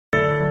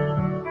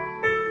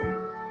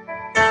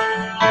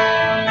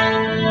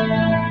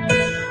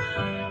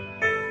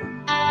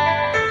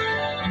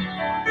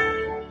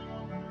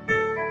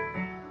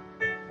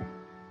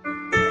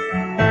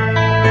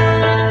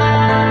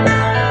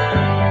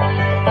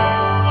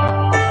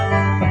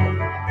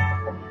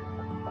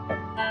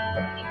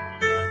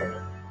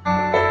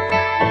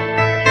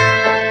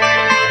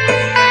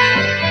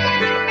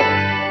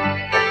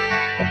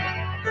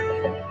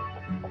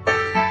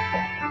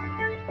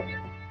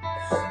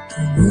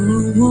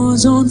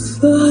was on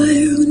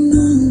fire when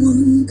no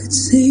one could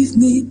save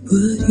me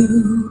but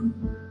you.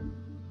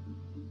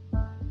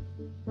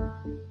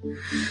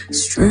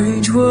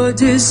 Strange what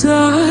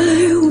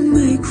desire will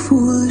make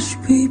foolish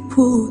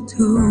people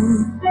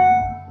do.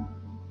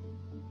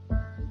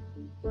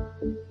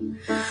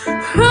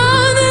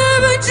 I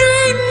never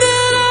dreamed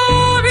that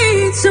I'd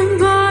meet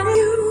somebody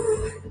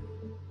new.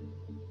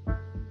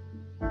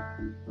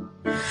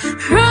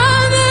 I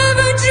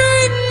never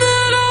dreamed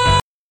that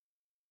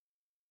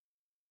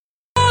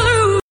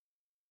I'd lose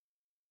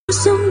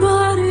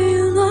somebody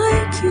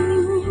like you.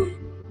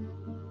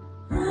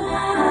 No,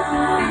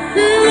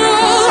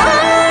 I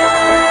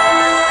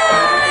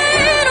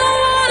don't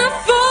wanna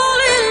fall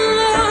in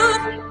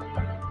love.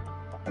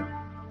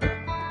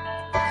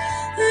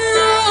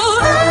 No,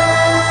 I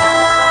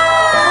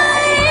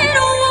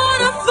don't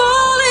wanna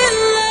fall in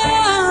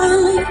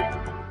love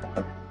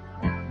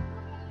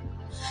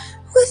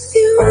with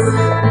you.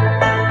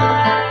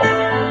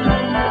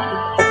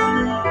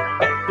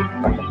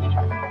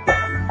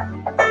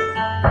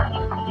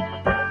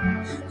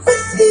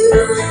 With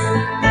you.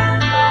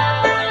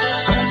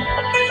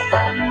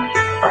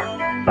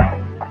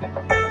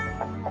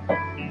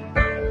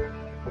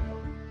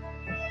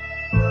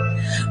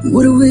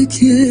 What a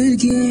wicked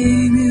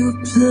game you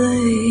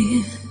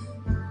play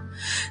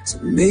to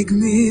make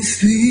me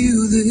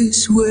feel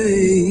this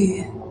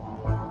way.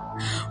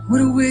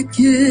 What a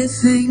wicked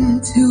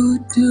thing to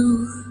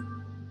do,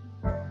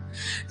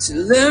 to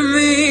let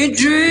me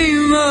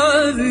dream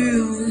of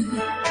you.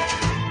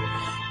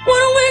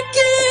 What a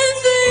wicked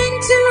thing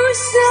to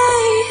say.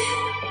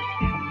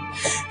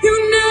 You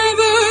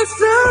never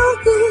felt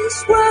this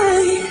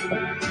way.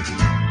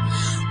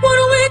 What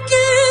a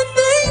wicked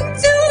thing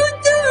to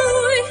do,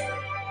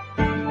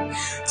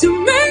 to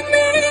make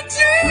me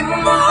dream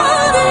of you.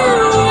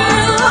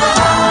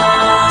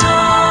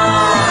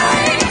 I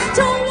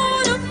don't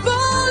wanna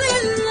fall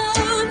in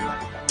love.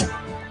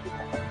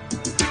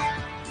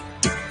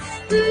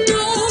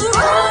 No, I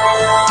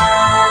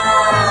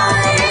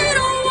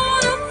don't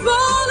wanna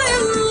fall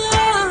in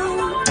love.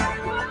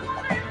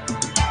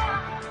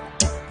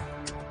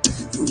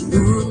 The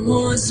world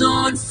was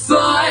on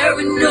fire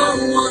and no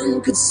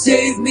one could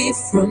save me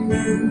from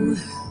you.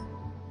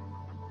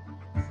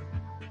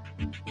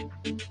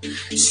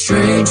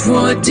 Strange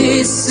what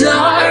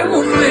desire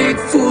will make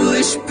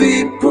foolish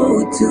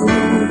people do.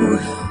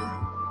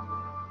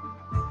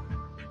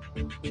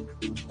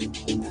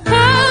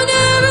 I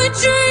never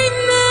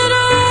dreamed that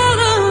I'd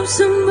love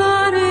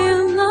somebody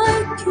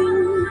like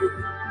you.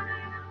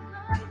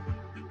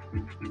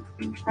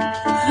 I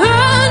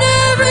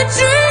never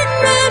dreamed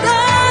that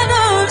I'd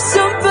love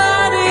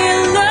somebody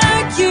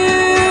like you.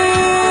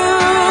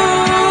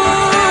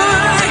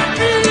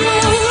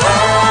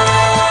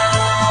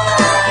 I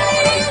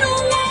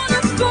don't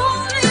wanna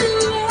fall in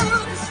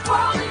love. This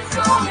world is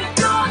only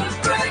gonna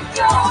break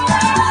your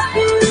heart.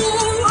 No,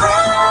 I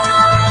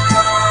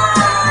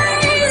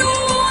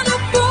don't wanna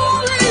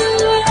fall in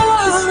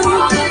love. This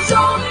world is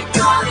only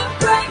gonna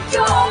break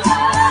your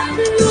heart.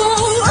 No,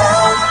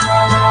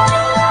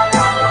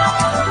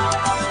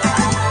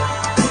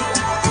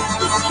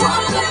 this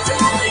world is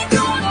only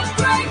gonna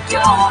break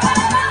your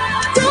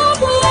heart.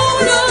 Don't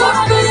wanna fall in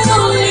love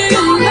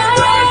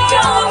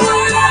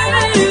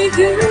with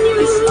you.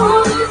 This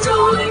world is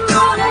only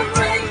gonna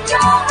break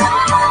your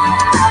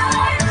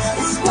heart.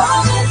 This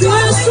world is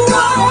only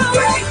gonna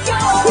break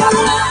your heart. This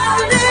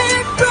world is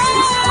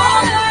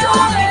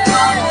only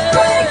gonna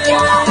break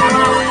your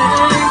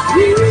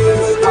heart.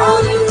 This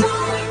world is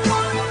only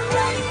gonna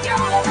break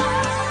your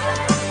heart.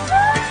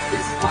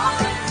 This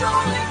world is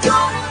only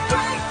gonna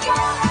break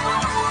your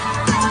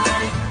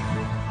heart.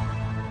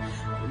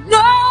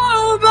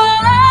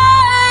 Nobody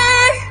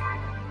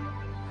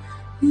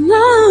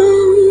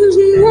loves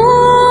more.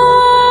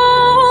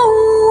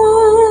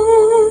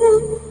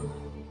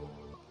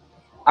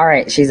 All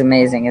right, she's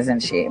amazing, isn't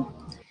she?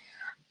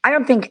 I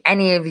don't think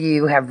any of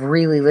you have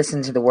really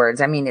listened to the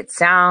words. I mean, it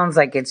sounds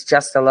like it's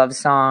just a love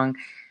song,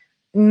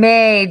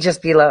 may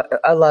just be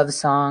a love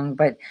song,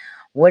 but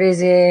what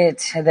is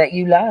it that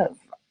you love,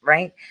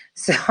 right?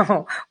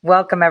 So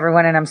welcome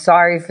everyone, and I'm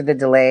sorry for the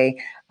delay.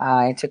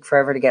 It took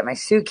forever to get my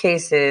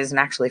suitcases and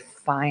actually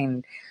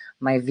find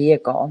my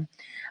vehicle.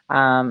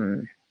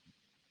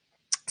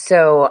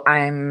 So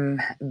I'm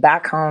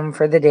back home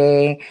for the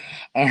day,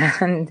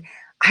 and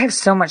I have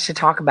so much to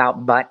talk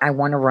about, but I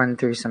want to run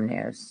through some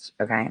news,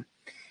 okay?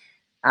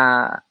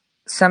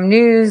 Some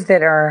news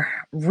that are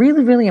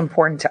really, really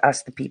important to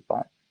us, the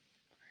people.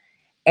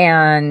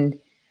 And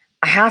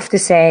I have to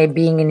say,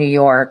 being in New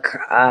York,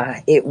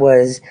 it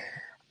was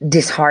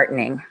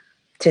disheartening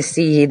to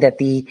see that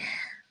the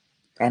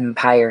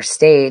Empire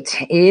State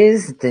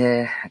is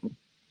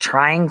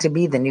trying to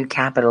be the new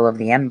capital of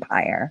the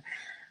empire.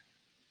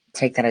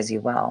 Take that as you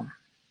will.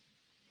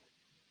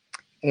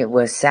 It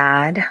was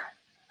sad,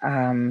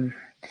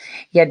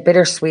 yet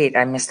bittersweet.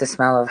 I miss the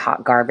smell of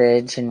hot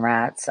garbage and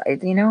rats. I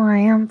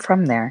am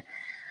from there.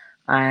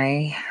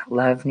 I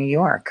love New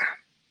York.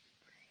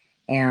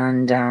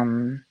 And,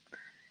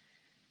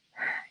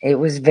 It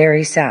was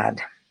very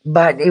sad,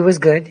 but it was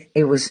good.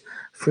 It was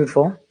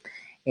fruitful.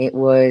 It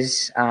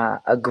was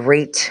a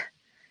great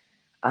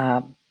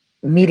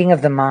meeting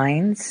of the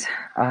minds.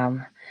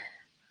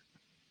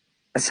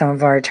 Some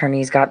of our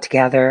attorneys got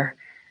together,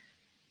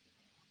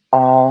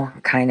 all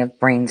kind of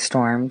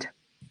brainstormed,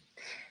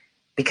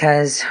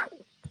 because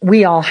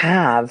we all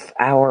have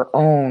our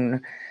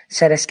own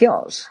set of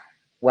skills: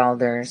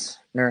 welders,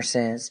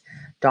 nurses,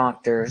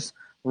 doctors,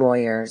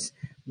 lawyers,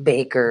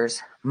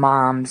 bakers,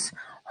 moms,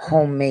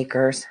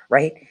 homemakers,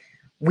 right?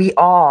 We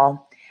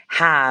all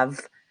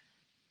have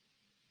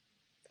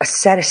a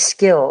set of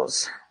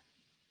skills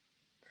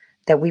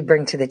that we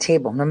bring to the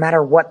table, no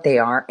matter what they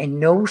are, and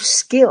no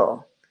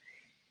skill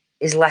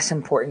is less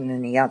important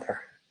than the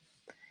other.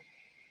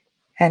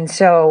 And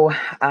so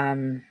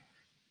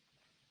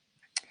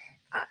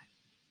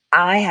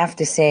I have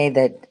to say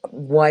that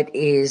what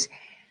is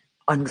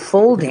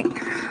unfolding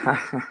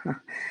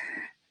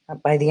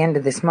by the end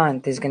of this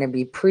month is going to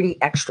be pretty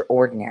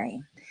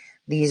extraordinary.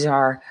 These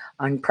are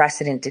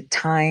unprecedented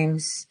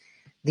times.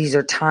 These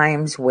are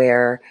times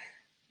where,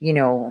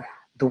 the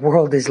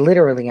world is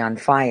literally on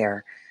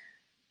fire.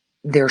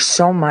 There's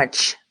so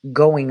much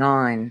going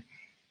on,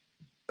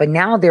 but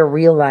now they're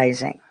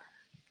realizing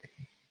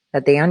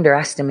that they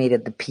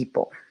underestimated the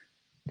people.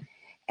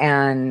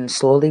 And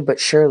slowly but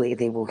surely,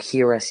 they will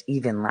hear us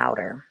even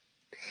louder.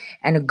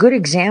 And a good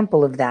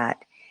example of that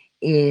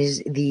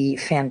is the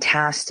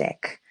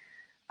fantastic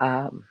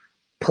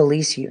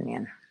police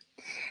union.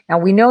 Now,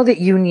 we know that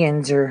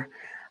unions are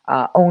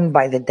owned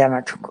by the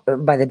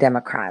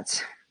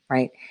Democrats,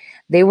 right?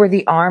 They were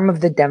the arm of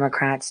the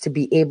Democrats to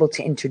be able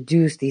to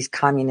introduce these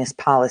communist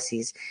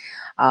policies.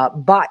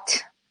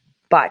 But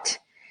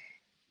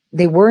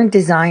they weren't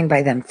designed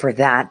by them for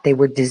that. They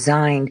were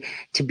designed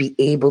to be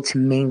able to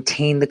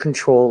maintain the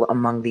control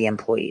among the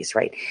employees,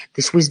 right?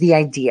 This was the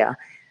idea.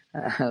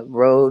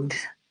 Road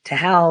to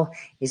hell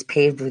is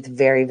paved with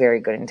very, very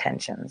good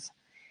intentions.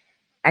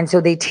 And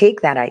so they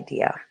take that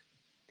idea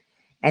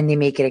and they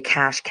make it a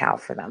cash cow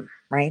for them,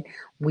 right?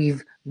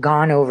 We've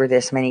gone over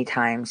this many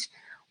times.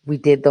 We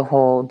did the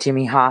whole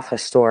Jimmy Hoffa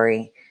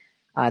story.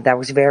 That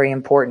was very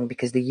important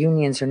because the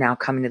unions are now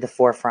coming to the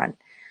forefront.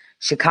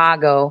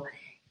 Chicago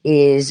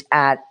is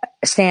at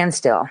a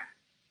standstill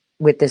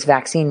with this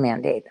vaccine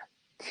mandate.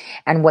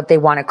 And what they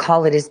want to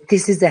call it is,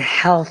 this is a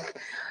health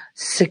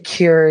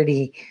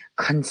security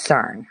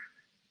concern.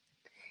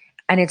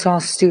 And it's all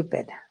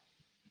stupid.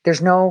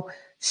 There's no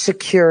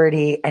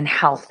security and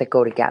health that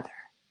go together.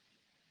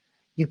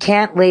 You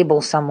can't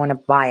label someone a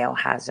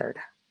biohazard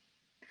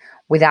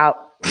without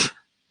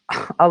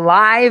a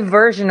live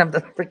version of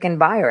the freaking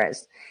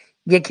virus.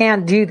 You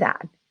can't do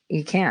that.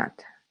 You can't.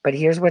 But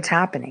here's what's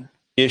happening.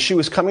 The issue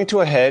is coming to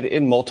a head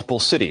in multiple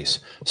cities.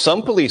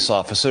 Some police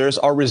officers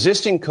are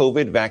resisting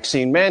COVID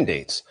vaccine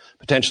mandates,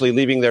 potentially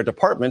leaving their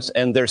departments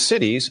and their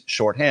cities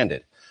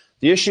shorthanded.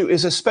 The issue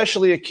is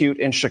especially acute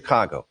in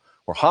Chicago,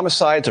 where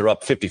homicides are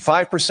up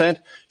 55%,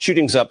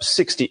 shootings up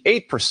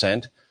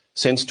 68%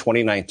 since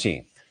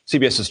 2019.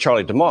 CBS's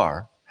Charlie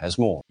DeMar has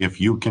more.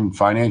 If you can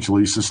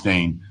financially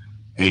sustain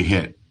a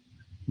hit,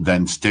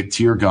 then stick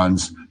to your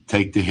guns,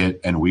 take the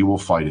hit, and we will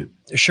fight it.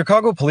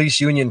 Chicago Police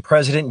Union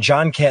President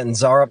John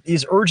Catanzara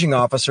is urging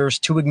officers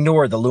to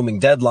ignore the looming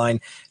deadline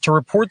to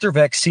report their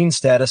vaccine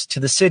status to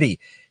the city.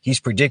 He's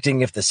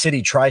predicting if the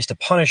city tries to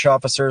punish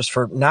officers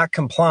for not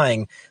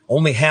complying,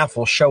 only half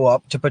will show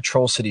up to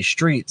patrol city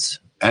streets.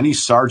 Any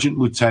sergeant,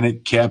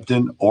 lieutenant,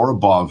 captain, or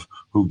above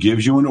who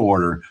gives you an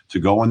order to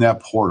go in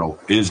that portal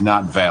is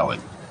not valid.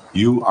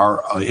 You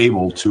are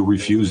able to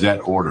refuse that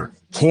order.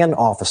 Can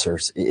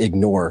officers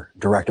ignore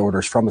direct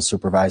orders from a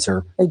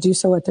supervisor? They do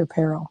so at their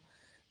peril.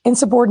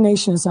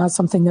 Insubordination is not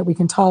something that we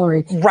can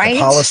tolerate. Right?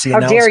 The policy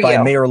announced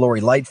by Mayor Lori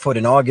Lightfoot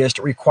in August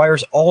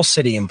requires all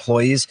city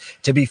employees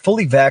to be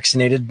fully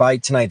vaccinated by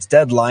tonight's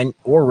deadline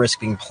or risk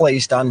being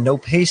placed on no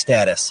pay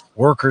status.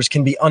 Workers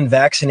can be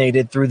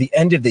unvaccinated through the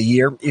end of the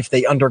year if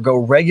they undergo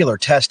regular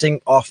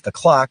testing off the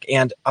clock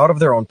and out of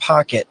their own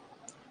pocket.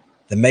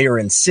 The mayor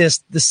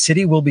insists the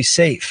city will be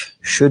safe.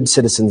 Should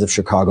citizens of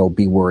Chicago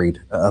be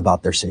worried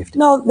about their safety?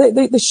 No,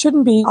 they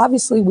shouldn't be.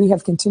 Obviously, we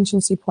have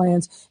contingency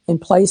plans in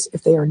place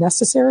if they are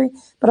necessary,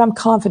 but I'm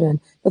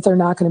confident that they're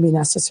not going to be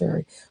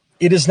necessary.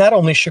 It is not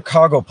only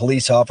Chicago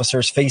police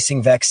officers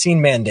facing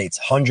vaccine mandates.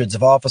 Hundreds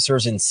of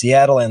officers in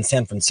Seattle and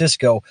San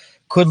Francisco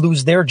could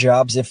lose their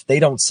jobs if they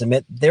don't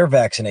submit their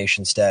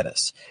vaccination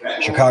status.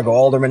 Chicago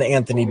Alderman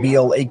Anthony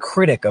Beal, a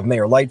critic of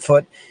Mayor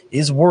Lightfoot,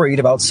 is worried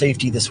about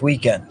safety this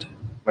weekend.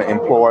 I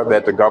implore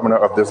that the governor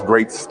of this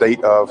great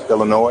state of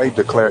Illinois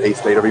declare a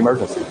state of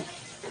emergency.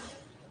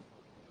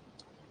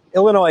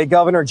 Illinois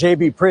Governor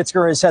J.B.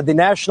 Pritzker has said the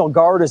National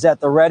Guard is at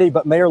the ready,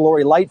 but Mayor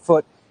Lori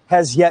Lightfoot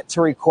has yet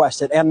to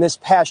request it. And this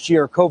past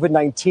year,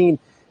 COVID-19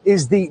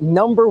 is the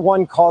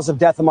 #1 cause of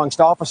death amongst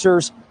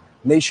officers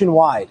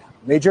nationwide.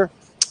 Major?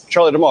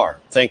 Charlie DeMar,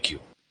 thank you.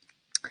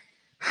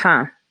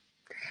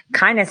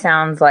 Kind of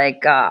sounds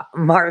like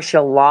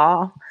martial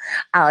law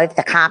oh, if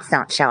the cops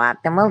don't show up,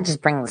 then we'll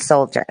just bring the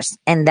soldiers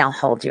and they'll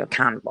hold you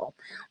accountable.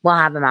 We'll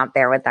have them out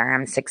there with our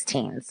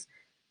M16s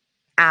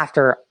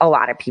after a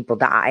lot of people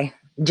die,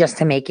 just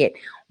to make it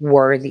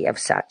worthy of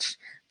such.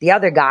 The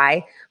other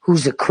guy,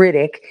 who's a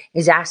critic,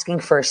 is asking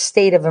for a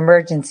state of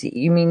emergency.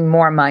 You mean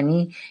more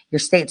money? Your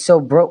state's so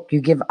broke,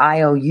 you give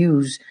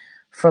IOUs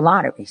for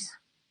lotteries.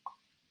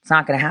 It's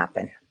not going to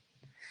happen.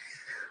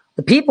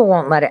 The people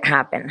won't let it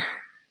happen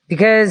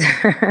because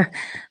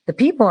the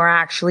people are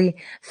actually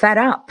fed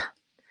up.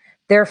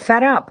 They're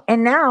fed up.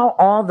 And now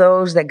all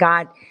those that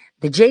got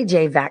the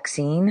JJ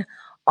vaccine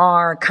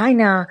are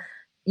kind of,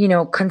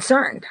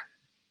 concerned,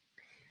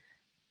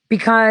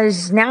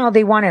 because now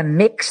they want to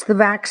mix the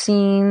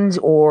vaccines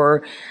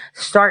or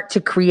start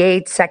to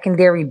create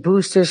secondary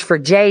boosters for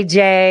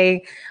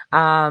JJ.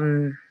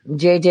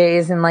 JJ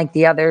isn't like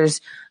the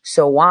others.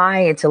 So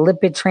why? It's a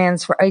lipid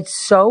transfer. It's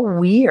so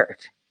weird.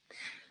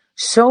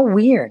 So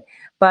weird.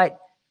 But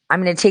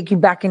I'm going to take you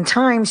back in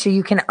time so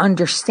you can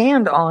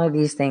understand all of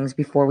these things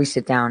before we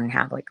sit down and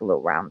have like a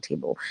little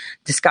roundtable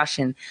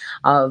discussion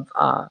of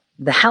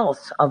the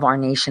health of our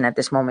nation at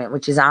this moment,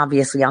 which is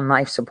obviously on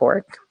life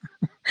support.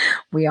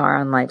 We are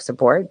on life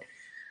support.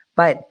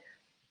 But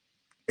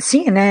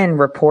CNN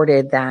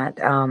reported that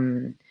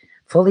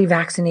fully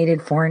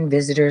vaccinated foreign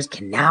visitors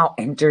can now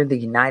enter the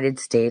United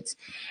States,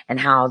 and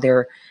how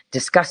they're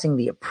discussing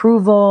the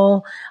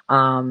approval.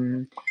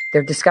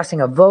 They're discussing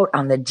a vote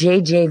on the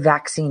JJ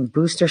vaccine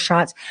booster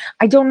shots.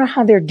 I don't know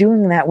how they're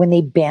doing that when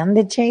they banned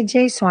the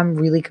JJ, so I'm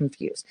really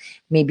confused.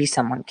 Maybe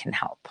someone can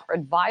help.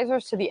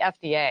 Advisors to the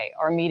FDA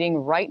are meeting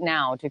right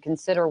now to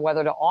consider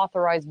whether to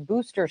authorize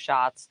booster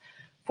shots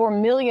for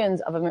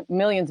millions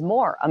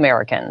more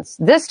Americans.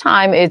 This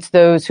time, it's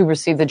those who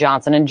received the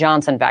Johnson &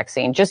 Johnson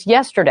vaccine. Just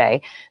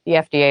yesterday, the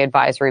FDA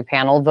advisory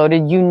panel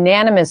voted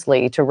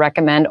unanimously to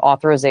recommend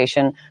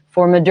authorization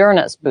for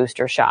Moderna's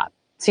booster shot.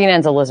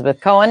 CNN's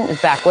Elizabeth Cohen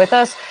is back with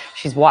us.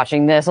 She's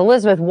watching this.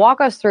 Elizabeth, walk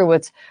us through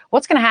what's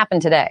going to happen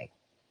today.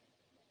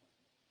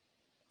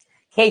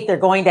 Kate, they're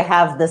going to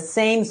have the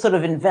same sort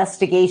of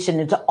investigation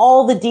into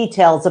all the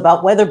details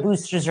about whether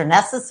boosters are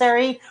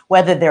necessary,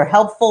 whether they're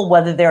helpful,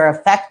 whether they're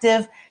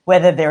effective,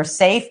 whether they're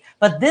safe.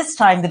 But this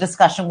time, the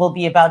discussion will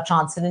be about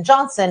Johnson &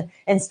 Johnson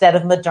instead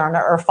of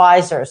Moderna or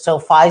Pfizer. So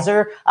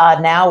Pfizer,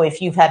 now,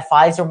 if you've had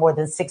Pfizer more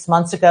than 6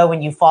 months ago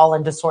and you fall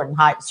into certain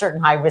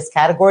high-risk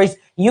categories,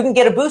 you can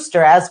get a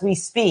booster as we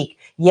speak.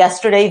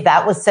 Yesterday,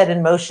 that was set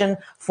in motion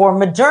for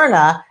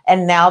Moderna,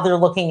 and now they're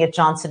looking at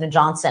Johnson &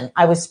 Johnson.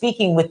 I was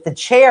speaking with the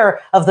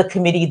chair of the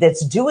committee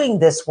that's doing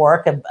this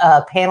work,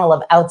 a panel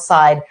of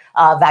outside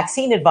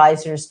vaccine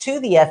advisors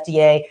to the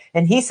FDA,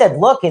 and he said,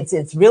 look,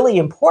 it's really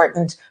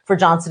important for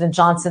Johnson &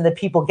 Johnson that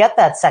people get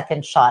that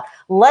second shot.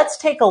 Let's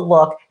take a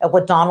look at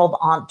what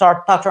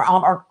Dr.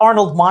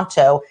 Arnold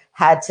Monto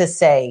had to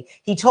say.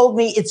 He told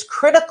me it's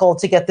critical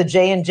to get the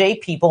J&J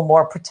people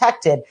more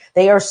protected.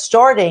 They are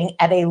starting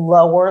at a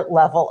lower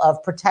level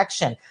of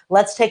protection.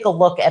 Let's take a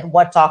look at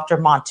what Dr.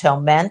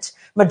 Monto meant.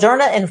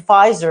 Moderna and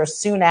Pfizer,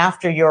 soon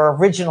after your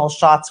original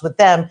shots with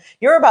them,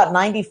 you're about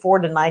 94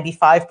 to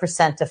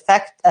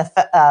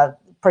 95%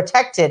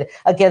 protected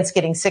against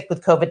getting sick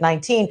with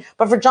COVID-19.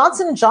 But for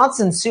Johnson &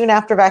 Johnson, soon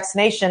after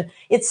vaccination,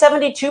 it's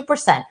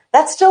 72%.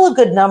 That's still a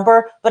good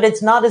number, but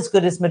it's not as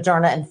good as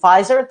Moderna and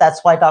Pfizer.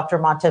 That's why Dr.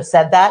 Monto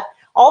said that.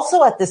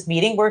 Also at this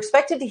meeting, we're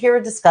expected to hear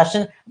a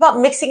discussion about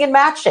mixing and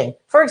matching.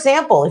 For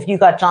example, if you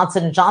got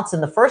Johnson &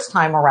 Johnson the first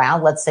time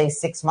around, let's say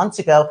 6 months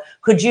ago,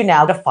 could you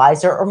now get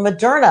Pfizer or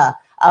Moderna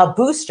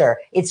booster?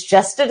 It's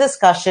just a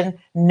discussion.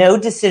 No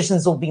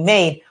decisions will be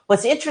made.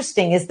 What's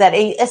interesting is that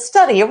a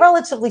study, a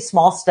relatively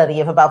small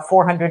study of about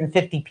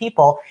 450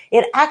 people,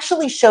 it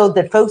actually showed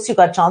that folks who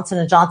got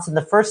Johnson & Johnson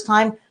the first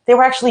time, they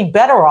were actually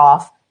better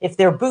off if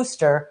their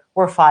booster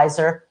were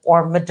Pfizer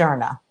or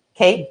Moderna.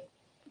 Kate?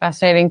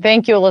 Fascinating.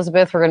 Thank you,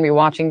 Elizabeth. We're going to be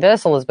watching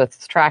this. Elizabeth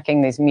is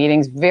tracking these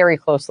meetings very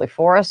closely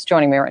for us.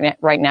 Joining me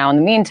right now, in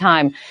the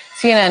meantime,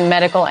 CNN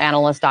medical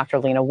analyst Dr.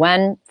 Leana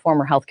Wen,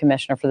 former health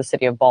commissioner for the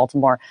city of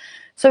Baltimore.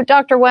 So,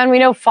 Dr. Wen, we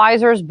know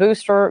Pfizer's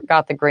booster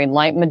got the green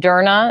light.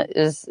 Moderna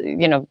is,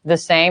 the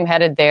same,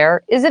 headed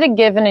there. Is it a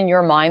given in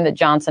your mind that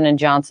Johnson &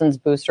 Johnson's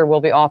booster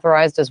will be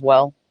authorized as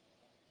well?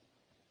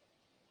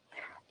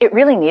 It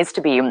really needs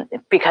to be,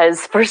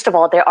 because first of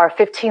all, there are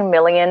 15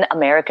 million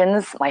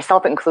Americans,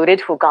 myself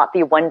included, who got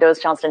the one-dose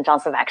Johnson &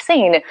 Johnson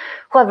vaccine,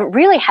 who have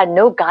really had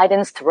no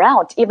guidance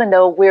throughout, even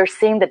though we're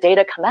seeing the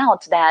data come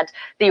out that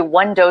the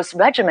one-dose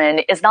regimen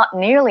is not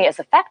nearly as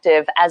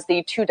effective as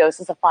the 2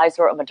 doses of Pfizer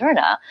or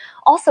Moderna.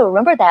 Also,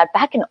 remember that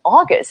back in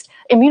August,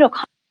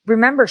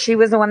 Remember, she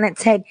was the one that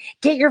said,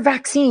 get your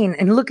vaccine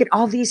and look at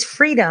all these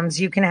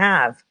freedoms you can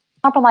have.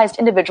 compromised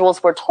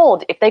individuals were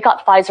told if they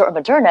got Pfizer or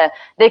Moderna,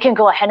 they can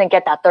go ahead and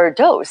get that third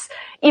dose.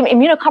 Even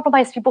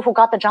immunocompromised people who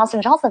got the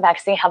Johnson & Johnson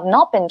vaccine have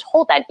not been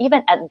told that,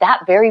 even at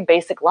that very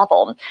basic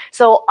level.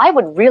 So I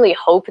would really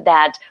hope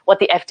that what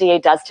the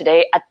FDA does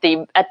today at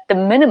the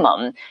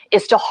minimum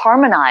is to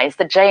harmonize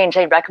the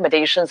J&J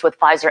recommendations with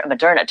Pfizer and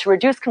Moderna to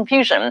reduce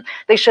confusion.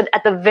 They should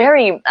at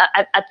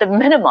the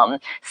minimum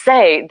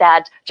say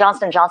that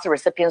Johnson & Johnson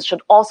recipients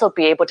should also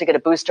be able to get a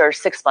booster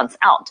 6 months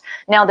out.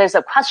 Now there's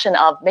a question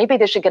of maybe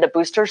they should get a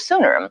booster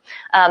sooner.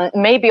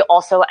 Maybe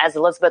also, as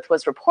Elizabeth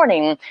was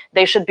reporting,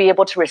 they should be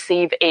able to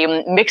receive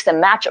a mix and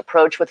match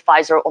approach with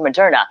Pfizer or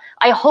Moderna.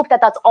 I hope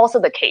that that's also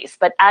the case,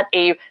 but at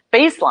a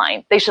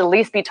baseline, they should at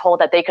least be told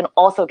that they can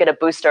also get a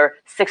booster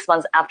 6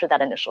 months after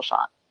that initial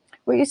shot.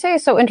 What you say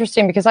is so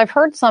interesting because I've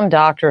heard some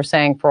doctors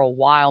saying for a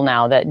while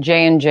now that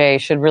J&J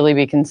should really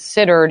be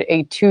considered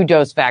a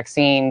 2-dose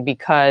vaccine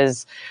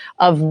because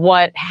of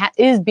what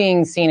is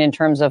being seen in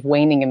terms of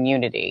waning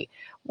immunity.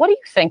 What do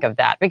you think of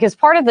that? Because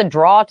part of the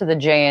draw to the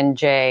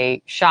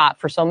J&J shot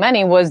for so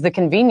many was the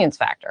convenience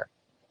factor.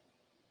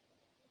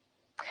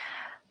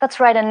 That's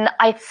right. And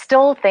I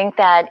still think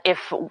that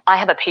if I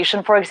have a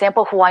patient, for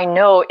example, who I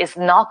know is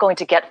not going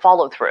to get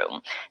follow through,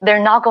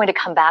 they're not going to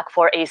come back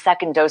for a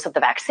second dose of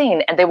the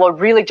vaccine, and they will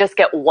really just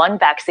get one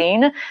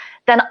vaccine,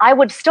 then I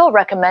would still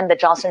recommend the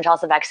Johnson &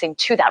 Johnson vaccine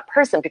to that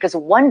person because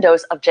one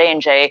dose of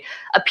J&J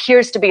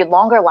appears to be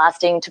longer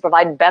lasting to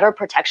provide better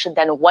protection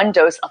than one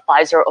dose of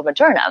Pfizer or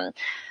Moderna.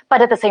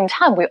 But at the same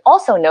time, we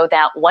also know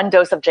that one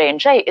dose of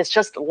J&J is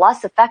just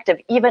less effective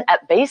even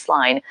at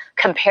baseline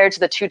compared to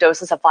the 2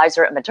 doses of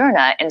Pfizer and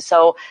Moderna. And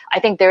so I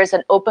think there is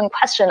an open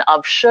question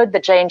of should the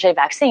J&J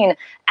vaccine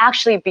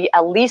actually be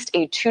at least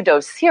a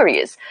 2-dose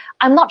series.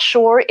 I'm not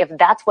sure if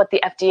that's what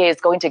the FDA is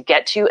going to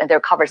get to in their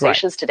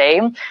conversations today,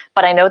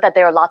 but I know that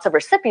there are lots of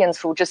recipients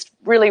who just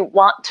really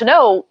want to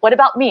know, what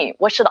about me?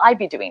 What should I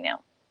be doing now?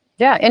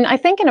 Yeah, and I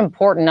think an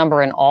important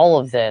number in all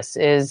of this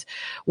is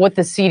what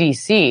the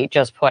CDC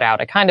just put out.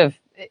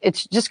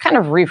 It just kind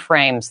of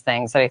reframes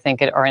things that I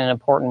think are in an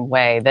important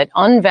way, that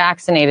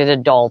unvaccinated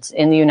adults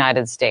in the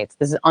United States,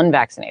 this is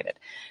unvaccinated,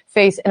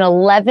 face an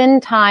 11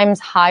 times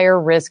higher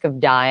risk of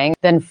dying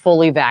than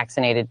fully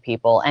vaccinated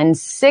people and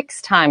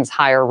 6 times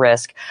higher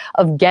risk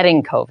of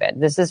getting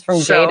COVID. This is from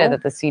data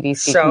that the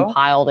CDC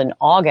compiled in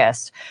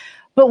August.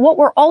 But what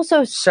we're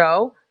also...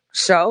 So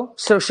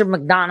should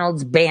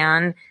McDonald's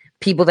ban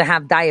people that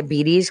have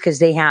diabetes because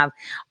they have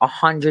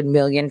 100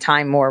 million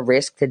times more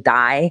risk to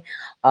die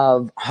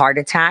of heart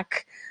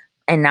attack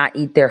and not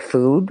eat their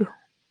food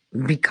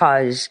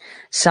because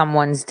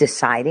someone's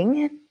deciding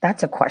it?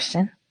 That's a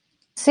question.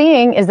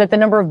 Seeing is that the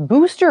number of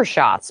booster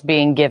shots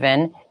being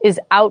given is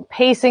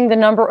outpacing the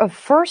number of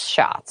first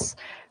shots.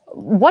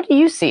 What do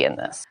you see in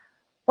this?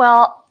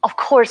 Well, of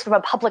course, from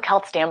a public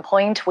health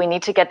standpoint, we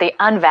need to get the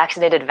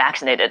unvaccinated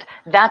vaccinated.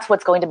 That's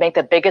what's going to make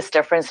the biggest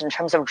difference in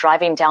terms of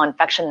driving down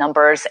infection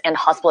numbers and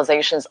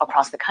hospitalizations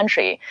across the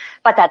country.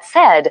 But that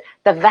said,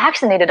 the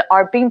vaccinated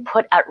are being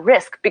put at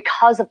risk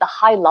because of the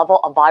high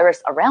level of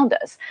virus around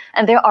us.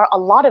 And there are a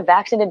lot of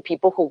vaccinated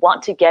people who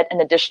want to get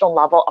an additional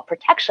level of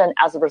protection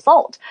as a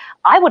result.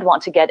 I would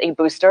want to get a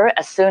booster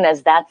as soon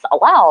as that's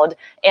allowed.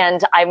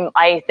 And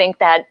I think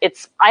that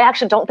I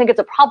actually don't think it's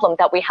a problem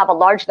that we have a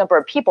large number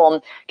of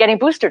people getting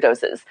booster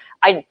doses.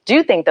 I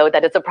do think, though,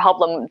 that it's a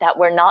problem that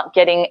we're not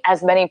getting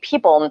as many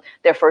people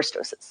their first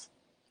doses.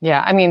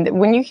 Yeah, I mean,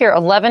 when you hear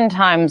 11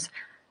 times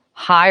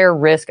higher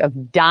risk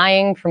of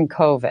dying from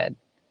COVID,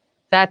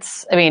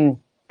 that's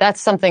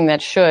something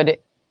that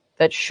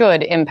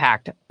should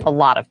impact a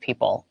lot of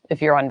people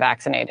if you're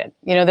unvaccinated.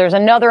 You know, there's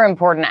another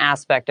important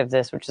aspect of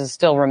this, which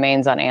still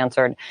remains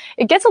unanswered.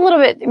 It gets a little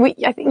bit,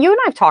 I think you and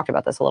I have talked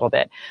about this a little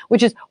bit,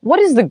 which is what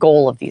is the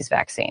goal of these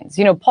vaccines?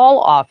 You know,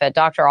 Paul Offit,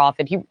 Dr.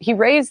 Offit, he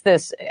raised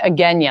this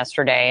again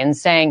yesterday and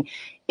saying,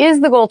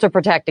 is the goal to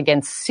protect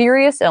against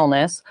serious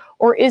illness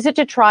or is it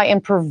to try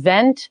and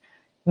prevent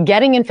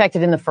getting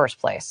infected in the first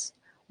place?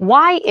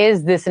 Why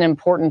is this an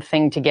important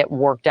thing to get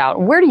worked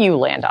out? Where do you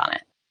land on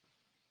it?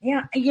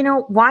 Yeah, you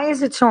know, why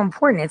is it so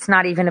important? It's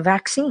not even a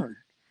vaccine.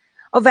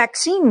 A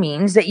vaccine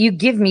means that you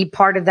give me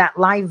part of that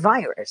live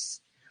virus.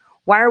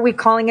 Why are we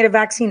calling it a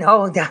vaccine?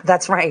 Oh,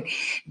 that's right.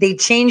 They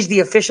changed the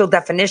official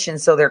definition,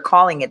 so they're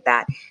calling it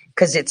that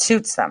because it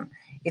suits them.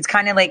 It's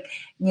kind of like,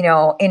 you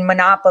know, in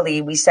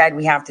Monopoly, we said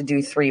we have to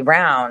do 3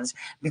 rounds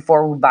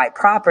before we buy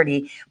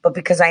property. But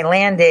because I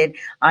landed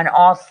on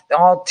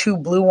all 2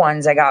 blue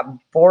ones, I got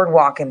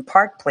Boardwalk and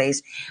Park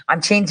Place.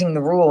 I'm changing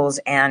the rules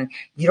and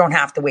you don't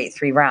have to wait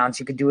 3 rounds.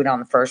 You could do it on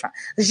the first round.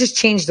 Let's just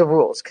change the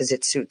rules because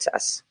it suits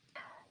us.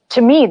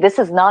 To me, this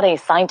is not a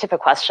scientific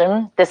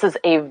question. This is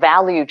a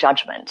value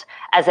judgment.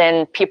 As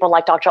in, people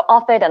like Dr.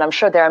 Offit, and I'm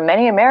sure there are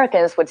many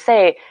Americans would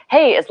say,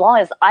 hey, as long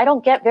as I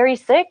don't get very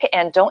sick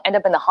and don't end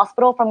up in the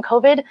hospital from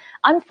COVID,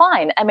 I'm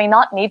fine. I may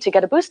not need to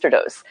get a booster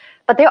dose.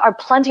 But there are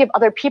plenty of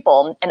other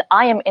people, and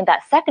I am in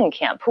that second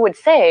camp, who would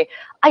say,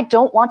 I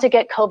don't want to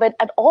get COVID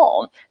at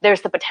all.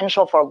 There's the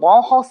potential for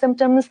long haul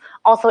symptoms.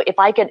 Also, if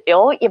I get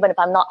ill, even if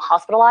I'm not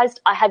hospitalized,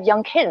 I have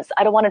young kids.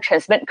 I don't want to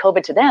transmit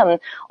COVID to them.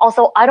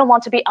 Also, I don't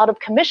want to be out of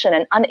commission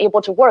and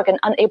unable to work and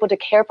unable to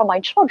care for my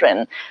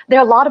children. There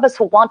are a lot of us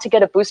who want to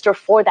get a booster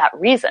for that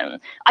reason.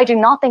 I do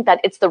not think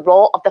that it's the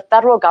role of the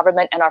federal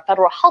government and our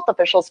federal health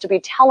officials to be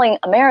telling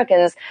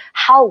Americans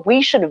how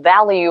we should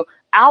value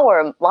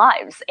our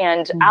lives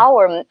and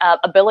our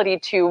ability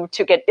to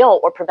get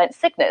ill or prevent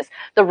sickness.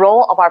 The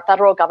role of our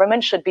federal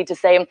government should be to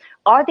say,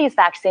 are these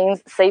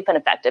vaccines safe and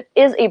effective?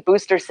 Is a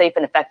booster safe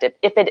and effective?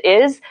 If it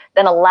is,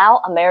 then allow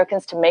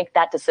Americans to make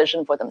that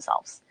decision for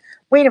themselves.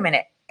 Wait a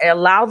minute.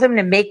 Allow them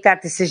to make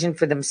that decision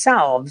for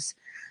themselves,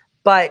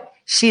 but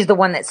she's the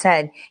one that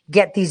said,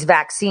 get these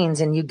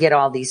vaccines and you get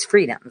all these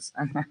freedoms.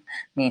 I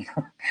mean,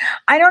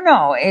 I don't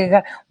know.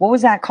 What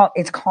was that called?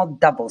 It's called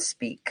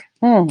doublespeak.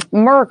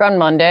 Merck on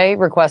Monday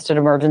requested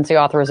emergency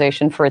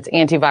authorization for its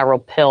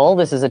antiviral pill.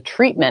 This is a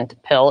treatment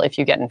pill if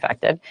you get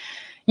infected.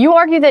 You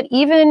argue that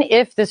even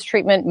if this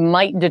treatment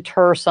might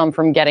deter some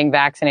from getting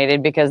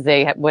vaccinated because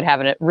they would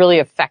have a really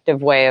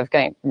effective way of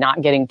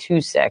not getting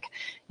too sick,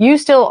 you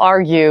still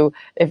argue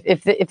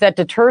if that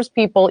deters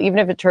people, even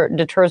if it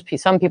deters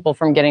some people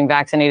from getting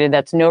vaccinated,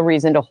 that's no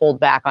reason to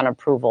hold back on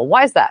approval.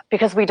 Why is that?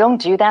 Because we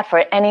don't do that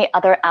for any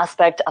other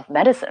aspect of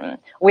medicine.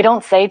 We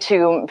don't say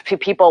to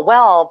people,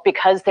 well,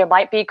 because there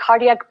might be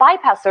cardiac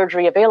bypass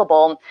surgery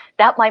available,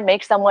 that might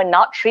make someone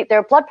not treat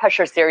their blood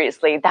pressure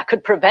seriously. That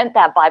could prevent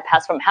that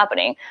bypass from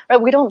happening.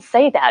 Right? We don't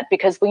say that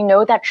because we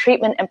know that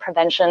treatment and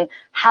prevention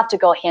have to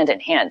go hand in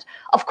hand.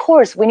 Of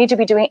course, we need to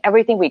be doing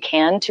everything we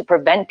can to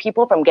prevent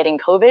people from getting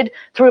COVID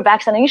through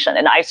vaccination.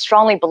 And I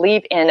strongly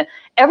believe in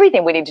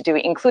everything we need to do,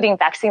 including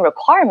vaccine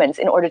requirements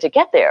in order to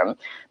get there.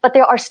 But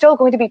there are still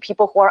going to be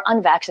people who are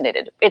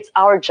unvaccinated. It's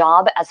our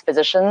job as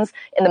physicians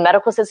in the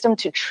medical system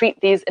to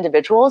treat these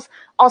individuals.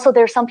 Also,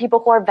 there are some people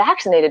who are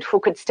vaccinated who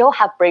could still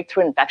have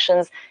breakthrough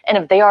infections. And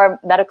if they are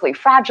medically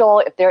fragile,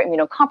 if they're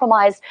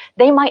immunocompromised,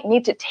 they might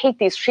need to take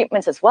these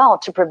treatments as well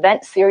to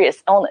prevent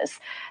serious illness.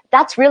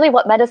 That's really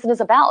what medicine is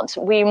about.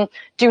 We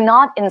do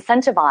not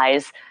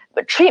incentivize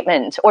we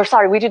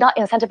do not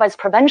incentivize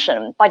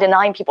prevention by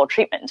denying people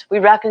treatment. We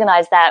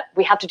recognize that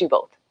we have to do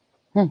both.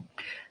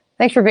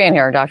 Thanks for being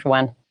here, Dr.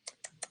 Wen.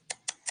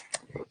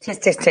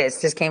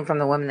 Just came from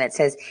the woman that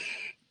says,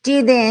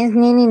 do this,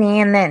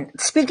 and then.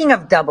 Speaking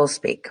of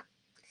doublespeak,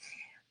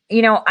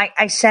 you know,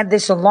 I said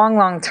this a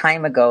long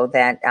time ago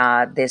that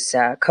this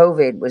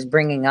COVID was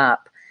bringing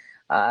up,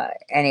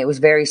 and it was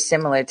very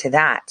similar to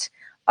that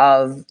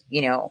of,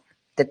 you know,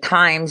 the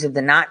times of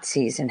the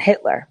Nazis and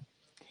Hitler.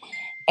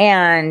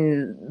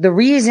 And the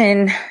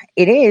reason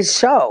it is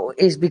so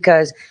is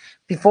because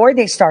before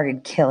they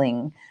started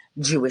killing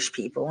Jewish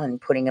people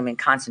and putting them in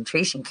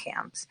concentration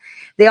camps,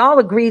 they all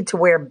agreed to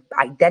wear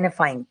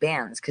identifying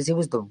bands because it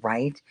was the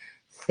right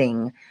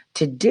thing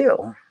to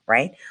do,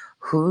 right?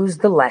 Who's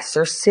the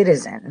lesser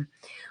citizen?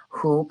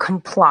 Who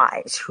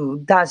complies? Who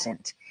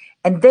doesn't?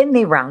 And then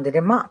they rounded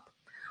him up.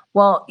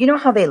 Well, you know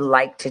how they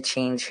like to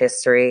change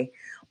history?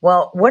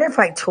 Well, what if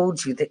I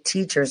told you that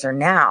teachers are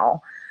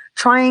now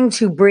trying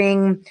to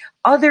bring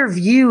other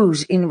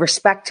views in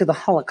respect to the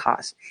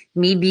Holocaust?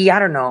 Maybe, I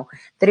don't know,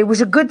 that it was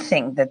a good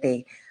thing that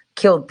they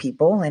killed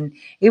people, and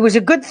it was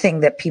a good thing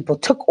that people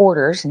took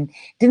orders and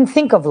didn't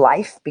think of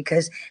life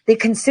because they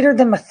considered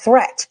them a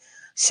threat.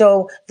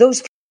 So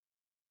those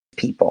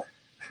people,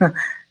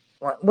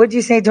 what'd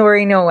you say,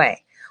 Tori? No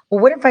way. Well,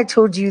 what if I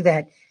told you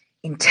that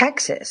in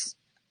Texas,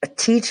 a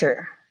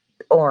teacher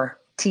or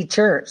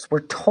teachers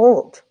were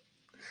told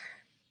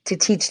to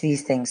teach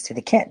these things to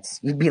the kids?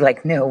 You'd be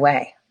like, no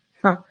way.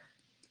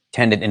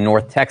 Attendant in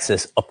North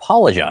Texas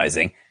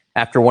apologizing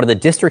after one of the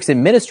district's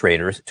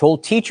administrators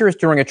told teachers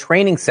during a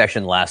training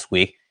session last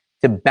week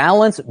to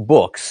balance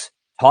books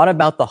taught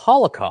about the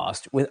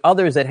Holocaust with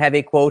others that have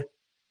a, quote,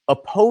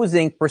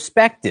 opposing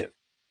perspective.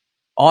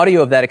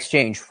 Audio of that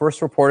exchange,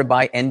 first reported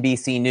by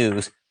NBC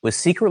News, was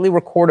secretly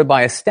recorded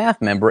by a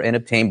staff member and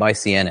obtained by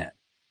CNN.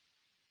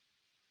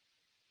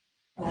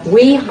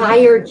 We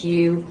hired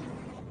you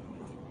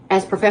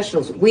as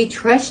professionals. We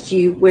trust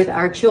you with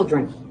our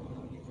children.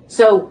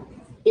 So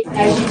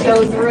as you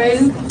go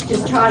through,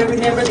 just try to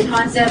remember the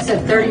concepts of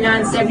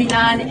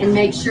 3979 and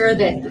make sure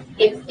that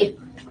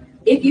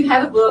if you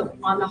have a book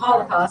on the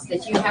Holocaust,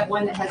 that you have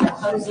one that has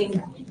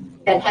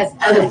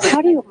other.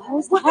 How do you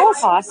oppose the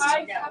Holocaust?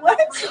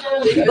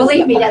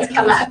 Believe me, that's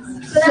come up.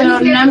 So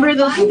number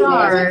the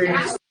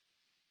stars.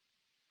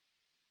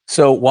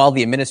 So while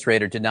the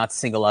administrator did not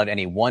single out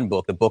any one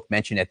book, the book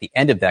mentioned at the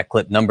end of that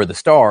clip, Number the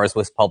Stars,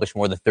 was published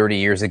more than 30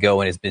 years ago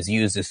and has been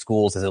used in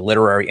schools as a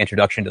literary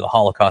introduction to the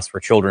Holocaust for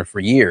children for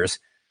years.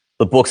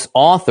 The book's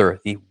author,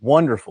 the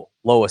wonderful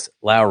Lois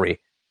Lowry,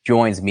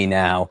 joins me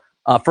now.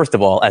 First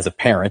of all, as a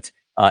parent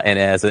and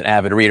as an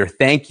avid reader,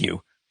 thank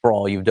you for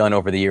all you've done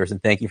over the years,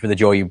 and thank you for the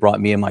joy you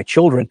brought me and my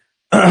children.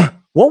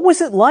 What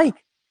was it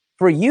like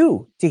for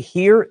you to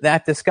hear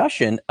that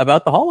discussion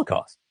about the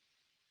Holocaust?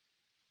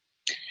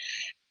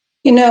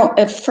 You know,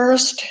 at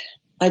first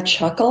I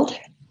chuckled.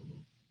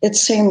 It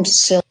seemed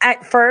silly.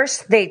 At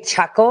first, they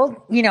chuckled.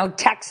 You know,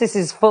 Texas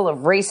is full of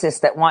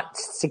racists that want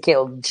to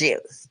kill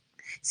Jews.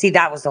 See,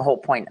 that was the whole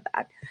point of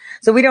that.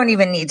 So we don't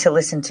even need to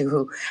listen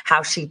to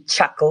how she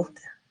chuckled,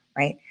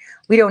 right?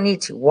 We don't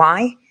need to.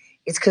 Why?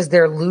 It's because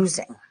they're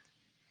losing.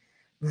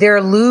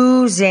 They're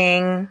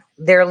losing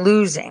their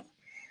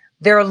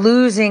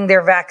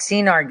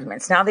vaccine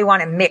arguments. Now they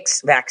want to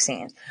mix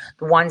vaccines.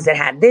 The ones that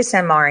had this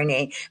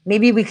mRNA,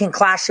 maybe we can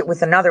clash it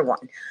with another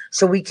one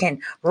so we can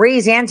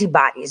raise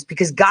antibodies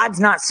because God's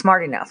not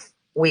smart enough.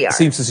 We are. It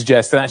seems to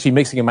suggest that actually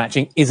mixing and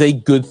matching is a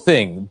good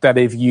thing, that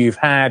if you've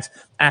had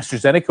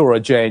AstraZeneca or a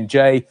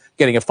J&J,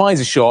 getting a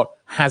Pfizer shot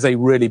has a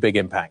really big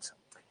impact.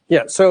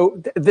 Yeah,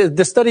 so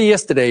the study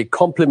yesterday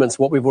complements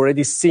what we've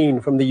already seen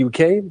from the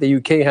UK. The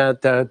UK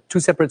had two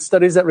separate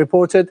studies that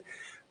reported,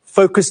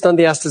 focused on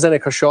the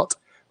AstraZeneca shot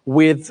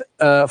with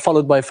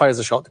followed by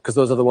Pfizer shot, because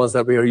those are the ones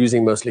that we are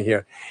using mostly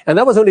here. And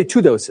that was only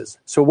 2 doses.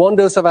 So 1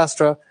 dose of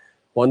Astra,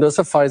 1 dose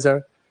of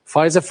Pfizer,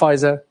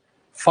 Pfizer,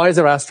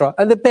 Astra,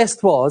 and the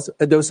best was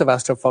a dose of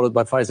Astra followed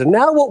by Pfizer.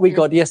 Now what we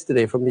got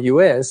yesterday from the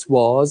US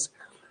was,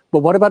 but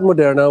what about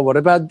Moderna? What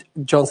about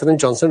Johnson &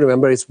 Johnson?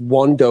 Remember, it's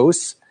 1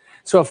 dose.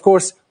 So, of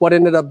course, what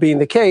ended up being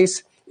the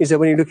case is that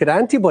when you look at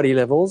antibody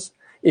levels,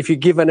 if you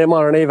give an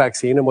mRNA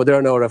vaccine, a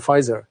Moderna or a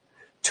Pfizer,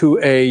 to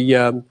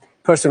a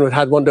person who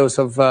had 1 dose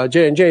of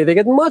J&J, they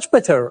get much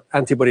better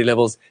antibody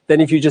levels than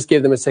if you just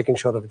gave them a second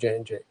shot of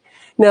J&J.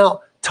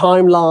 Now,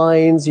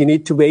 timelines, you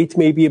need to wait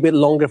maybe a bit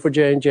longer for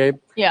J&J.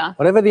 Yeah.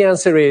 Whatever the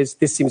answer is,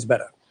 this seems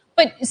better.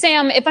 But,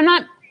 Sam, if I'm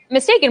not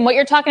mistaken, what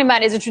you're talking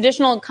about is a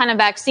traditional kind of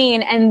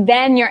vaccine and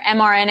then your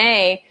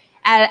mRNA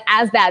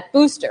as that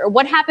booster.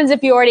 What happens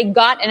if you already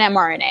got an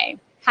mRNA?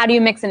 How do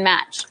you mix and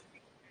match?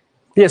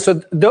 Yeah,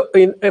 so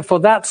for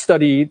that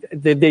study,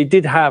 they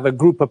did have a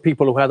group of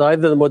people who had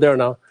either the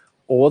Moderna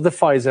or the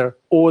Pfizer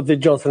or the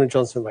Johnson &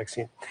 Johnson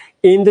vaccine.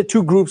 In the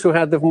 2 groups who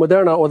had the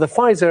Moderna or the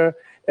Pfizer,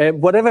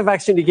 whatever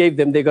vaccine you gave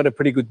them, they got a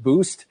pretty good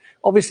boost.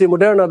 Obviously,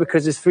 Moderna,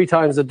 because it's 3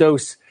 times the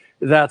dose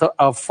that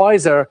of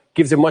Pfizer,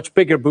 gives a much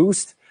bigger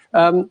boost.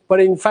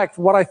 But in fact,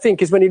 what I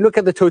think is when you look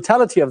at the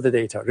totality of the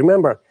data,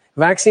 remember,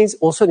 vaccines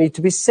also need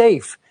to be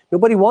safe.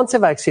 Nobody wants a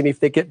vaccine if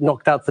they get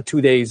knocked out for 2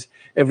 days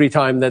every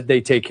time that they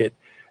take it.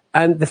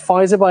 And the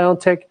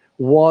Pfizer-BioNTech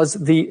was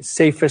the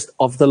safest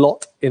of the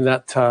lot in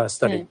that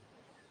study.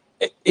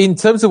 In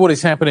terms of what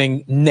is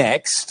happening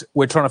next,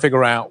 we're trying to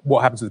figure out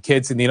what happens with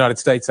kids in the United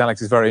States. Alex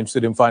is very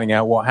interested in finding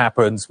out what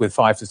happens with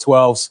 5 to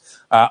 12s.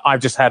 I've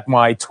just had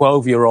my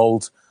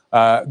 12-year-old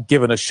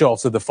given a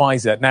shot of the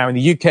Pfizer. Now, in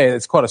the UK,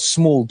 it's quite a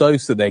small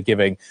dose that they're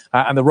giving,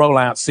 and the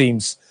rollout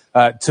seems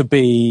to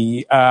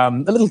be a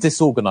little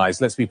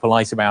disorganized. Let's be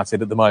polite about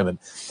it at the moment.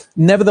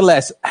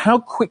 Nevertheless, how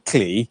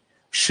quickly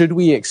should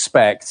we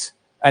expect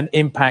an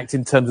impact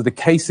in terms of the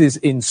cases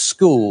in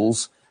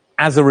schools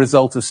as a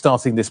result of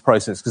starting this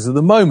process? Because at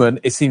the moment,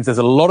 it seems there's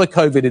a lot of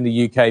COVID in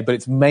the UK, but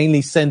it's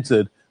mainly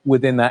centered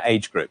within that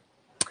age group.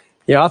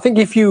 Yeah, I think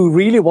if you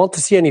really want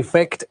to see an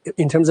effect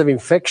in terms of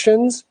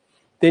infections,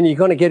 then you're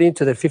going to get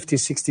into the 50,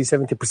 60,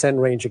 70%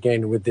 range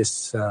again with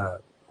this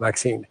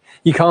vaccine.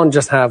 You can't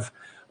just have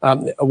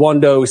 1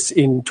 dose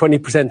in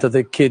 20% of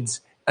the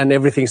kids and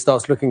everything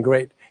starts looking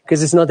great,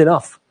 because it's not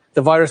enough.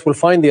 The virus will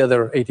find the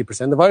other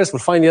 80%. The virus will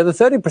find the other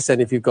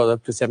 30% if you've got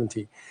up to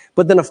 70.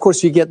 But then, of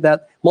course, you get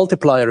that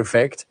multiplier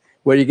effect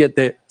where you get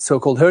the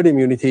so-called herd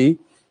immunity,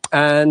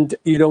 and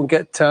you don't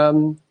get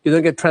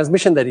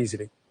transmission that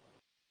easily.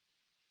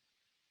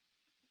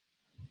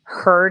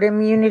 Herd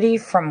immunity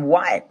from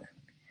what?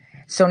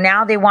 So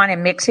now they want to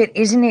mix it.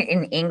 Isn't it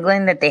in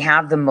England that they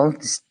have the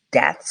most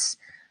deaths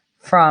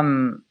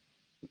from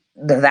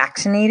the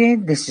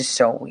vaccinated? This is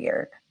so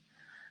weird.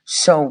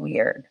 So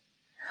weird.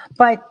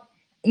 But,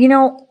 you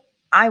know,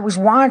 I was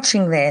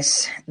watching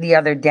this the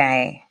other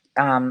day,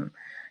 and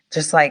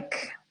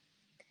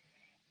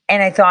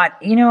I thought,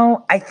 you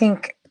know, I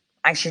think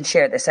I should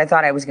share this. I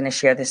thought I was going to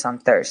share this on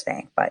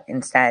Thursday, but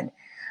instead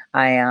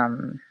I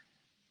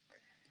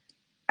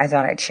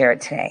thought I'd share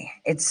it today.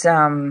 It's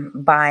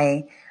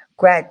by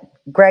Greg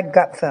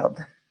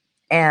Gutfeld,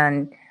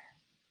 and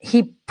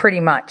he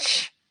pretty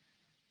much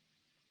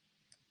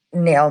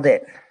nailed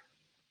it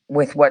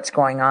with what's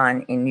going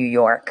on in New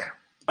York.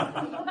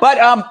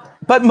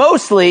 But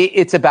mostly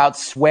it's about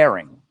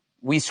swearing.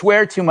 We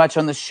swear too much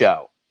on the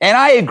show. And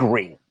I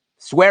agree.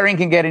 Swearing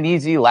can get an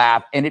easy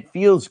laugh and it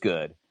feels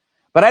good.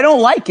 But I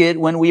don't like it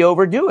when we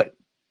overdo it.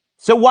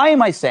 So why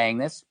am I saying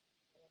this?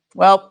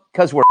 Well,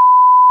 because we're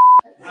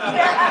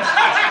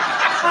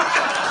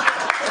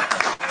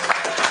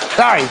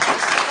sorry.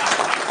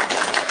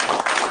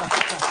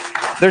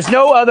 There's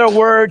no other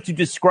word to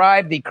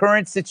describe the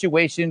current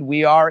situation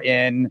we are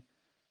in.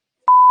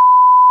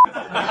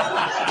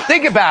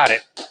 Think about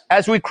it.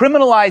 As we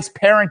criminalize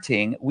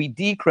parenting, we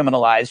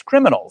decriminalize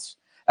criminals.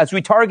 As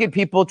we target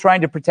people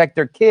trying to protect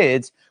their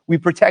kids, we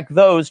protect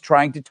those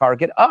trying to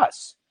target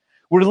us.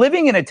 We're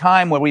living in a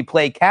time where we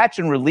play catch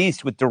and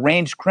release with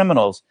deranged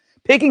criminals,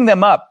 picking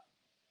them up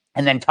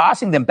and then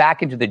tossing them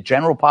back into the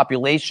general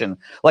population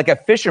like a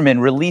fisherman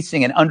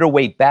releasing an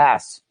underweight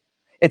bass.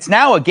 It's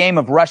now a game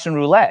of Russian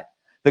roulette.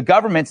 The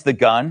government's the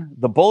gun,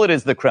 the bullet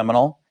is the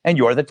criminal, and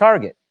you're the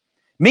target.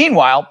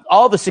 Meanwhile,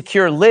 all the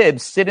secure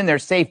libs sit in their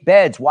safe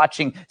beds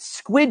watching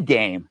Squid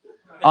Game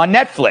on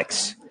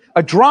Netflix,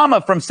 a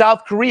drama from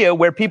South Korea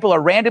where people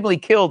are randomly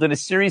killed in a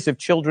series of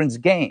children's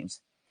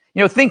games.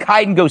 You know, think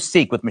hide and go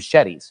seek with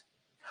machetes.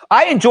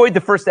 I enjoyed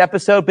the first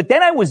episode, but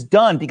then I was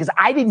done because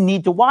I didn't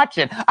need to watch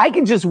it. I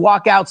can just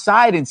walk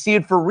outside and see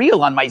it for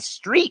real on my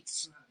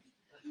streets.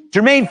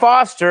 Jermaine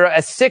Foster,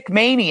 a sick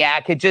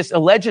maniac, had just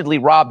allegedly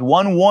robbed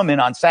one woman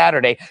on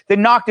Saturday,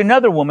 then knocked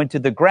another woman to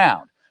the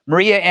ground.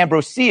 Maria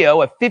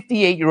Ambrosio, a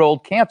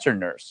 58-year-old cancer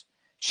nurse.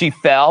 She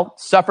fell,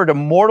 suffered a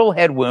mortal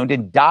head wound,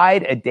 and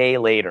died a day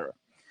later.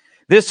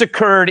 This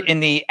occurred in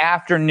the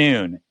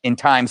afternoon in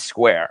Times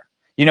Square.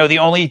 You know, the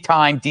only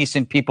time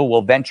decent people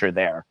will venture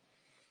there.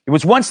 It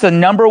was once the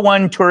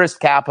 #1 tourist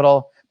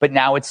capital, but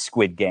now it's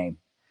Squid Game.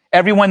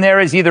 Everyone there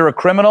is either a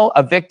criminal,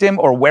 a victim,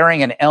 or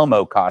wearing an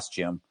Elmo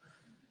costume.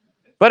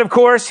 But of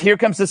course, here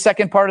comes the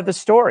second part of the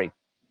story.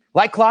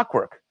 Like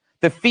clockwork,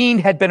 the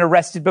fiend had been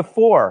arrested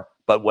before,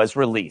 but was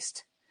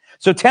released.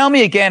 So tell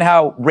me again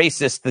how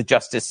racist the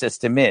justice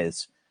system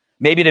is.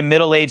 Maybe to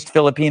middle-aged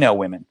Filipino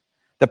women.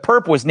 The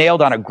perp was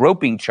nailed on a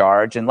groping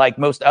charge, and like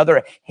most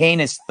other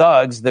heinous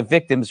thugs, the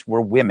victims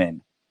were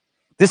women.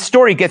 This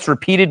story gets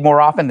repeated more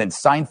often than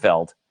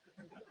Seinfeld.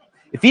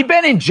 If he'd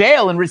been in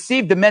jail and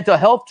received the mental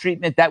health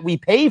treatment that we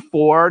pay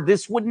for,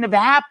 this wouldn't have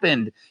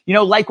happened. You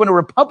know, like when a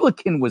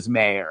Republican was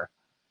mayor.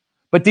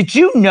 But did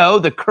you know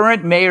the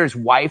current mayor's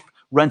wife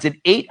runs an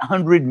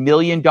 $800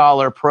 million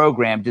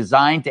program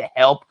designed to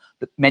help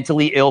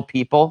mentally ill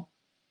people?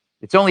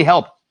 It's only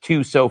helped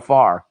 2 so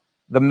far,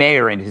 the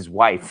mayor and his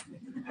wife.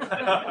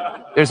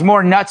 There's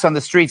more nuts on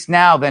the streets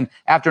now than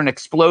after an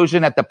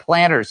explosion at the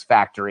Planters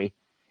factory.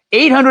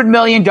 $800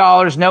 million,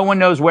 no one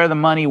knows where the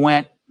money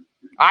went.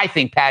 I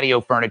think patio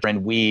furniture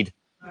and weed.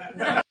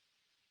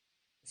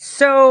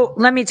 So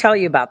let me tell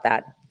you about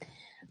that.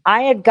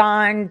 I had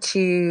gone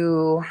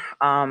to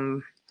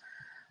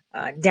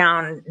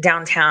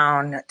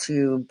downtown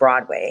to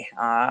Broadway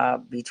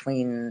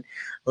between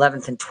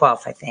 11th and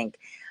 12th, I think,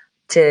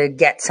 to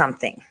get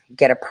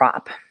a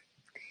prop.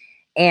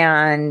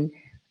 And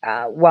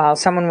while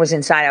someone was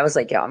inside, I was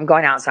like, yo, I'm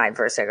going outside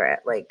for a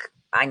cigarette. Like,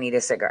 I need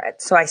a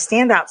cigarette. So I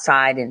stand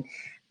outside and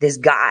this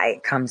guy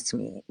comes to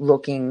me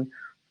looking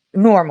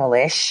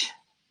normal-ish,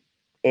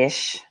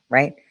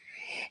 right?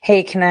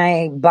 Hey, can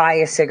I buy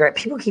a cigarette?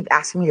 People keep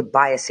asking me to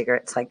buy a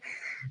cigarette. It's like,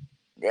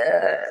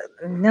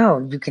 no,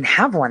 you can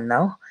have one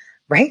though,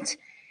 right?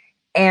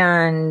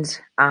 And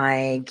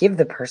I give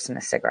the person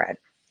a cigarette.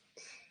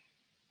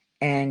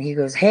 And he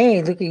goes,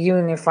 hey, look at you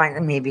and your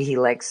fine. Maybe he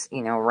likes,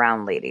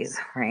 round ladies,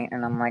 right?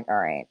 And I'm like, all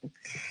right.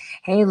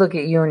 Hey, look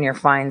at you and your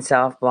fine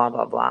self, blah,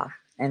 blah, blah.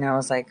 And I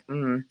was like,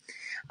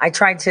 I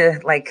tried to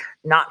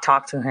not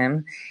talk to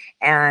him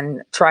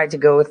and tried to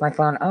go with my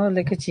phone. Oh,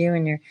 look at you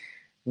and your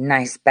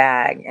nice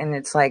bag. And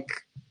it's like,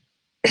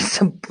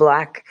 it's a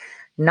black,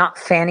 not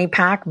fanny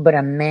pack, but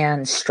a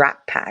man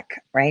strap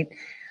pack, right?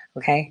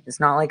 Okay. It's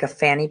not like a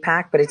fanny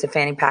pack, but it's a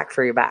fanny pack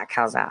for your back.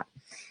 How's that?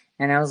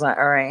 And I was like,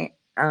 all right,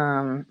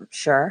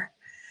 sure.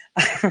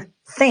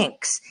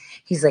 Thanks.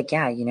 He's like,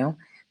 yeah,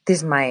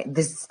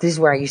 this is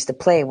where I used to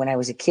play when I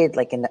was a kid,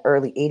 like in the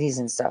early 80s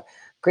and stuff.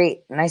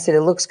 Great. And I said,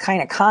 it looks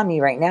kind of commie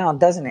right now,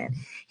 doesn't it?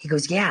 He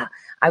goes, yeah,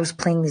 I was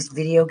playing this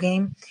video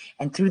game,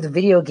 and through the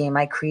video game,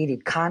 I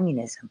created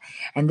communism.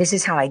 And this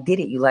is how I did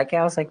it. You like it?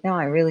 I was like, no,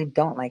 I really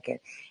don't like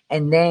it.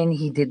 And then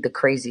he did the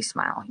crazy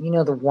smile,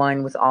 the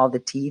one with all the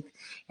teeth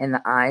and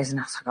the eyes.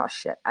 And I was like, oh,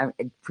 shit, I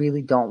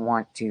really don't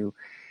want to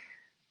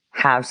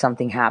have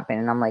something happen.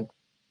 And I'm like,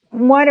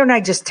 why don't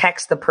I just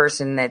text the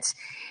person that's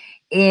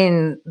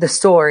in the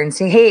store and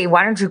say, hey,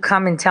 why don't you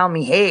come and tell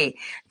me, hey,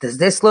 does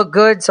this look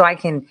good so I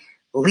can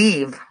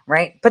leave,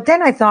 right? But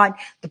then I thought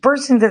the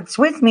person that's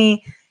with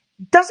me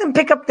doesn't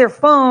pick up their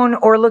phone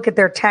or look at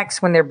their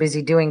text when they're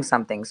busy doing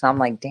something. So I'm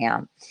like,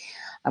 damn,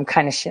 I'm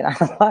kind of shit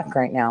out of luck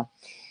right now.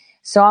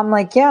 So I'm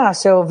like, yeah,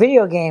 so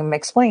video game,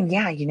 explain.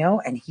 Yeah,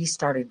 and he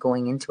started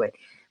going into it.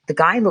 The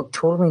guy looked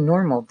totally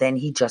normal. Then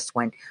he just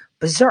went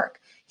berserk.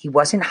 He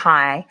wasn't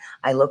high.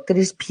 I looked at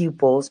his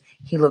pupils.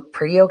 He looked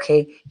pretty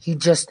okay. He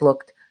just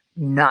looked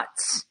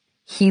nuts.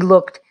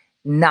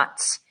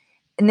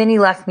 And then he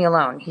left me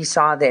alone. He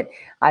saw that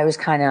I was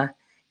kind of,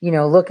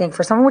 looking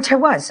for someone, which I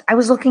was. I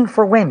was looking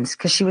for Wims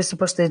because she was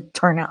supposed to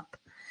turn up.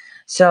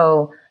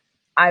 So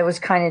I was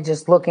kind of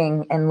just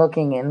looking and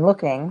looking and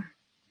looking.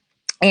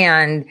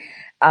 And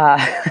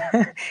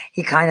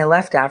he kind of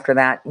left after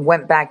that,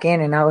 went back in,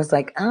 and I was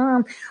like,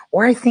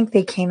 or I think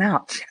they came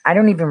out. I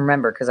don't even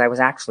remember because I was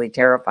actually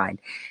terrified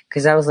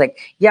because I was like,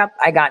 yep,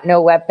 I got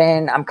no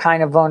weapon. I'm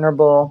kind of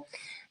vulnerable,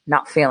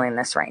 not feeling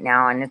this right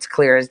now. And it's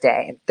clear as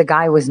day. The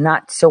guy was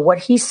nuts. So what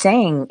he's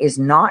saying is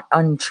not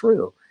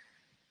untrue.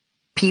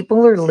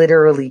 People are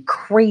literally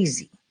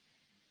crazy.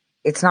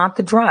 It's not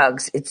the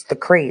drugs. It's the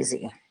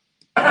crazy.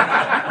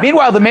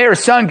 Meanwhile, the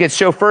mayor's son gets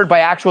chauffeured by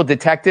actual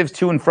detectives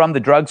to and from the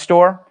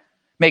drugstore.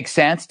 Makes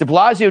sense. De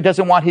Blasio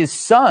doesn't want his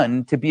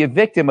son to be a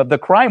victim of the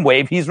crime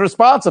wave he's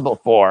responsible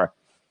for.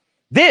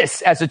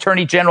 This, as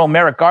Attorney General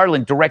Merrick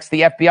Garland directs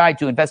the FBI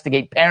to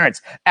investigate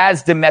parents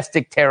as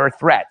domestic terror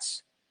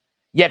threats.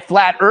 Yet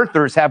flat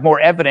earthers have more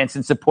evidence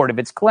in support of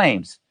its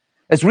claims.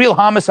 As real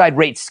homicide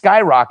rates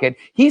skyrocket,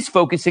 he's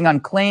focusing on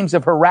claims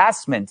of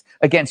harassment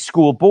against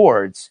school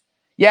boards.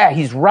 Yeah,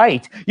 he's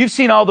right. You've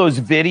seen all those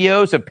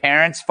videos of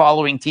parents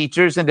following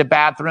teachers into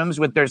bathrooms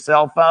with their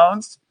cell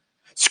phones,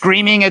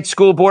 screaming at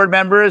school board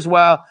members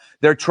while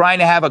they're trying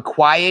to have a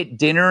quiet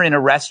dinner in a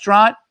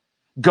restaurant,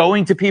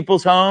 going to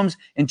people's homes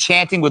and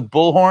chanting with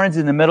bullhorns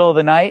in the middle of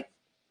the night.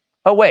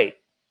 Oh, wait,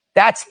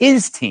 that's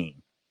his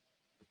team.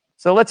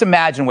 So let's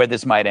imagine where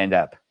this might end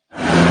up.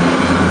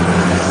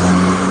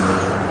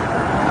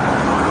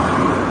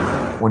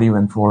 What are you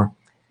in for?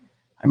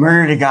 I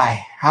murdered a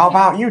guy. How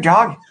about you,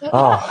 dog?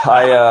 Oh,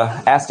 I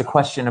asked a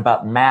question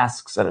about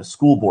masks at a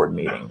school board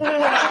meeting.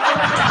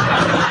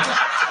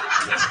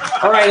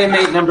 All right,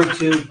 inmate number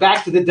 2,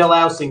 back to the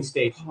delousing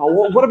stage.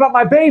 Oh, what about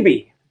my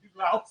baby?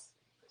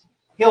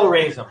 He'll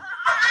raise him.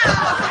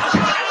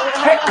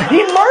 Hey,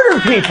 he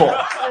murdered people.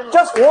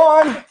 Just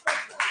one.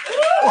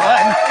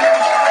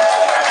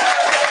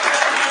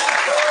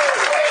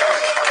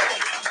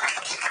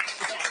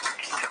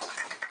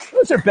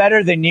 Those are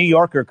better than New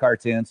Yorker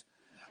cartoons.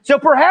 So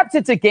perhaps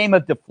it's a game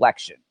of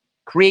deflection.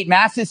 Create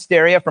mass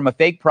hysteria from a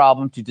fake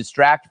problem to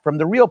distract from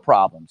the real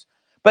problems.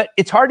 But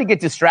it's hard to get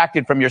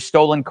distracted from your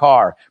stolen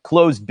car,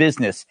 closed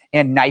business,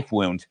 and knife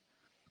wound.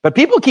 But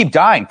people keep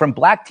dying, from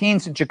black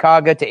teens in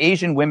Chicago to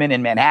Asian women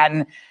in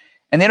Manhattan,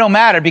 and they don't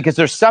matter because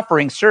their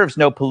suffering serves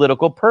no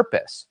political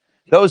purpose.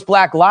 Those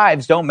black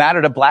lives don't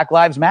matter to Black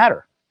Lives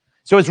Matter.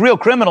 So as real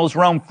criminals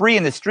roam free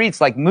in the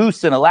streets like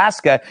moose in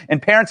Alaska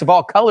and parents of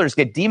all colors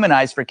get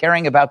demonized for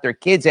caring about their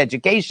kids'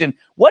 education,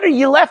 what are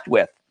you left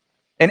with?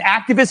 An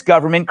activist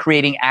government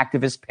creating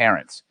activist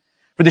parents.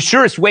 For the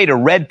surest way to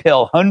red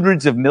pill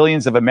hundreds of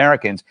millions of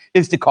Americans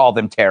is to call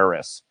them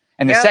terrorists.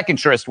 And the second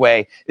surest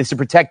way is to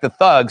protect the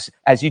thugs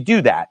as you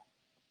do that.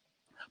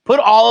 Put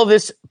all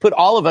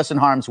of us in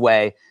harm's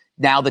way.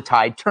 Now the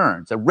tide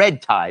turns, a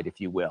red tide, if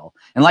you will.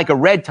 And like a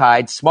red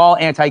tide, small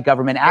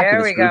anti-government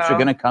activist groups are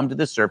going to come to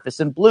the surface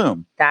and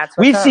bloom.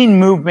 We've seen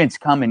movements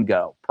come and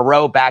go.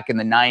 Perot back in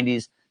the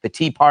 90s, the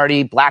Tea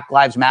Party, Black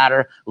Lives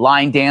Matter,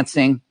 line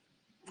dancing.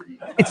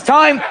 It's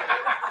time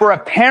for a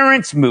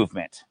parents'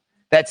 movement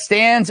that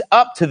stands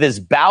up to this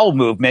bowel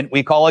movement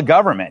we call a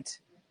government.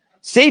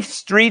 Safe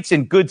streets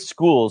and good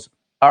schools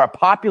are a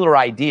popular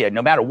idea,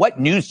 no matter what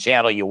news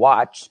channel you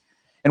watch.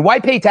 And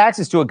why pay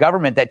taxes to a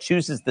government that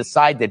chooses the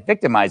side that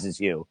victimizes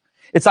you?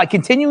 It's like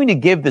continuing to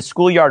give the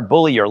schoolyard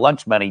bully your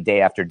lunch money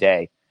day after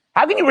day.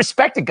 How can you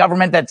respect a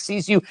government that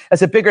sees you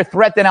as a bigger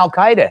threat than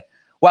Al-Qaeda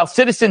while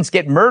citizens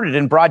get murdered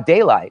in broad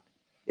daylight?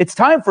 It's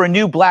time for a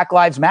new Black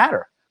Lives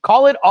Matter.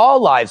 Call it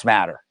All Lives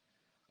Matter.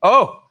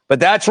 Oh, but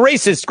that's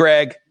racist,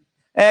 Greg.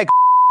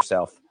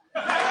 Yourself.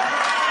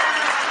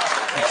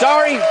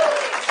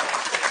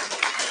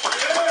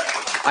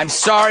 I'm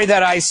sorry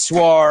that I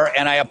swore,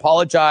 and I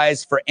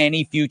apologize for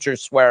any future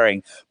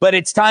swearing. But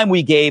it's time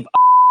we gave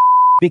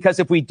because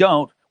if we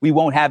don't, we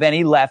won't have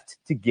any left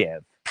to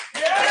give.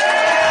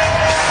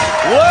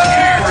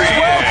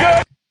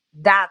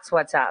 That's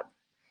what's up.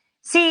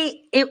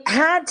 See, it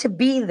had to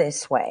be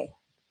this way.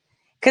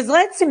 Because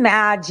let's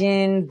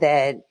imagine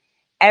that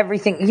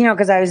everything,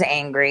 because I was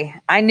angry.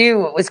 I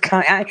knew it was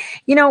coming.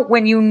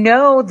 When you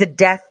know the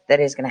death that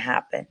is going to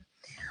happen,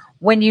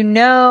 when you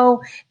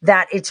know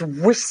that it's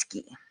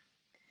risky.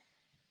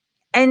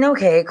 And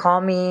okay, call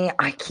me,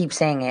 I keep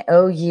saying it,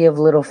 oh, ye of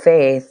little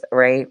faith,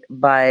 right?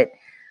 But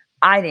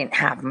I didn't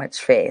have much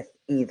faith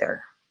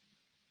either.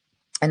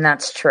 And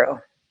that's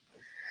true.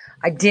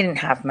 I didn't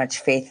have much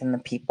faith in the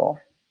people.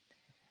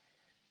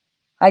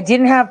 I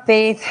didn't have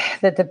faith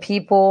that the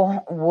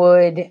people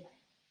would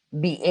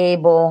be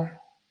able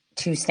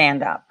to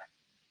stand up.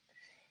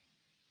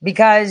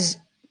 Because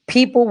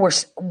people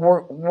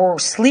were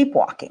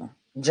sleepwalking.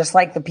 Just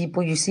like the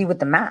people you see with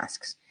the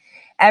masks.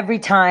 Every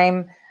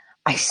time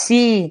I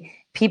see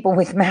people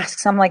with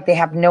masks, I'm like, they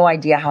have no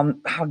idea how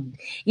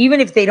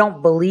even if they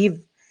don't believe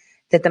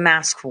that the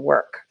masks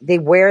work, they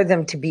wear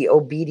them to be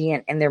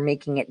obedient and they're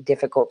making it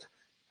difficult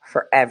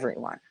for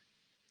everyone.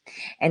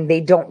 And they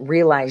don't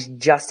realize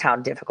just how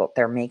difficult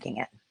they're making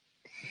it.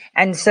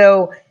 And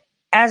so,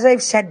 as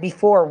I've said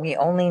before, we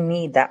only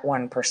need that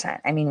 1%.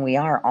 I mean, we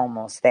are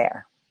almost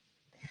there.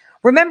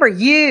 Remember,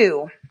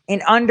 you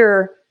in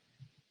under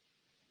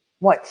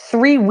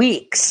 3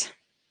 weeks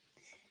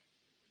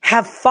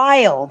have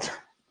filed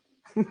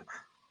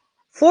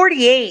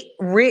 48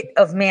 writ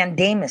of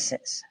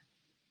mandamuses.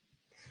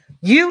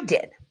 You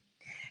did.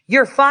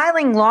 You're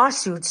filing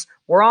lawsuits.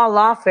 We're all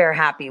lawfare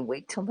happy.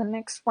 Wait till the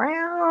next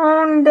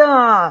round.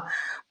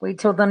 Wait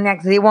till the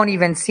next. They won't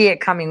even see it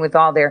coming with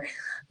all their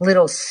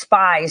little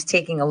spies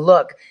taking a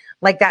look.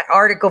 Like that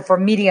article for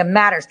Media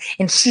Matters.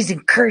 And she's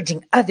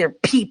encouraging other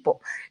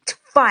people to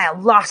file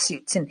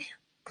lawsuits and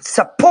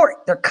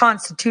support their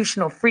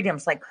constitutional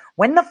freedoms. Like,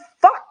 when the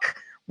fuck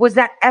was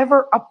that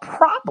ever a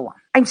problem?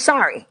 I'm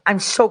sorry. I'm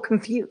so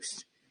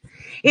confused.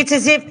 It's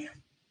as if,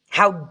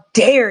 how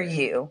dare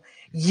you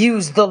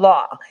use the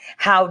law?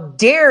 How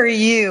dare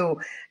you,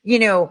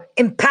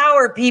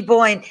 empower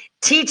people and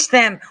teach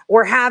them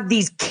or have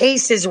these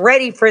cases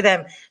ready for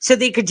them so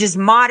they could just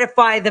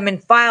modify them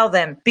and file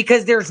them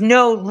because there's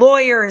no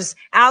lawyers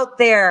out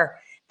there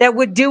that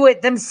would do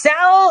it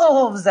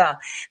themselves, that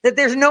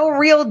there's no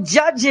real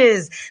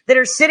judges that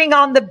are sitting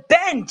on the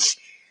bench,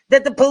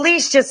 that the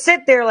police just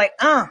sit there like,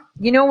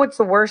 you know what's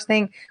the worst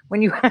thing?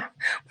 When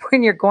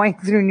you're going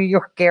through New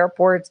York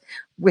airports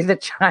with a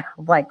child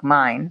like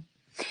mine.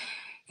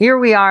 Here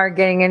we are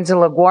getting into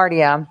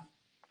LaGuardia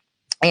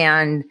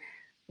and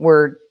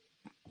we're,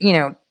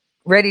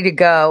 ready to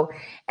go.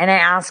 And I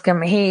asked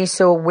him, hey,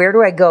 so where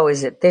do I go?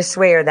 Is it this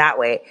way or that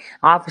way?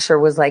 Officer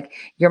was like,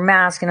 your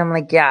mask. And I'm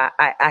like, yeah,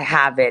 I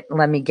have it.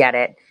 Let me get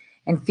it.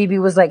 And Phoebe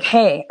was like,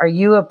 hey, are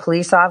you a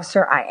police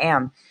officer? I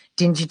am.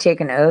 Didn't you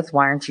take an oath?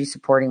 Why aren't you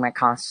supporting my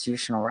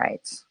constitutional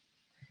rights?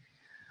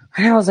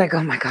 And I was like,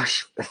 oh my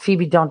gosh,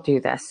 Phoebe, don't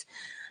do this.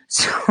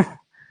 So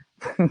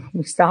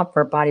we stopped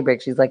for a potty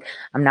break. She's like,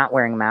 I'm not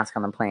wearing a mask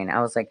on the plane.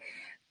 I was like,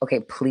 okay,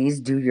 please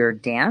do your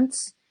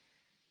dance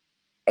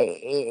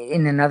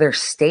in another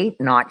state,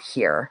 not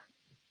here.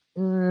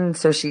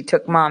 So she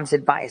took mom's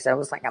advice. I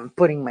was like, I'm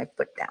putting my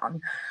foot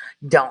down.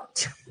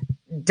 Don't.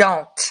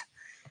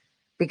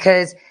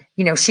 Because,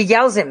 she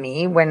yells at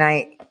me when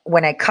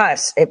I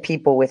cuss at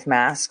people with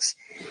masks.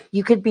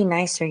 You could be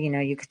nicer,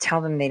 you could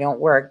tell them they don't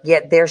work.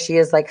 Yet there she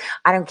is like,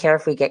 I don't care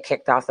if we get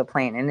kicked off the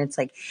plane. And it's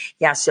like,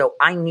 yeah, so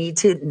I need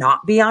to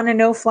not be on a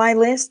no-fly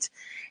list.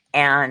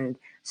 And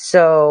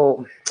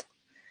so,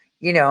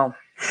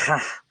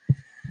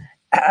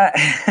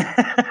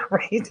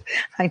 right?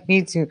 I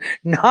need to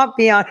not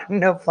be on a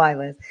no-fly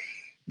list.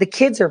 The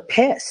kids are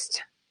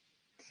pissed.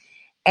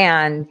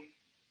 And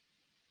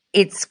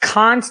it's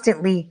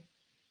constantly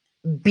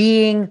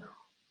being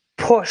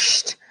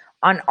pushed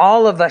on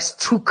all of us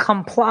to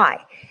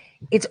comply.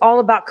 It's all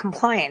about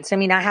compliance. I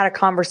mean, I had a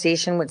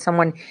conversation with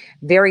someone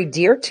very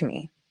dear to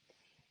me.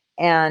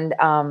 And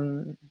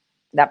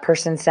that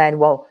person said,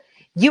 well,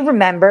 you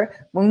remember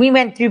when we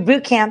went through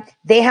boot camp,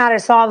 they had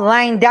us all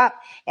lined up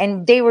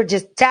and they were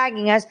just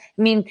tagging us.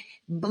 I mean,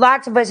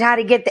 lots of us had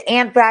to get the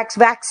anthrax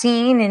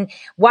vaccine. And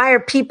why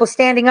are people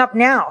standing up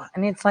now?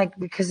 And it's like,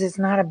 because it's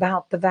not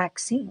about the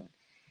vaccine.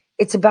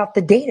 It's about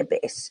the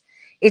database.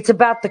 It's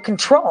about the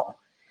control.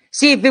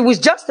 See, if it was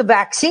just a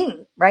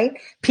vaccine, right,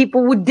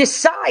 people would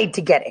decide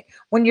to get it.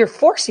 When you're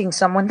forcing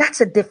someone,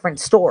 that's a different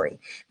story.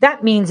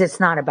 That means it's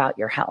not about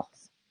your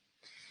health.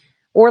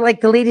 Or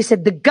like the lady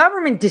said, the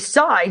government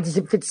decides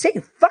if it's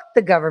safe. Fuck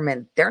the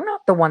government. They're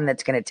not the one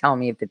that's going to tell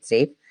me if it's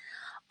safe.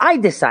 I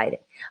decide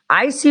it.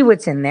 I see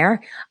what's in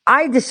there.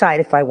 I decide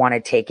if I want to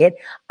take it.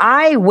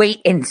 I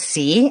wait and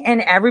see,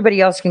 and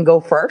everybody else can go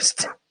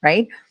first,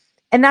 right?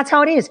 And that's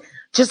how it is.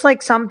 Just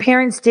like some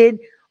parents did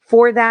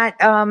for that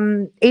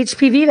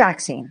HPV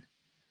vaccine.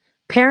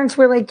 Parents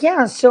were like,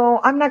 yeah, so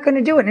I'm not going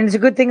to do it. And it's a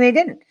good thing they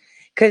didn't,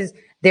 because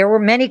there were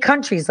many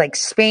countries like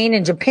Spain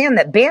and Japan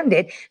that banned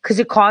it because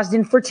it caused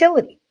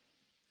infertility.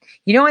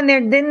 And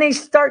then they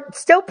start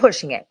still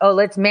pushing it. Oh,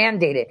 let's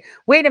mandate it.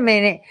 Wait a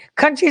minute.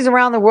 Countries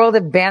around the world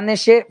have banned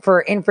this shit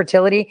for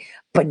infertility,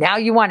 but now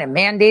you want to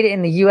mandate it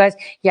in the U.S.?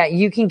 Yeah,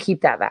 you can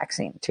keep that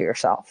vaccine to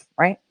yourself,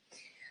 right?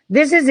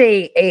 This is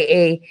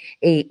a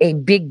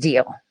big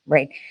deal,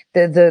 right?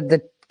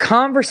 The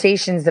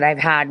conversations that I've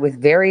had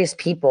with various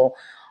people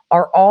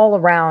are all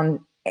around,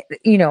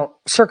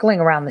 circling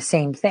around the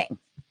same thing.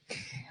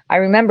 I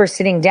remember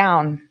sitting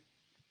down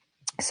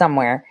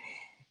somewhere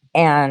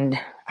and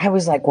I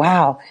was like,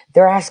 wow,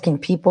 they're asking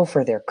people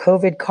for their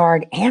COVID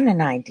card and an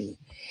ID.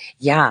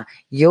 Yeah,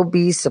 you'll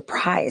be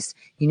surprised.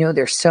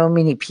 There's so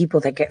many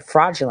people that get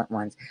fraudulent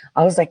ones.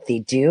 I was like, they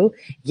do?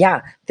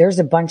 Yeah, there's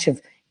a bunch of,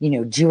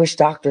 Jewish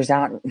doctors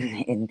out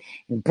in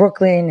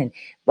Brooklyn, and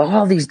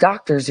all these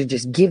doctors are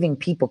just giving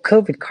people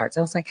COVID cards.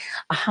 I was like,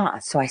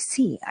 so I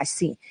see.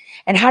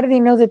 And how do they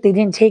know that they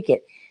didn't take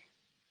it?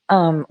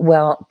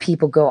 Well,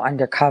 people go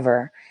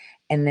undercover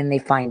and then they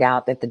find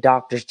out that the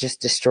doctors just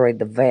destroyed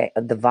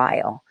the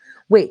vial.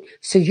 Wait,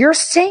 so you're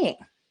saying,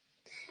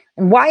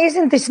 and why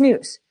isn't this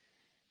news,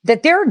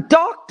 that there are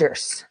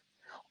doctors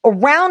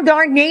around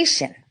our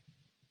nation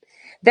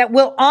that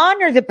will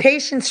honor the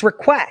patient's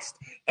request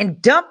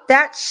and dump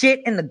that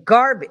shit in the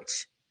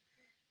garbage,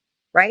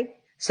 right?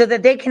 So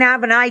that they can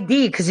have an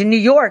ID. Because in New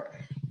York,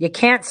 you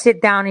can't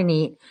sit down and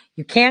eat.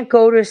 You can't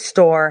go to a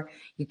store.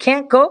 You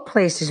can't go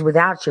places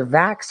without your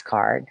Vax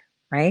card,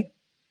 right?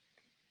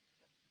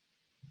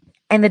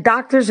 And the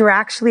doctors are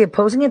actually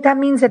opposing it. That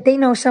means that they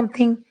know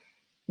something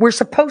we're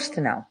supposed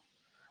to know.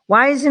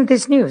 Why isn't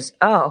this news?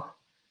 Oh,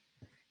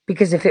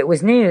 because if it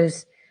was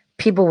news,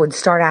 people would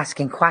start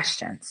asking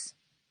questions.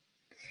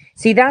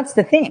 See, that's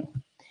the thing.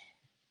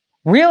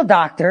 Real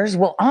doctors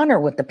will honor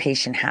what the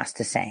patient has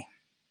to say.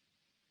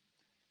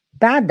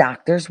 Bad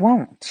doctors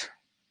won't.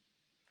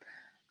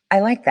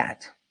 I like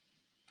that.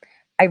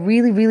 I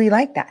really, really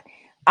like that.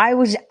 I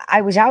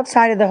was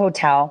outside of the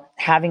hotel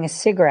having a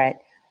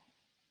cigarette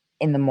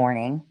in the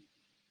morning,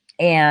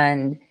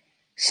 and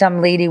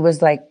some lady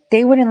was like,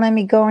 they wouldn't let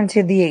me go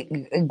into the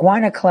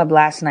Iguana Club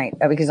last night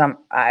because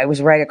I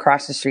was right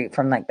across the street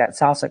from like that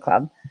salsa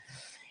club.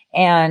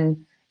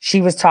 And she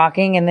was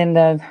talking, and then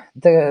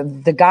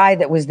the guy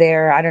that was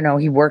there, I don't know,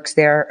 he works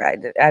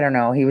there. I don't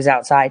know. He was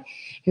outside.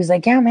 He was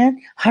like, yeah,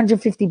 man,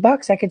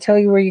 $150. I could tell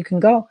you where you can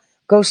go.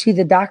 Go see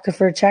the doctor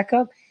for a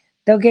checkup.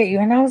 They'll get you.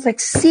 And I was like,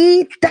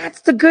 see,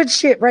 that's the good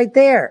shit right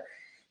there.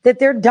 That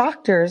they're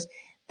doctors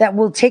that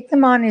will take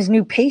them on as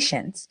new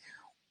patients,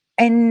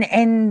 and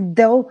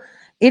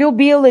it'll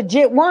be a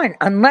legit one.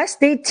 Unless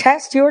they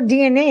test your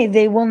DNA,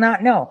 they will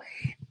not know.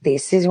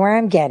 This is where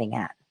I'm getting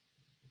at.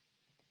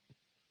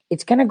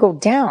 It's going to go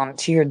down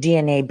to your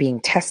DNA being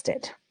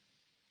tested.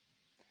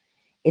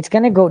 It's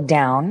going to go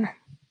down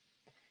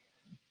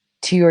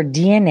to your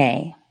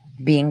DNA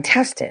being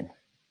tested.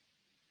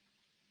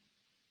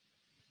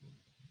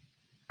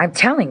 I'm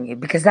telling you,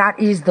 because that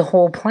is the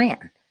whole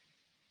plan.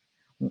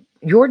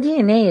 Your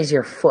DNA is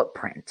your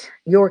footprint.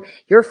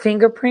 Your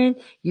fingerprint,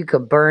 you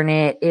could burn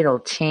it. It'll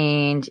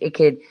change. It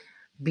could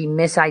be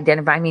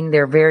misidentified. I mean,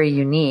 they're very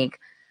unique.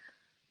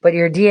 But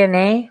your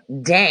DNA,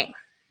 dang.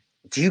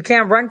 You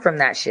can't run from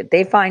that shit.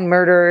 They find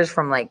murderers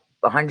from like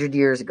 100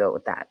 years ago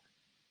with that.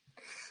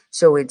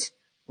 So it's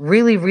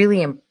really,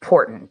 really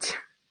important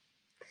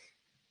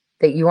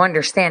that you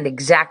understand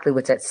exactly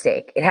what's at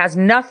stake. It has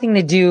nothing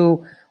to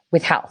do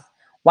with health.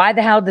 Why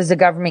the hell does the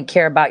government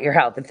care about your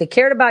health? If they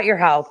cared about your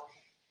health,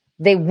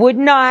 they would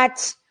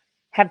not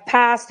have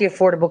passed the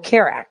Affordable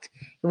Care Act.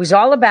 It was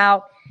all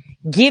about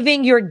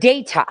giving your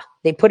data.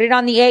 They put it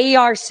on the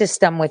AER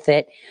system with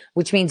it,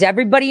 which means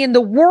everybody in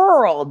the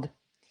world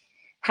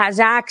has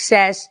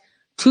access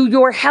to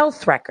your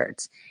health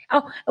records.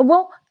 Oh,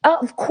 well,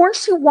 of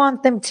course you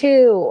want them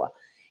to.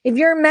 If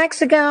you're in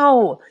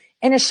Mexico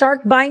and a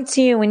shark bites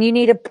you and you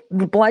need a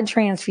blood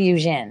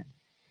transfusion,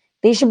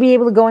 they should be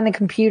able to go in the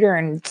computer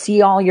and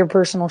see all your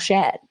personal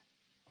shit.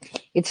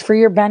 It's for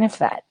your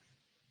benefit.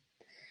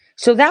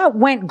 So that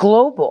went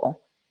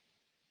global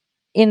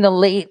in the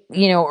late,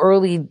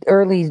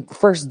 early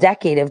first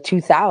decade of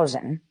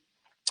 2000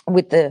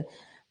 with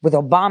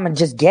Obama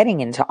just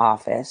getting into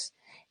office.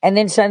 And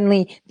then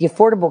suddenly the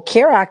Affordable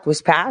Care Act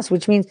was passed,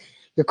 which means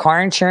your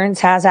car insurance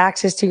has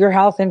access to your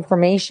health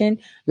information,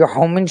 your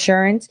home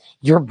insurance,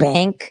 your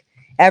bank,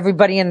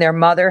 everybody and their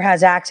mother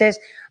has access.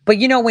 But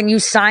when you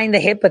sign the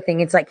HIPAA thing,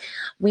 it's like,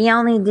 we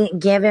only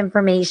give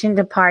information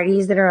to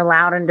parties that are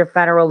allowed under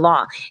federal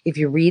law. If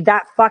you read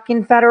that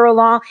fucking federal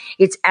law,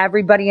 it's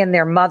everybody and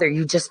their mother.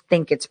 You just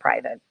think it's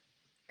private.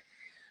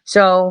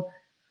 So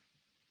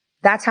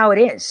that's how it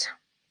is.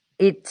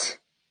 It's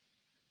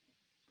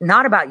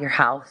not about your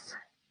health.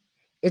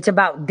 It's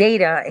about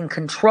data and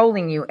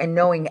controlling you and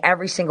knowing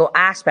every single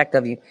aspect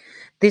of you.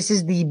 This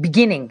is the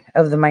beginning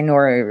of the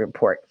Minority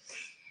Report.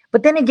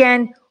 But then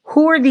again,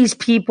 who are these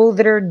people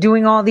that are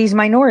doing all these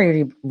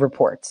Minority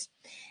Reports?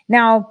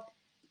 Now,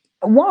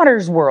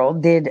 Waters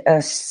World did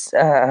a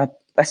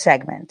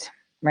segment,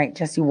 right?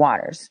 Jesse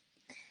Waters,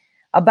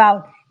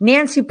 about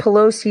Nancy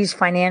Pelosi's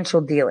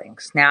financial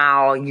dealings.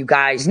 Now, you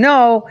guys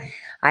know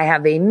I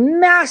have a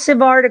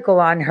massive article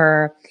on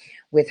her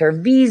with her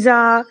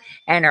visa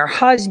and her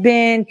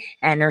husband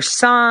and her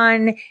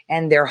son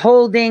and their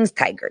holdings,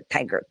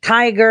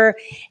 tiger.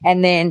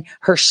 And then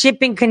her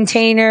shipping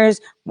containers.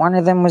 One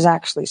of them was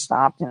actually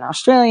stopped in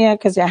Australia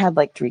because it had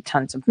like 3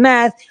 tons of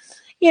meth.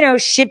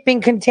 Shipping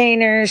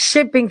containers,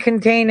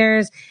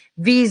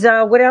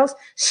 Visa, what else?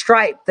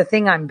 Stripe, the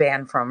thing I'm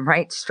banned from,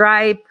 right?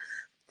 Stripe,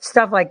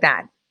 stuff like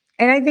that.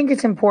 And I think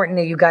it's important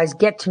that you guys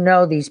get to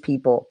know these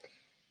people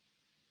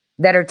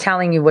that are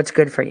telling you what's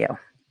good for you.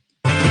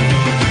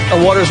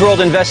 A Waters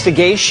World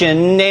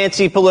investigation,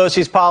 Nancy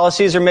Pelosi's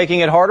policies are making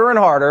it harder and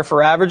harder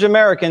for average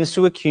Americans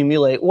to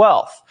accumulate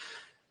wealth.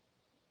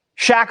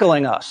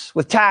 Shackling us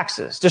with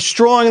taxes,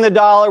 destroying the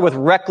dollar with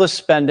reckless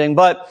spending.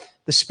 But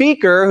the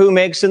speaker, who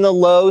makes in the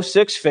low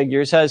 6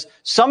 figures, has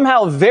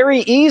somehow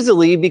very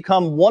easily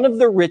become one of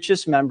the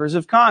richest members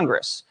of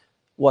Congress.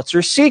 What's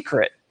her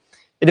secret?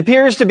 It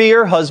appears to be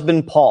her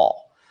husband,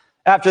 Paul.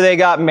 After they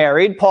got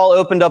married, Paul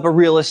opened up a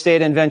real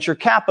estate and venture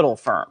capital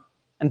firm.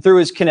 And through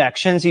his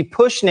connections, he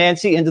pushed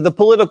Nancy into the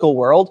political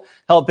world,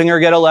 helping her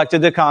get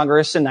elected to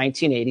Congress in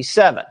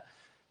 1987.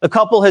 The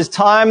couple has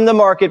timed the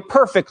market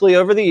perfectly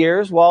over the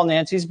years while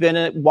Nancy's been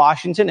a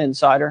Washington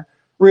insider.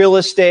 Real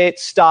estate,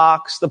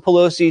 stocks, the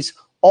Pelosis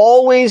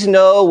always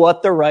know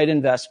what the right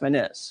investment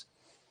is.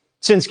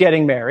 Since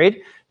getting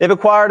married, they've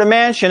acquired a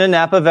mansion in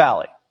Napa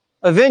Valley,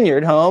 a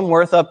vineyard home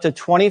worth up to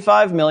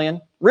 $25 million,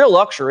 real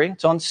luxury.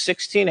 It's on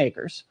 16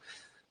 acres.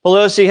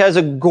 Pelosi has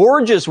a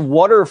gorgeous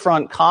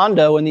waterfront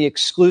condo in the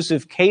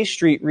exclusive K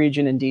Street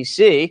region in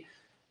D.C.,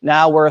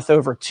 now worth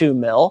over $2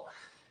 million.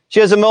 She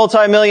has a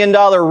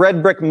multi-million-dollar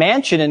red brick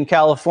mansion in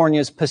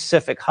California's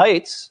Pacific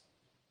Heights.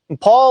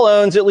 And Paul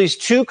owns at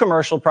least 2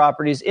 commercial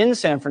properties in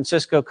San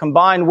Francisco,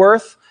 combined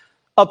worth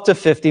up to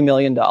 $50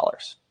 million.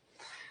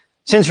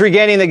 Since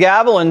regaining the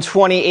gavel in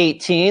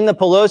 2018, the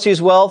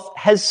Pelosi's wealth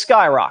has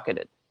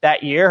skyrocketed.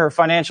 That year, her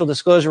financial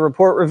disclosure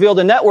report revealed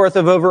a net worth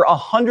of over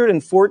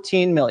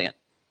 $114 million.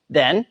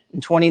 Then, in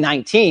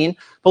 2019,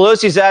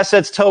 Pelosi's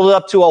assets totaled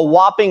up to a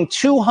whopping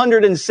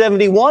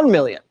 $271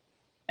 million.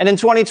 And in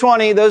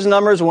 2020, those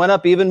numbers went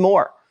up even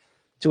more,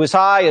 to as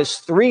high as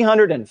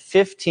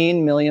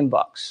 $315 million.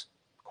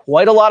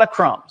 Quite a lot of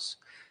crumbs.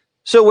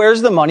 So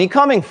where's the money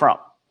coming from?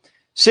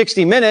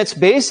 60 Minutes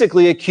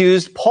basically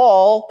accused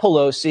Paul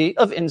Pelosi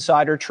of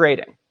insider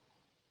trading.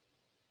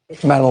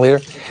 Madam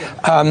Leader,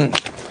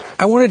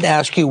 I wanted to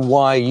ask you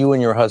why you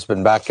and your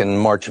husband back in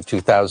March of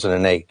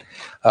 2008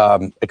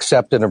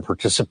 accepted and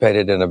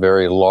participated in a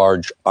very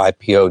large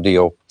IPO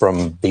deal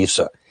from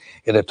Visa.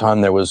 At a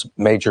time there was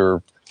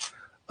major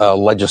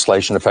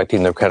legislation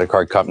affecting the credit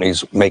card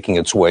companies making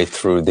its way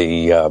through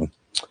the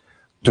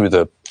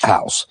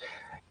House.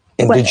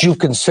 And did you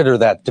consider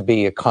that to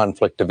be a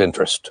conflict of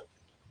interest?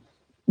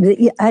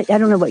 I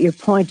don't know what your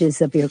point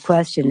is of your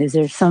question. Is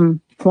there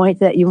some point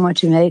that you want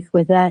to make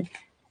with that?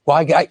 Well,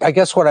 I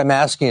guess what I'm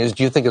asking is,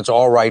 do you think it's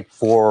all right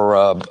for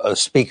a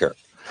speaker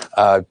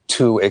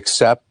to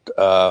accept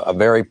a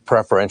very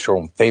preferential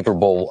and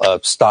favorable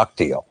stock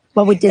deal?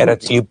 Well, we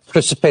didn't. You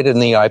participated in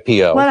the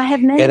IPO. Well, I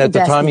have many And at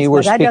the time you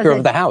were Speaker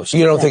of the House.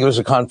 You don't think it was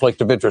a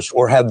conflict of interest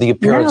or had the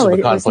appearance of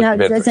a conflict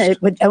of interest?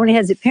 It only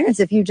has the appearance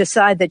if you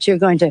decide that you're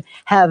going to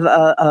have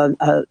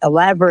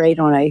elaborate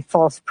on a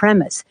false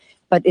premise.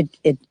 But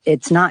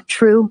it's not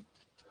true,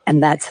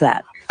 and that's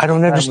that. I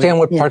don't understand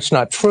what part's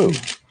not true.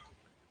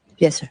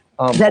 Yes, sir.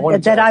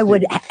 That I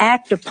would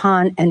act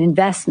upon an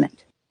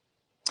investment.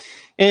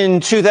 In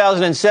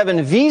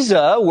 2007,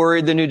 Visa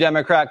worried the new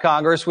Democrat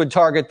Congress would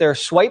target their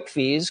swipe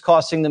fees,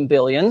 costing them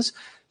billions.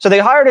 So they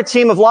hired a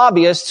team of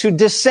lobbyists who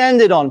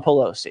descended on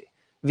Pelosi.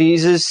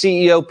 Visa's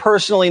CEO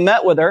personally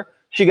met with her.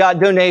 She got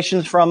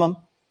donations from him.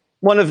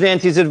 One of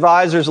Nancy's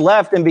advisors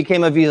left and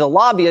became a Visa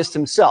lobbyist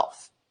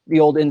himself. The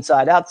old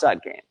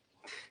inside-outside game.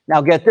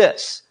 Now get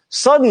this.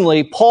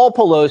 Suddenly, Paul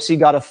Pelosi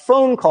got a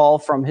phone call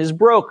from his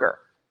broker.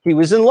 He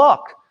was in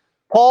luck.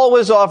 Paul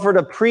was offered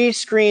a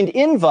pre-screened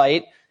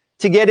invite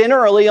to get in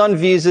early on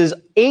Visa's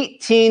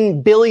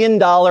 $18 billion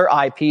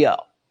IPO.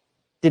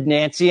 Did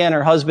Nancy and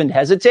her husband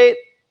hesitate?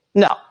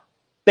 No.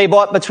 They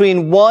bought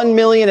between $1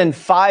 million and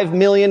 $5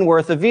 million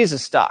worth of Visa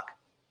stock.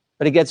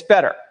 But it gets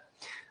better.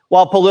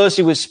 While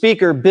Pelosi was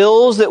Speaker,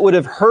 bills that would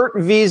have hurt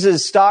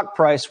Visa's stock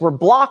price were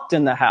blocked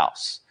in the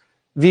House.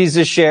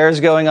 Visa shares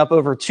going up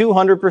over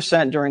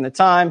 200% during the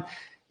time,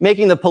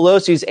 making the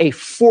Pelosi's a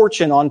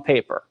fortune on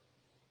paper.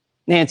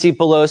 Nancy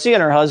Pelosi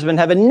and her husband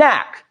have a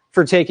knack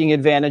for taking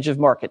advantage of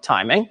market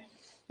timing.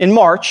 In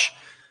March,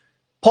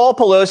 Paul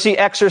Pelosi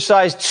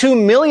exercised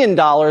 $2 million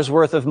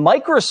worth of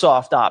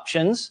Microsoft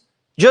options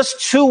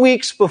just 2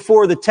 weeks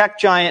before the tech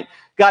giant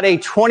got a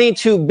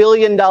 $22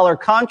 billion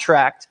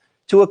contract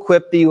to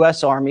equip the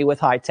U.S. Army with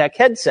high-tech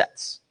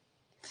headsets.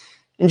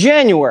 In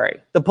January,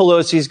 the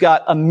Pelosi's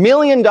got $1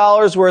 million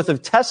worth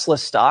of Tesla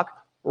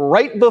stock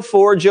right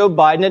before Joe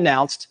Biden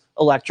announced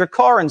electric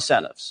car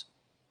incentives.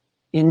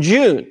 In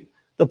June,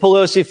 the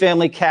Pelosi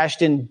family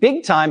cashed in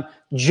big time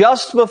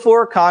just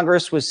before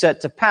Congress was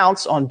set to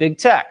pounce on big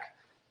tech.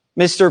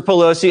 Mr.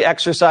 Pelosi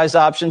exercised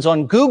options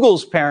on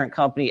Google's parent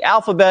company,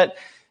 Alphabet,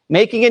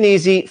 making an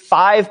easy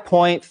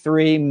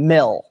 $5.3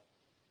 million.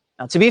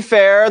 Now, to be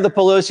fair, the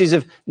Pelosi's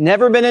have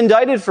never been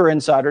indicted for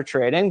insider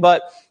trading,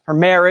 but her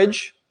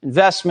marriage,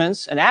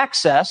 investments, and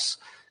access,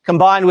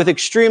 combined with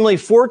extremely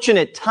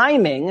fortunate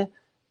timing,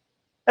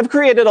 have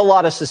created a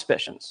lot of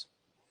suspicions.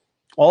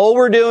 All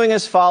we're doing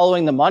is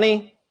following the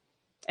money,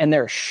 and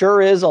there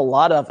sure is a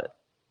lot of it.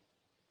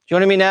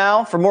 Joining me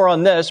now for more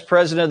on this,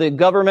 President of the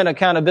Government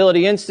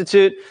Accountability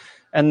Institute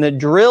and the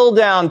Drill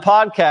Down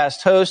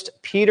podcast host,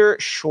 Peter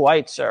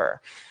Schweizer.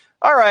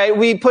 All right,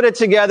 we put it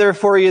together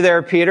for you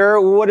there, Peter.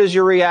 What is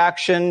your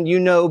reaction? You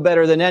know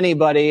better than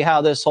anybody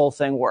how this whole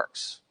thing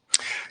works.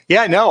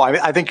 Yeah, no,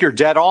 I think you're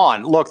dead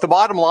on. Look, the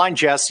bottom line,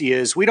 Jesse,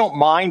 is we don't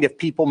mind if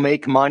people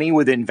make money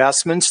with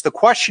investments. The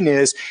question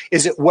is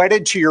it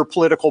wedded to your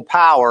political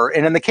power?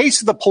 And in the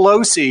case of the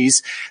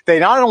Pelosi's, they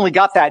not only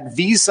got that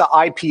Visa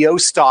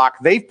IPO stock,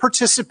 they've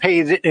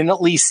participated in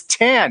at least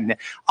 10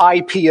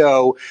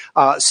 IPO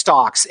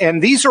stocks.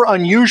 And these are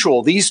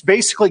unusual. These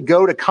basically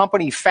go to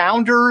company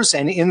founders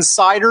and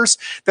insiders.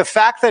 The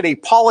fact that a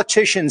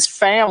politician's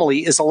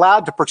family is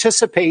allowed to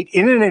participate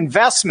in an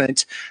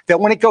investment that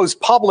when it goes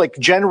public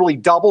generally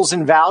doubles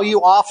in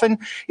value often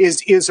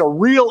is a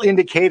real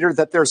indicator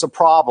that there's a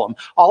problem.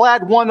 I'll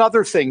add one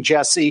other thing,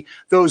 Jesse.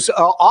 Those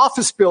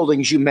office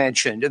buildings you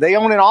mentioned, they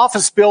own an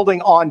office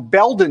building on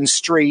Belden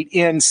Street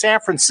in San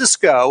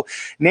Francisco.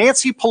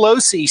 Nancy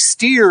Pelosi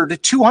steered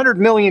 $200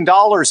 million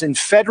in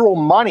federal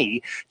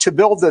money to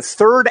build the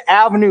Third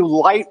Avenue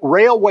light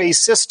railway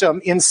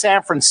system in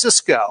San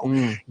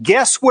Francisco.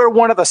 Guess where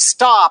one of the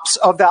stops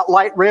of that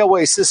light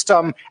railway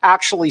system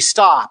actually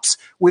stops?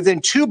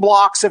 Within 2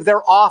 blocks of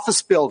their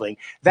office building building.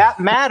 That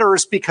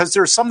matters because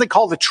there's something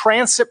called the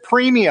transit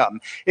premium.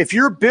 If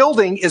your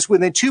building is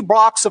within 2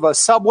 blocks of a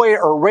subway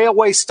or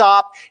railway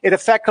stop, it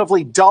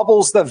effectively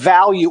doubles the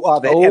value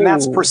of it. And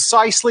that's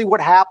precisely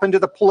what happened to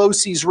the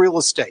Pelosi's real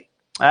estate.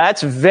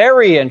 That's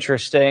very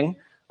interesting.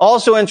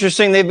 Also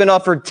interesting, they've been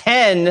offered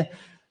 10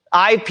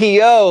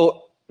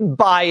 IPO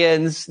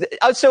buy-ins.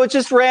 So it's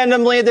just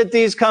randomly that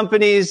these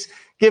companies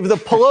give the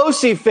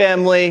Pelosi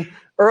family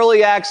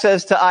early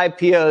access to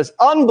IPOs.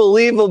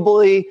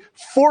 Unbelievably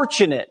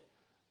fortunate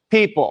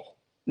people,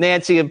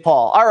 Nancy and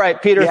Paul. All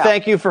right, Peter,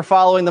 Thank you for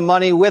following the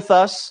money with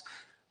us.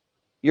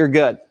 You're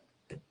good.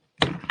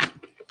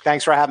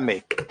 Thanks for having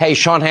me. Hey,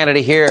 Sean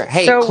Hannity here.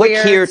 Hey,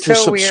 click here to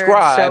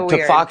subscribe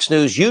to Fox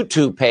News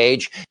YouTube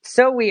page.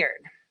 So weird.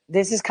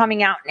 This is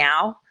coming out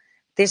now.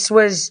 This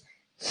was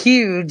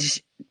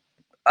huge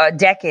a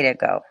decade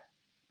ago.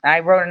 I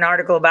wrote an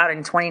article about it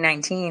in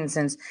 2019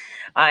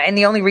 and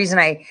the only reason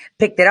I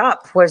picked it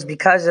up was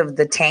because of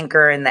the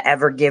tanker and the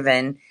Ever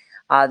Given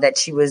that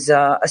she was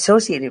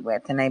associated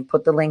with. And I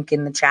put the link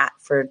in the chat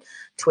for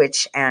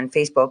Twitch and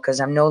Facebook because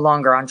I'm no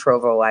longer on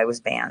Trovo. I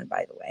was banned,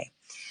 by the way.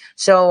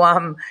 So,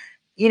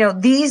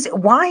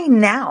 why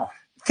now?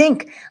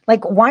 Think,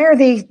 why are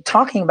they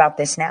talking about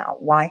this now?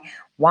 Why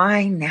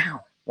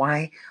now?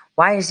 Why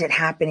is it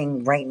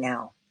happening right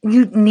now?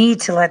 You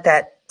need to let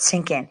that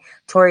sink in.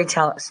 Tori,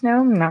 tell us. No,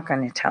 I'm not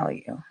going to tell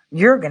you.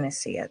 You're going to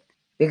see it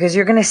because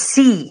you're going to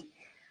see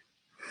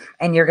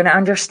and you're going to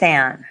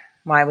understand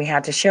why we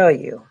had to show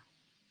you.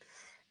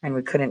 And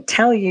we couldn't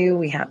tell you,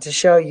 we had to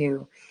show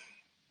you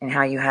and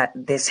how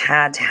this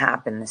had to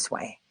happen this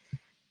way.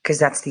 Because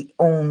that's the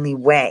only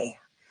way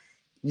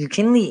you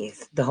can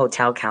leave the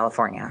Hotel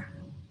California.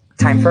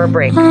 Time for a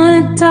break.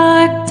 On a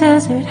dark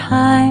desert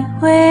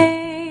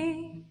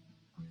highway,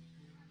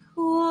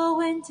 cool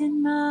wind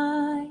in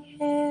my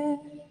hair,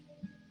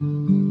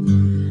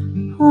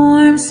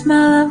 warm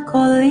smell of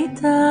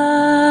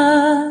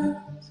colitas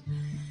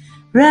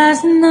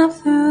rising up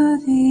through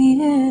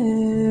the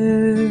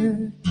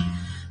air.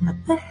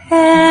 Up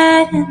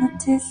ahead in the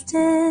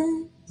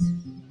distance,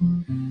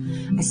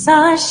 I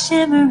saw a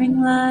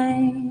shimmering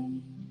light.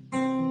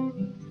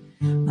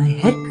 My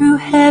head grew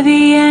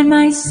heavy and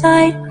my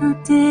sight grew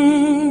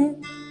dim.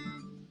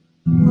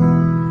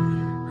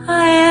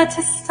 I had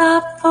to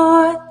stop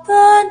for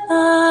the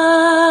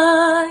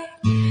night.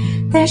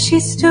 There she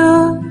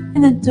stood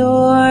in the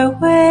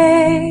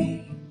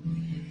doorway.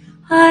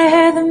 I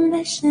heard the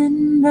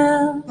mission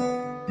bell.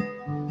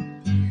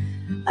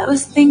 I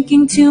was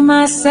thinking to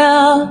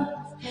myself,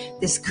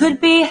 this could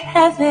be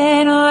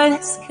heaven or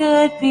this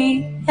could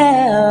be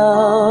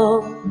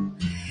hell.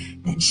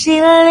 Then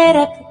she lit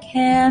up the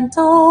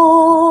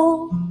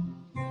candle,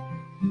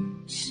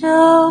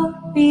 showed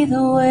me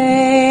the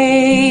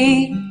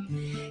way.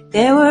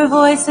 There were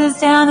voices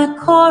down the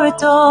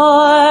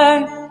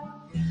corridor,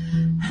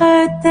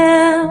 heard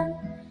them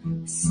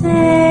say,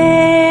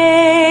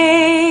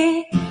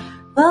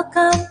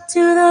 welcome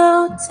to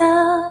the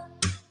Hotel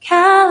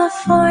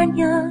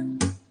California.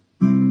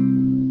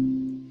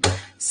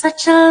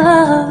 Such a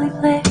lovely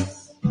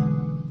place,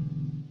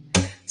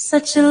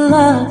 such a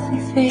lovely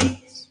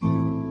face.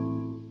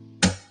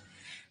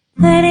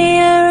 Plenty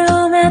of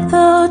room at the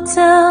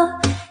Hotel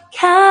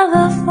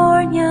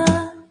California.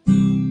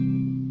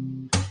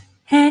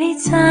 Any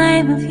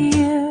time of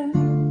year,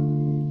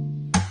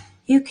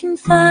 you can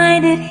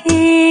find it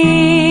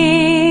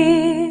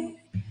here.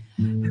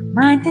 Her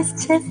mind is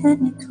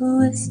Tiffany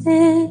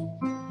twisted.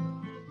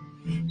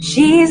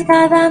 She's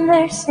got that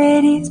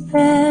Mercedes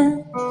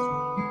Benz.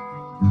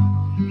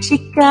 She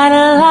got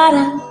a lot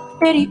of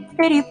pretty,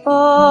 pretty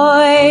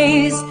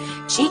boys.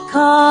 She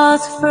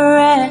calls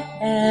friends.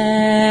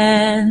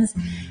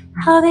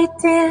 How they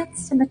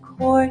danced in the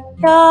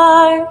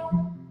courtyard.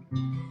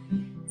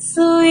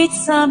 Sweet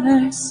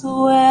summer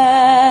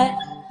sweat.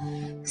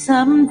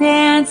 Some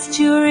dance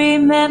to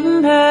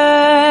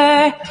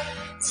remember.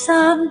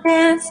 Some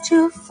dance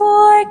to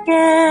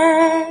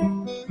forget.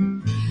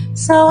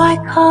 So I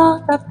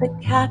called up the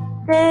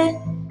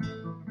captain.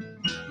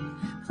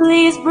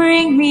 Please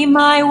bring me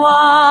my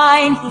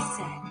wine, he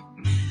said.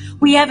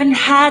 We haven't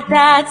had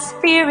that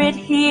spirit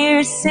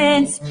here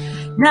since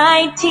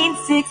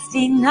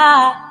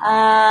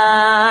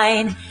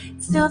 1969.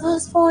 Still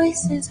those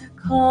voices are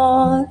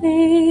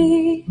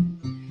calling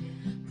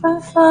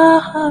from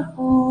far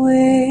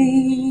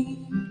away.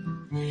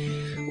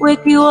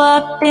 Wake you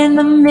up in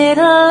the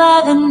middle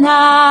of the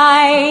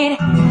night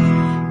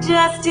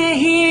just to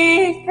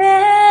hear them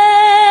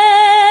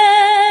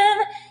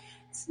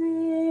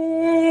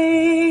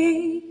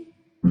say,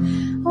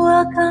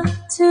 welcome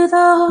to the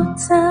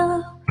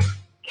Hotel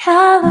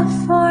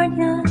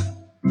California.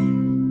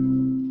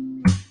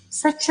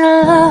 Such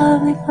a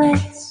lovely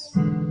place,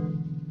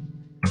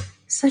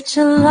 such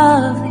a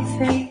lovely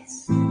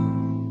face.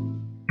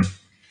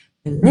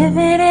 We're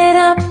living it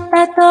up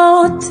at the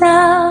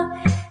Hotel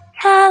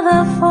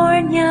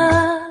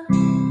California.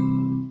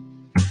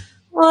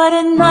 What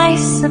a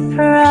nice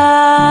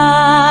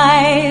surprise.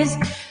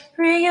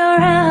 Bring your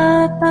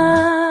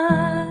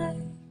alibi.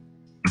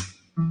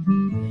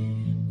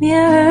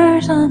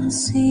 the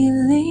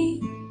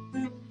ceiling,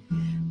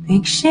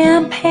 pink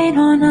champagne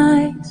on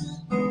ice.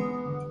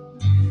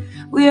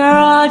 We are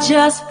all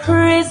just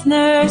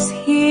prisoners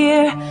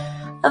here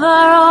of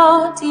our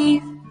own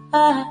device.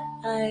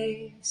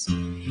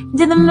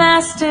 Into the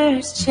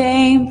master's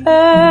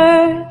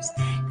chambers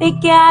they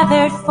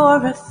gathered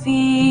for a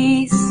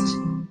feast.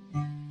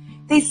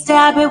 They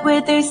stab it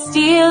with their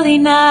steely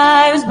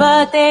knives,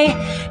 but they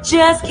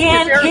just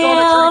can't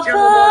kill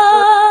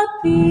the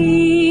beast.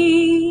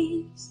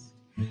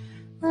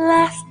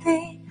 Last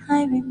thing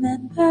I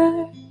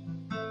remember,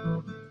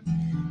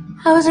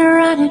 I was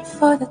running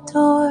for the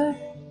door.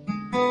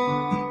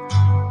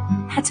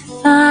 Had to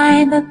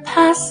find the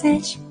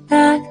passage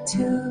back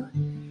to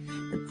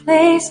the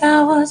place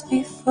I was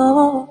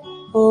before.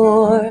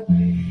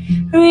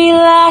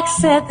 Relax,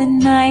 said the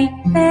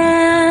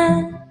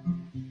nightman.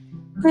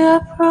 We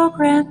are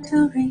programmed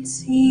to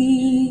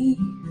receive.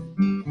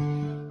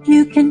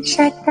 You can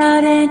check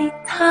out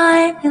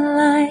anytime you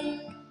like,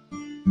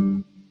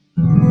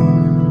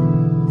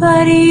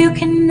 but you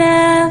can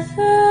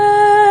never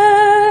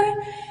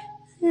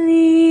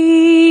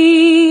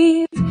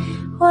leave.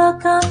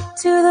 Welcome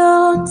to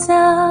the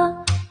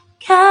Hotel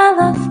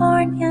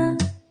California.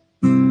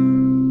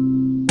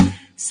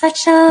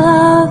 Such a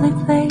lovely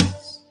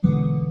place,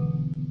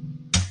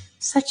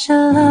 such a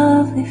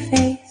lovely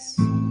face.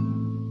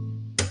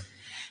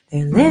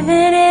 They're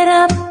living it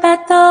up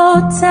at the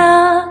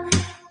Hotel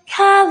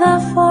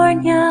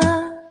California.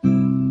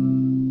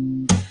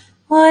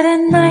 What a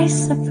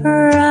nice surprise.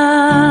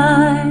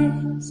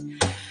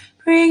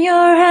 Bring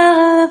your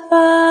alibis.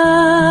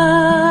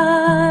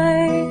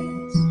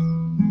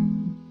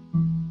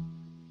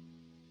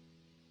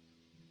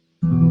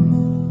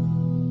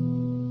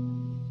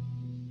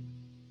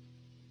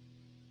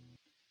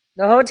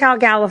 The Hotel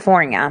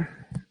California.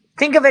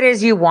 Think of it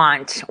as you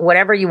want,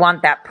 whatever you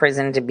want that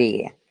prison to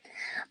be.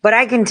 But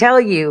I can tell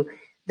you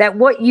that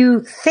what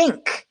you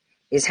think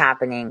is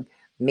happening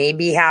may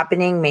be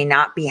happening, may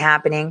not be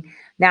happening.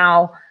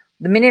 Now,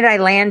 the minute I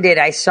landed,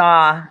 I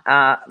saw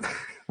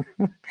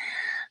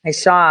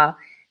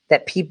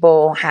that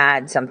people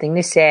had something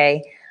to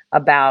say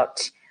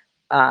about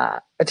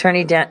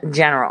Attorney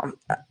General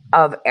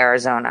of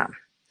Arizona.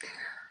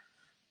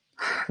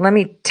 Let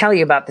me tell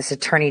you about this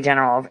Attorney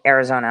General of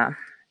Arizona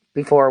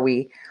before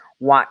we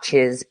watch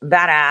his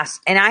badass,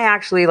 and I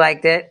actually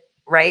liked it,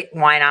 right?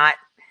 Why not?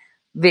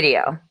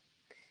 Video.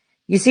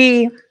 You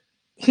see,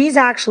 he's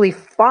actually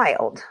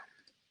filed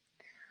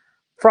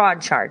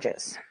fraud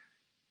charges,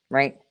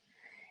 right?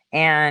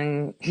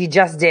 And he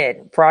just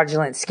did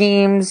fraudulent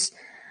schemes,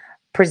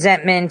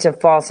 presentment of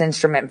false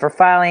instrument for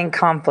filing,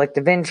 conflict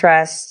of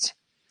interest.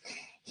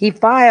 He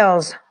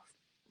files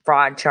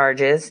fraud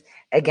charges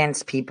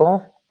against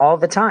people all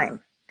the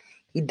time.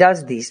 He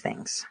does these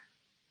things.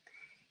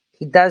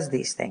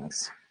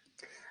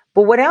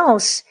 But what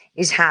else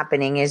is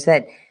happening is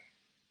that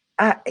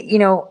I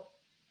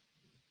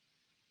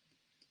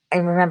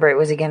remember it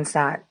was against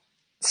that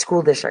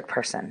school district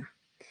person.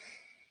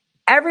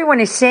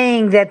 Everyone is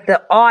saying that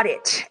the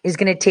audit is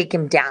going to take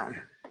him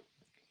down.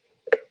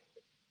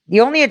 The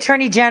only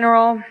attorney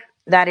general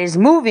that is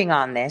moving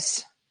on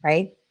this,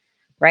 right?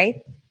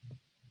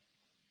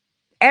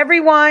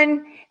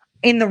 Everyone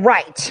in the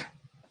right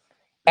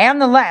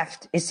and the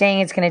left is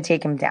saying it's going to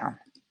take him down.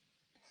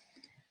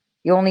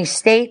 The only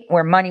state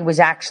where money was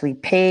actually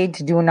paid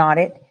to do an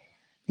audit,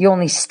 the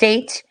only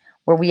state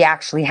where we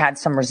actually had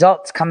some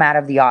results come out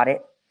of the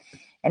audit,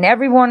 and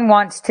everyone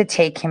wants to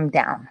take him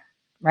down,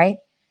 right?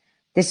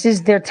 This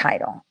is their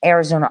title.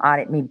 Arizona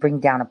audit may bring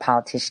down a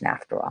politician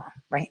after all,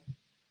 right?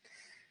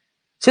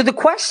 So the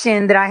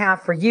question that I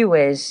have for you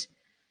is,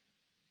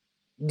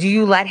 do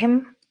you let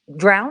him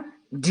drown?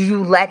 Do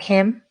you let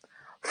him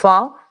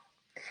fall?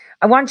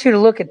 I want you to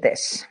look at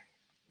this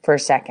for a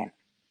second.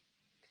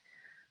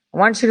 I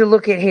want you to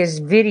look at his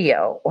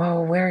video.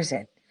 Oh, where is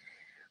it?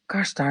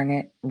 Gosh darn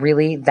it.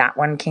 Really? That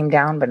one came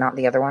down, but not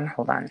the other one?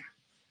 Hold on.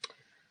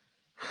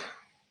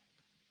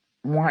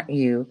 I want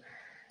you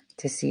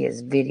to see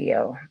his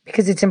video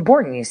because it's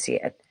important you see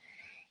it.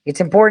 It's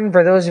important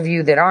for those of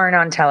you that aren't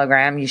on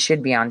Telegram, you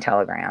should be on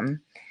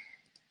Telegram,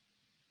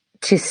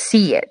 to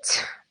see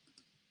it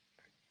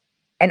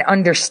and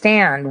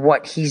understand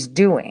what he's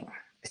doing.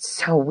 It's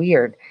so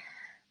weird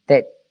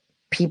that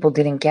people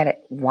didn't get it.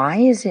 Why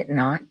is it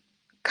not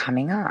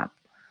coming up?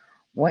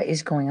 What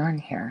is going on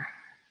here?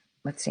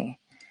 Let's see.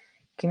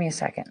 Give me a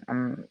second.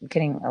 I'm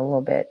getting a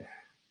little bit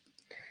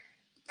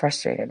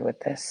frustrated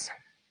with this.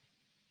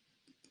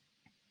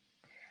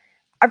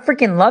 I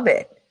freaking love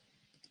it.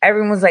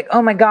 Everyone was like,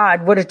 oh my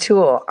God, what a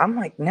tool. I'm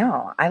like,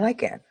 no, I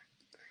like it.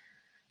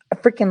 I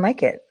freaking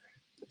like it.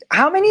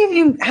 How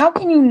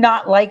can you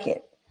not like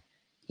it?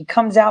 He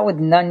comes out with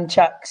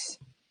nunchucks.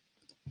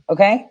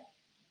 Okay?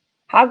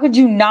 How could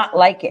you not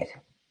like it?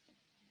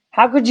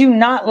 How could you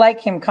not like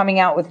him coming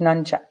out with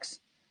nunchucks?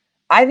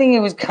 I think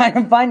it was kind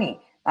of funny.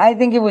 I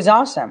think it was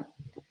awesome.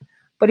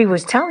 But he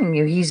was telling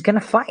you he's going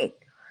to fight.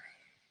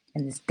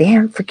 And this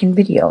damn freaking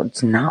video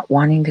is not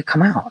wanting to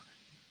come out.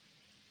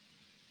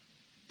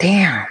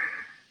 Damn.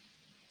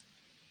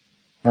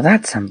 Well,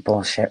 that's some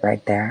bullshit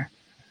right there.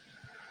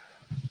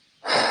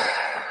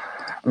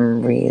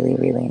 I'm really,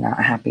 really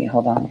not happy.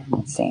 Hold on.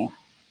 Let's see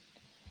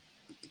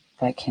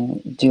if I can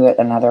do it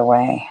another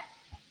way.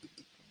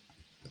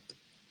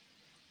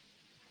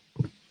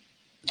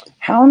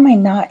 How am I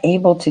not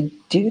able to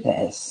do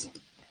this?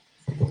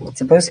 It's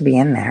supposed to be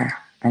in there,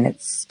 and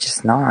it's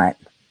just not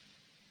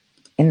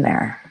in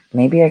there.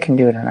 Maybe I can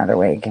do it another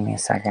way. Give me a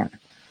second.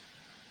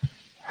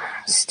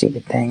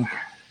 Stupid thing.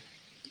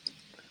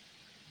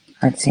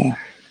 Let's see.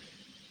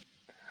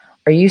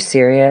 Are you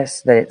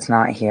serious that it's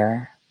not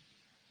here?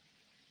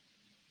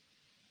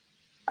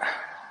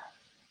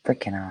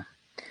 Freaking hell.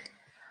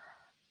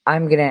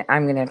 I'm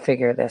gonna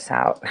figure this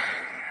out.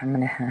 I'm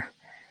gonna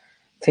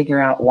figure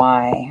out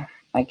why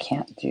I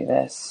can't do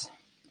this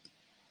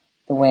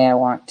the way I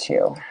want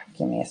to.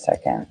 Give me a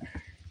second.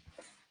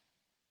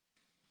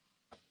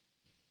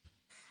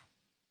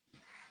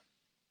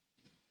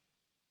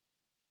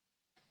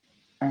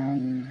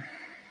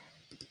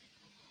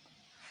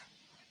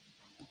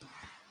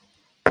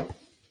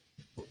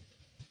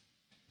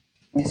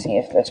 Let me see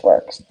if this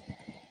works.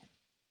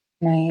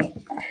 All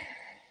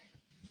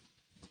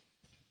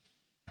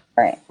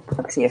right,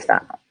 let's see if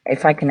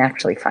I can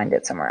actually find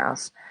it somewhere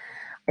else.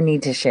 I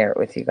need to share it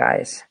with you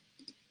guys.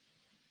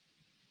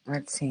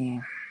 Let's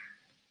see.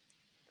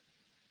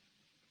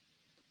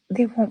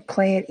 They won't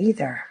play it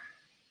either.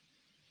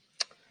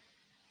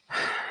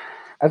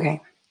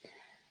 Okay.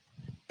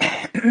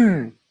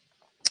 I'm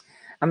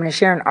going to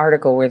share an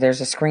article where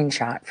there's a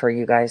screenshot for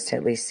you guys to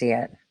at least see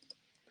it.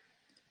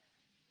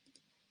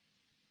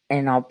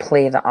 And I'll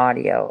play the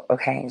audio.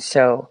 Okay,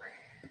 so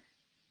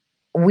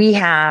we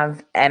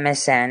have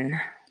MSN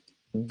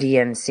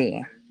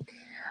DNC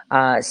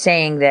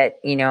saying that,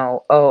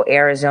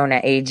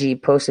 Arizona AG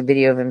posts a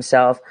video of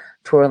himself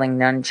twirling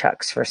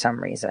nunchucks for some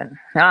reason.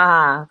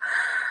 And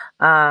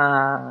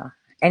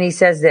he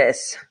says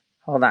this.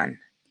 Hold on.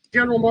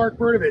 General Mark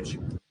Brnovich.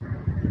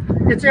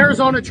 It's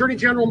Arizona Attorney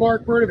General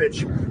Mark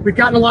Brnovich. We've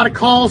gotten a lot of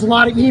calls, a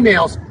lot of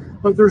emails,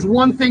 but there's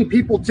one thing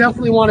people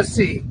definitely want to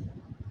see.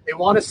 They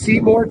want to see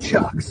more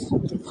Chucks.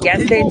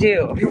 Yes, they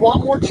do. You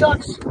want more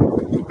Chucks?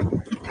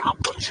 You got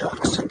more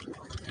Chucks.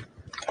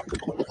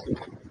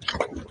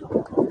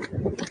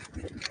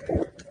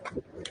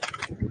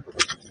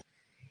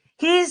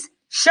 He's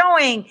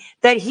showing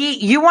that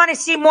you want to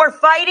see more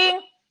fighting?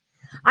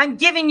 I'm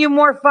giving you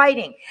more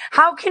fighting.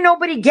 How can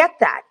nobody get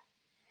that?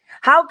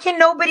 How can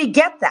nobody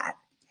get that?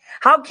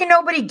 How can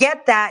nobody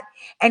get that?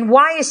 And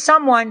why is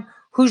someone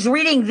who's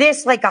reading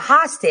this like a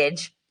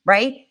hostage,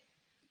 right,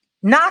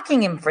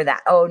 knocking him for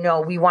that? Oh,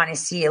 no, we want to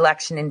see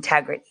election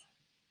integrity.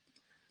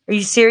 Are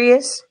you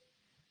serious?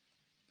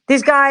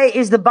 This guy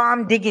is the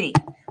bomb diggity.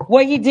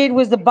 What he did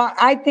was the bomb.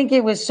 I think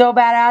it was so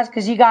badass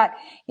because he got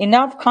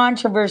enough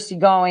controversy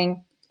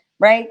going,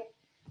 right,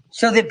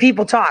 so that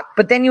people talk.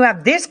 But then you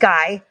have this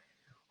guy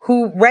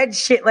who read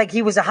shit like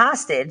he was a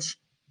hostage.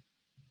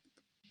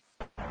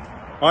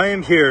 I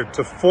am here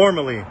to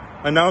formally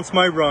announce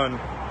my run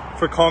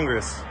for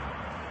Congress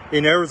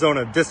in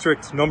Arizona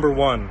District Number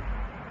 1.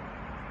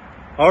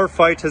 Our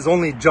fight has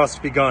only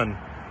just begun,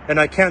 and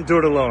I can't do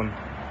it alone.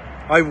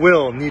 I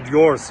will need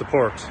your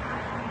support.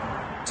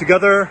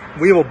 Together,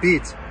 we will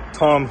beat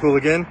Tom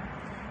Hooligan,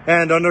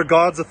 and under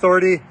God's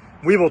authority,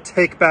 we will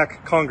take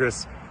back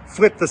Congress,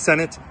 flip the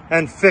Senate,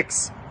 and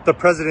fix the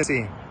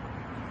presidency.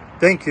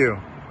 Thank you,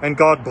 and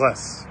God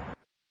bless.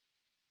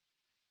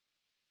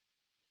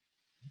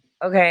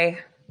 Okay.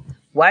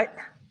 What?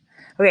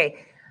 Okay.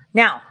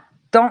 Now,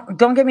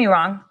 don't get me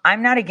wrong.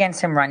 I'm not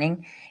against him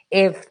running.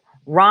 If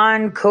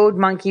Ron Code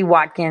Monkey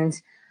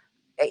Watkins,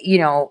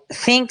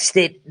 thinks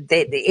that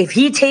if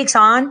he takes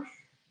on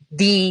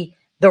the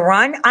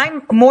run,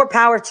 I'm more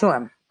power to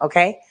him.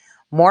 Okay.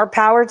 More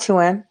power to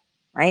him.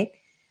 Right.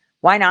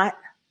 Why not?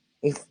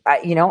 If,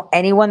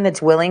 anyone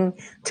that's willing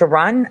to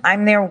run,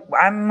 I'm there.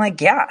 I'm like,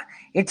 yeah,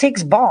 it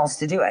takes balls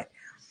to do it.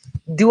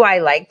 Do I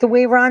like the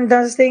way Ron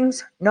does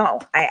things? No,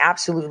 I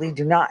absolutely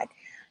do not.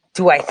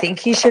 Do I think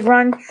he should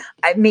run?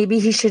 Maybe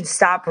he should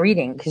stop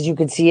reading because you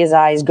could see his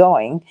eyes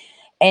going.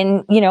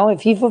 And,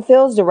 if he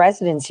fulfills the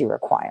residency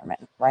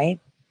requirement, right?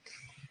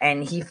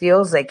 And he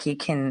feels like he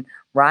can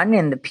run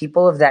and the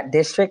people of that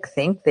district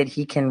think that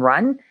he can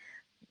run,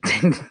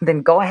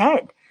 then go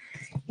ahead.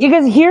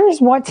 Because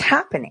here's what's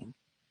happening.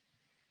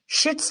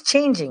 Shit's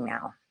changing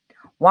now.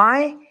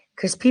 Why?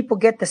 Because people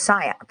get the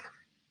PSYOP.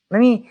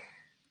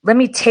 Let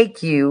me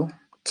take you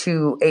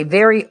to a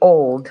very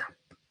old,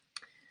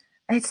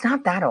 it's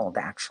not that old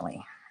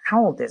actually.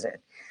 How old is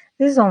it?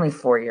 This is only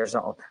 4 years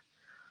old.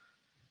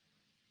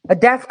 A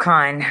DEF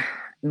CON,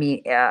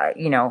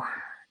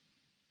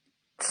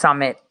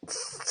 summit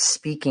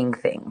speaking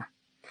thing.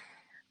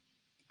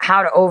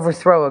 How to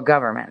overthrow a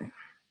government.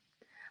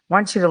 I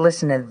want you to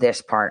listen to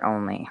this part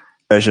only.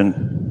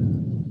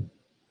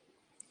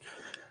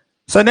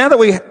 So now that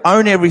we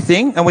own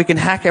everything and we can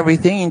hack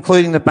everything,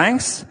 including the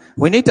banks,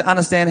 we need to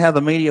understand how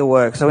the media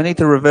works. So we need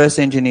to reverse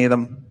engineer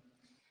them.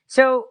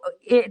 So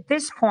at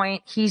this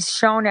point, he's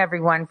shown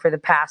everyone for the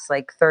past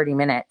 30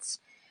 minutes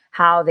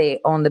how they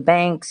own the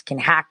banks, can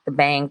hack the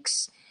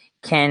banks,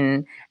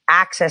 can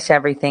access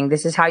everything.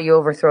 This is how you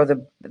overthrow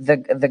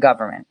the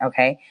government,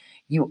 okay?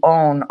 You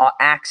own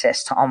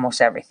access to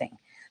almost everything.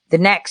 The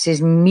next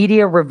is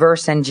media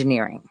reverse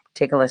engineering.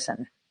 Take a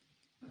listen.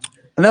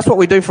 And that's what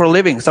we do for a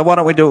living. So why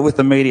don't we do it with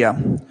the media?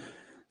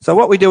 So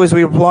what we do is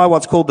we apply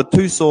what's called the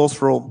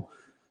two-source rule.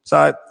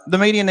 So the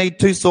media need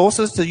two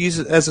sources to use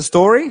it as a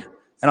story.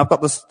 And I've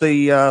got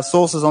the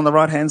sources on the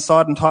right-hand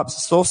side and types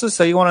of sources.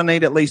 So you want to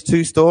need at least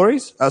two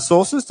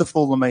sources to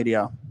fool the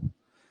media.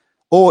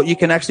 Or you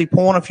can actually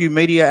pawn a few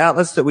media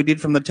outlets that we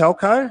did from the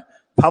telco,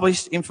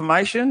 publish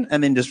information,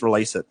 and then just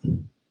release it.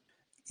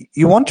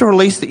 You want to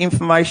release the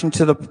information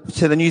to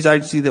the news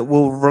agency that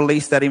will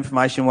release that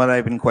information when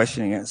they've been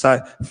questioning it.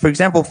 So, for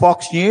example,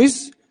 Fox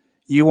News,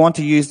 you want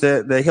to use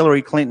the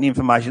Hillary Clinton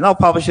information. They'll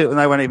publish it and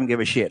they won't even give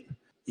a shit.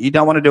 You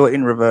don't want to do it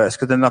in reverse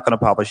because they're not going to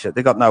publish it.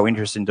 They've got no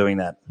interest in doing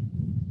that.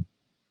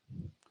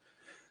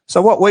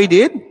 So what we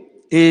did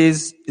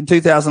is in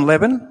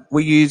 2011,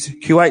 we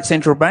used Kuwait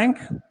Central Bank.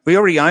 We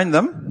already own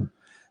them.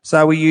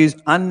 So we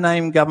used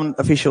unnamed government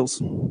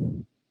officials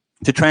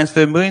to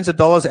transfer millions of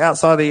dollars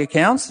outside the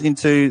accounts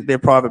into their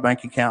private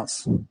bank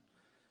accounts.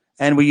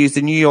 And we used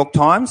the New York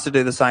Times to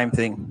do the same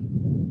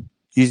thing,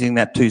 using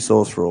that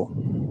two-source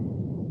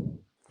rule.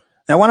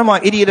 Now, one of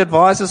my idiot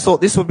advisors thought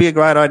this would be a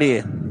great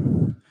idea.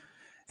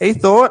 He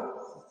thought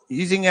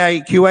using a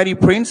Kuwaiti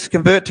prince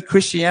convert to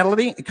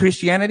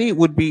Christianity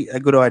would be a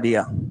good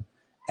idea,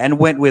 and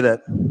went with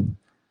it.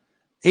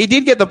 He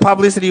did get the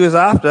publicity he was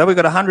after. We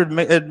got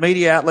 100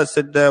 media outlets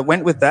that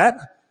went with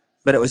that,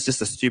 but it was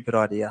just a stupid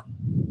idea.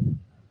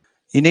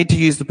 You need to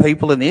use the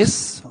people in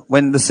this.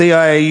 When the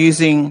CIA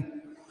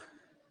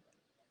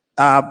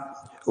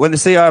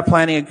are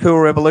planning a cool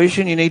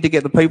revolution, you need to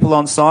get the people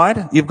on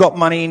side. You've got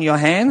money in your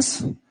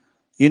hands.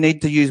 You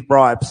need to use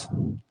bribes.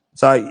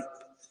 So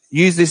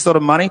use this sort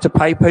of money to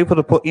pay people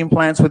to put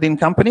implants within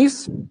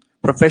companies,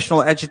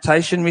 professional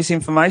agitation,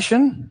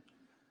 misinformation,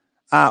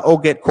 or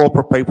get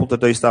corporate people to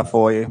do stuff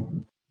for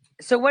you.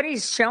 So what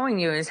he's showing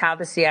you is how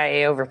the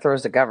CIA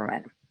overthrows the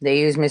government. They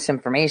use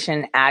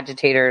misinformation,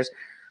 agitators,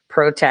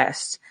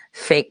 protests,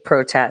 fake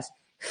protests,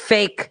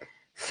 fake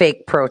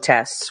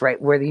protests, right?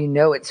 Where you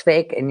know it's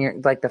fake and you're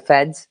like the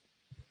feds,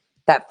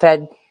 that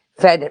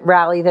Fed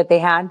rally that they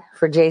had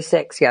for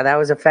J6. Yeah, that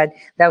was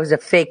a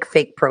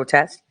fake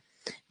protest.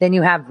 Then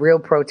you have real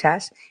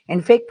protests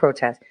and fake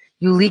protests.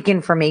 You leak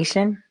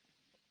information,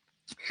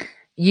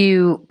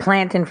 you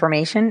plant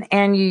information,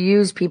 and you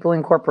use people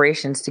in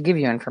corporations to give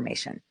you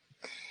information.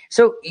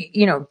 So,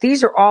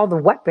 these are all the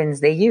weapons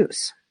they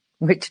use,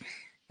 which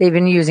they've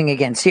been using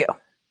against you.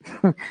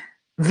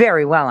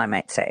 Very well, I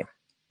might say.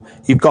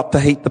 You've got to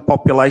heat the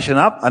population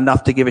up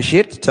enough to give a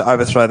shit to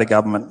overthrow the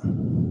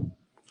government.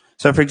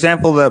 So, for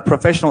example, the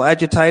professional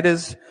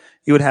agitators,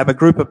 you would have a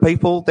group of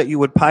people that you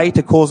would pay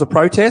to cause a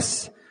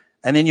protest,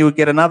 and then you would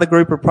get another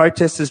group of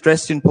protesters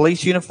dressed in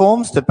police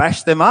uniforms to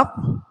bash them up,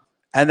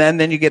 and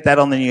then you get that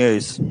on the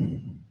news.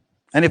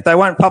 And if they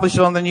won't publish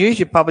it on the news,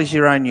 you publish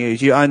your own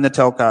news. You own the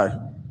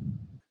telco.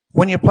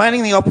 When you're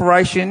planning the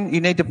operation,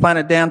 you need to plan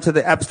it down to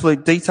the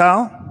absolute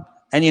detail.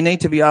 And you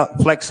need to be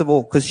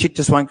flexible because shit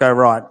just won't go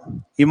right.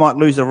 You might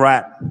lose a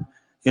rat.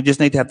 You just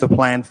need to have the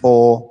plan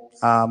for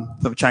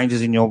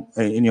changes in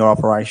your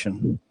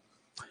operation.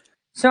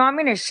 So I'm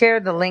going to share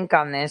the link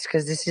on this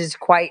because this is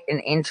quite an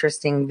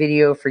interesting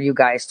video for you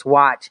guys to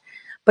watch.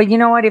 But you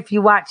know what? If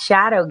you watch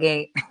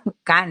Shadowgate, it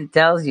kind of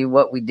tells you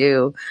what we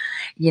do,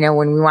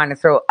 when we want to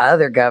throw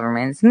other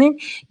governments. And then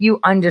you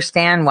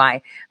understand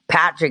why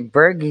Patrick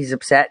Bergey's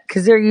upset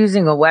because they're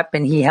using a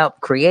weapon he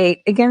helped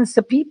create against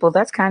the people.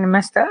 That's kind of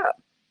messed up.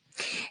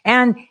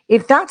 And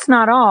if that's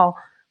not all,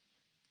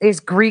 this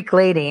Greek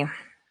lady,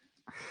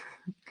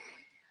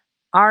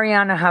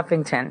 Arianna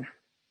Huffington,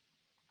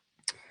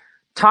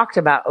 talked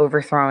about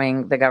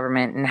overthrowing the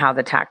government and how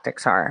the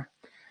tactics are.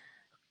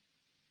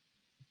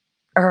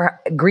 Her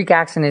Greek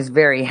accent is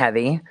very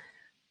heavy,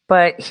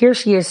 but here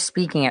she is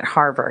speaking at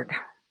Harvard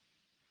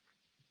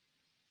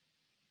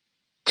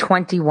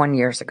 21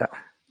 years ago.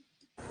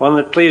 One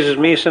that pleases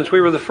me, since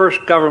we were the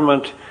first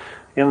government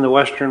in the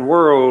Western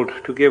world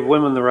to give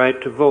women the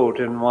right to vote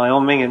in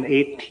Wyoming in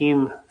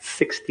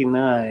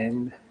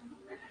 1869.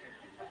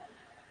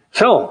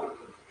 So,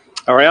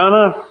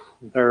 Arianna,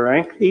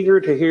 they're eager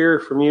to hear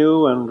from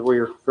you, and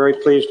we're very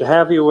pleased to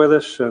have you with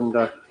us.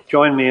 And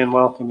join me in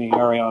welcoming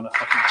Arianna.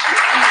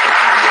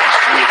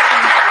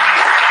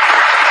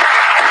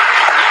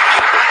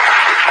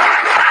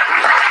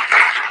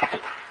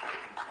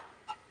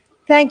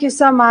 Thank you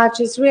so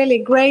much. It's really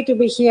great to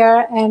be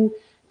here and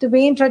to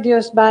be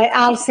introduced by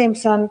Al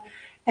Simpson.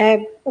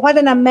 What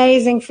an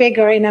amazing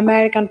figure in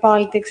American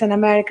politics and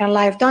American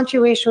life. Don't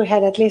you wish we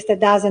had at least a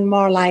dozen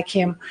more like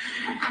him?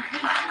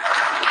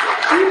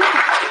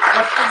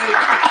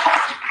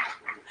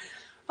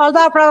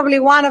 Although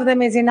probably one of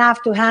them is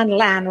enough to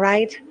handle Anne,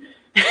 right?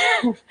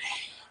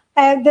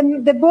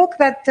 The book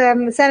that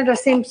Senator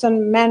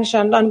Simpson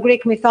mentioned on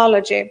Greek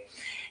mythology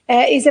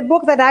is a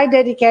book that I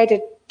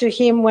dedicated to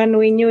him when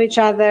we knew each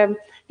other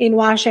in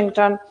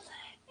Washington.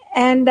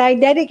 and I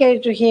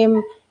dedicated to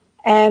him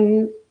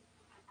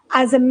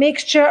as a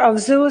mixture of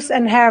Zeus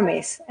and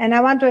Hermes. And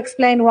I want to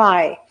explain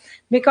why.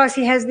 Because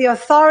he has the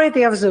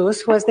authority of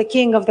Zeus, who was the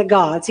king of the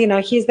gods. You know,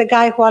 he's the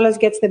guy who always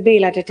gets the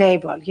bill at the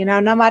table. You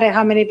know, no matter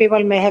how many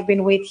people may have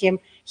been with him,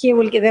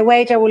 the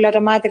waiter will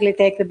automatically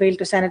take the bill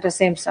to Senator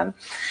Simpson.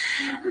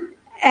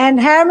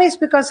 And Hermes,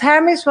 because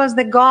Hermes was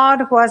the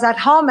god who was at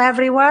home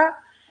everywhere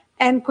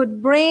and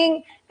could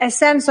bring a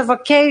sense of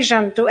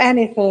occasion to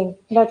anything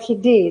that he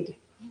did.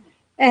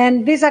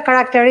 And these are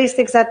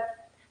characteristics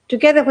that,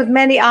 together with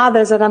many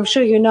others that I'm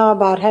sure you know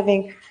about,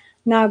 having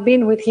now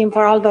been with him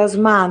for all those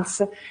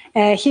months,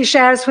 he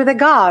shares with the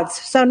gods.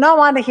 So no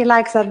wonder he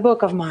likes that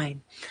book of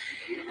mine.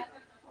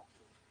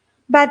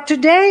 But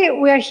today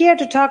we are here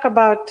to talk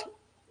about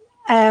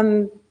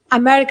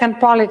American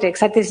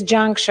politics at this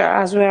juncture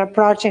as we're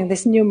approaching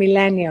this new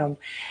millennium.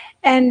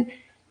 And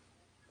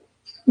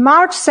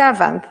March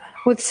 7th,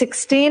 with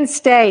 16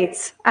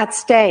 states at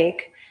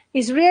stake,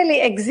 is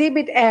really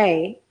Exhibit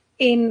A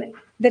in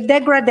the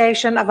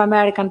degradation of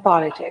American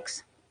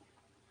politics.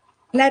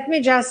 Let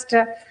me just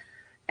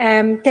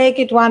take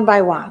it one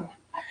by one.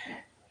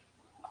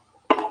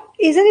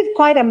 Isn't it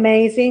quite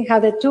amazing how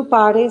the two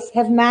parties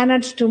have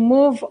managed to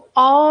move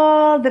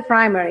all the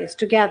primaries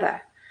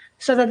together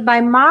so that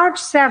by March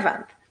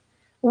 7th,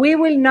 we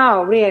will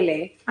know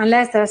really,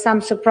 unless there are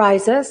some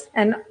surprises,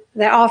 and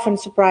there are often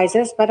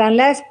surprises, but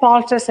unless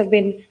pollsters have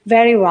been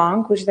very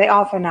wrong, which they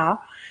often are,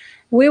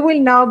 we will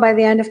know by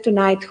the end of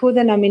tonight who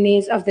the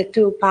nominees of the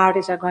two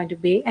parties are going to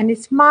be, and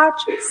it's March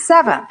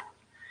 7th.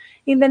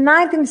 In the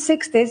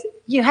 1960s,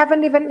 you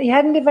hadn't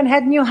even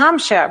had New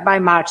Hampshire by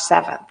March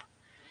 7th.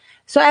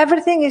 So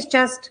everything is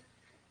just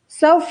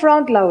so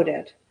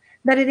front-loaded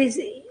that it is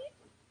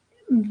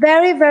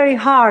very, very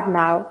hard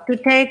now to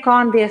take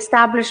on the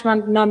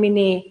establishment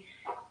nominee,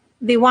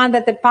 the one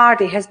that the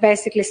party has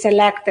basically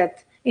selected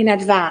in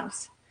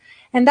advance.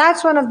 And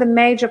that's one of the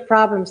major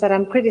problems that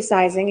I'm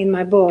criticizing in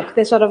my book,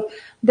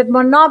 the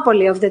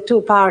monopoly of the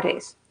two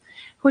parties,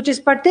 which is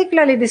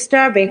particularly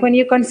disturbing when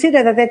you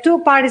consider that the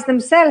two parties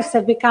themselves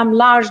have become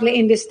largely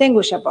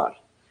indistinguishable.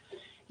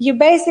 You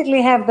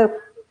basically have the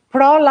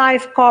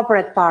pro-life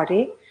corporate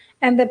party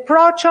and the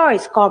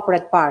pro-choice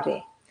corporate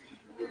party.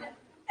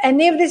 And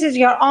if this is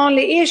your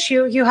only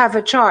issue, you have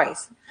a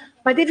choice.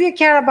 But if you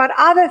care about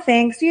other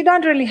things, you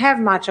don't really have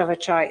much of a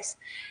choice.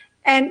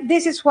 And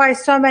this is why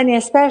so many,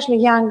 especially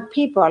young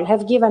people,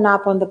 have given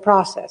up on the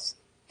process.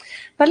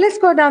 But let's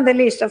go down the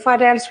list of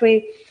what else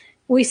we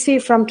see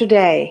from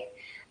today.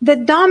 The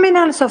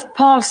dominance of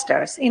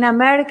pollsters in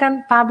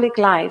American public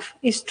life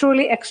is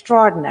truly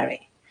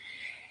extraordinary.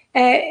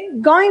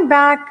 Going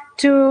back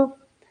to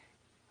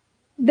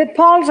the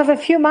polls of a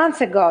few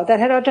months ago that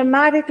had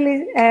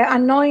automatically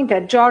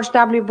anointed George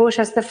W. Bush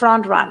as the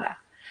front runner.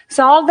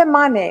 So all the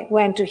money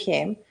went to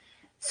him.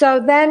 So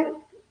then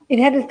it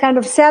had a kind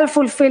of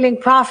self-fulfilling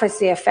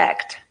prophecy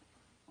effect.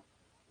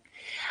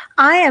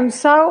 I am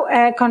so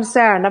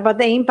concerned about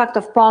the impact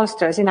of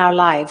pollsters in our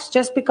lives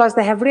just because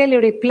they have really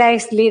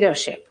replaced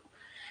leadership.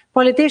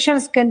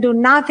 Politicians can do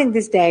nothing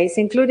these days,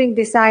 including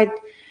decide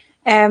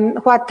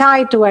what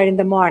tie to wear in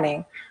the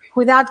morning,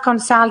 without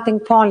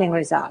consulting polling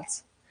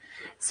results.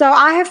 So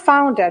I have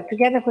founded,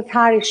 together with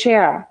Harry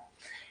Scheer,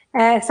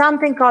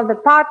 something called the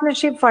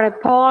Partnership for a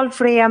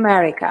Poll-Free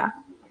America.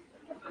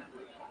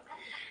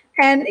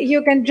 And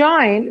you can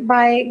join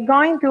by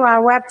going to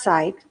our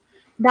website,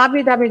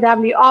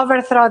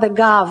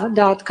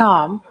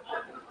 www.overthrowthegov.com,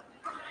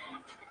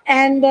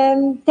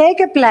 and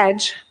take a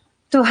pledge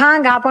to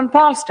hang up on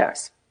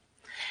pollsters.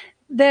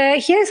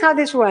 Here's how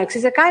this works.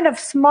 It's a kind of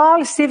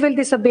small civil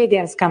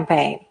disobedience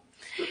campaign.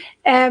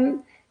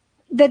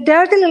 The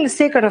dirty little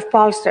secret of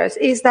pollsters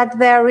is that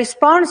their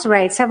response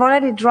rates have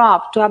already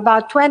dropped to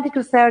about 20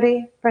 to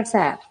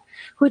 30%,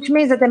 which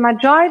means that the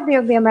majority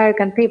of the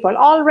American people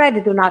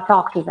already do not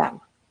talk to them.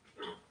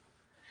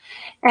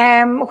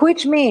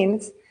 Which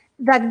means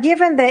that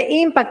given the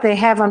impact they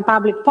have on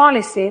public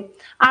policy,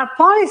 our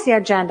policy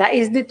agenda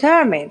is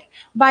determined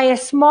by a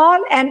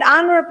small and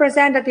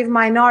unrepresentative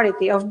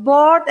minority of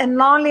bored and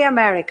lonely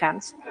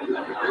Americans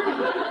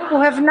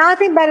who have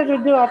nothing better to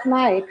do at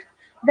night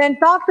than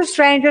talk to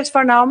strangers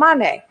for no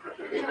money.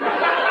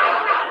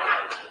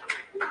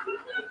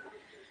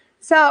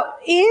 So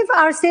if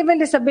our civil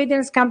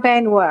disobedience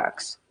campaign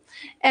works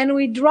and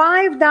we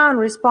drive down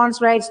response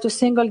rates to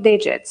single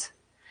digits,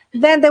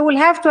 then they will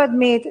have to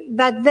admit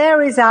that their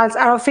results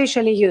are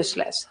officially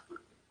useless.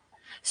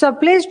 So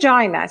please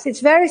join us. It's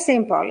very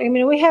simple. I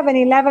mean, we have an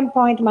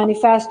 11-point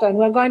manifesto, and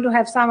we're going to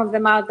have some of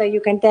them out there. You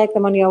can take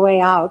them on your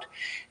way out.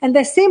 And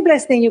the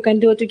simplest thing you can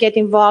do to get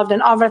involved and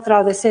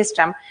overthrow the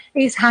system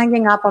is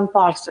hanging up on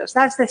pollsters.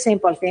 That's the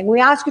simple thing. We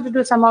ask you to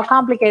do some more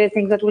complicated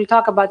things that we'll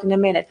talk about in a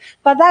minute.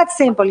 But that's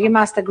simple. You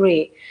must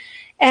agree.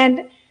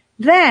 And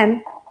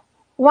then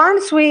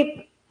once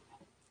we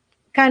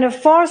kind of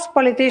force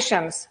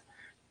politicians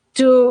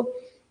to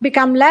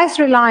become less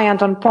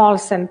reliant on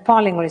polls and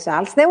polling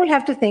results, they will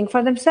have to think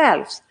for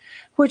themselves,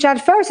 which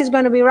at first is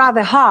going to be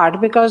rather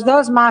hard because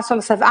those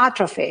muscles have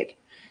atrophied.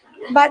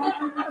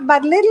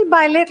 But little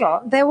by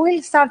little, they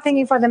will start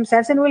thinking for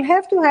themselves, and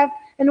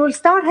we'll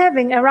start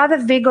having a rather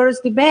vigorous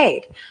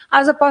debate,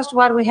 as opposed to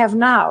what we have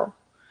now,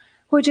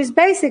 which is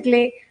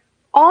basically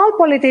all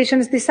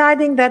politicians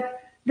deciding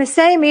that the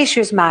same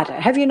issues matter.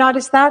 Have you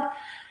noticed that?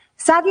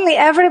 Suddenly,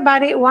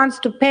 everybody wants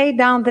to pay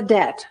down the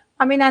debt.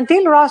 I mean,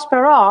 until Ross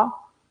Perot,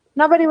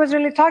 nobody was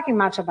really talking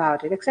much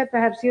about it, except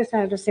perhaps you,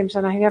 Senator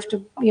Simpson.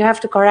 You have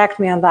to correct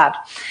me on that.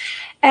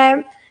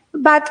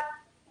 But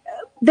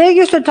they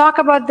used to talk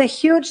about the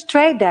huge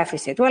trade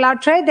deficit. Well, our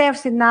trade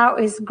deficit now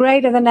is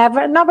greater than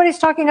ever. Nobody's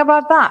talking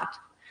about that.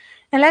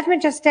 And let me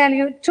just tell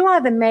you two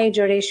other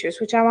major issues,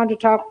 which I want to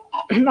talk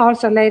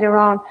also later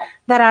on,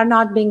 that are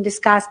not being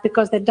discussed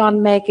because they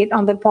don't make it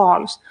on the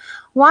polls.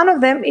 One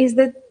of them is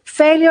the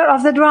failure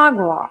of the drug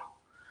war.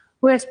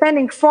 We're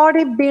spending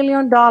 $40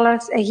 billion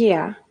a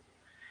year,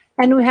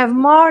 and we have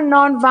more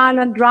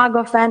nonviolent drug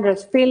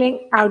offenders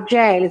filling our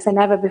jails than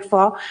ever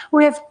before.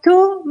 We have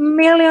 2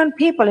 million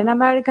people in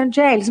American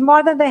jails,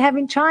 more than they have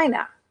in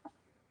China.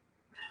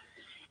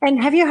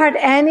 And have you heard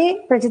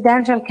any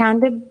presidential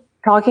candidate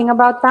talking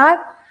about that?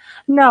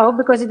 No,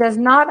 because it does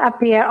not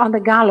appear on the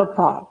Gallup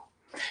poll.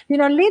 You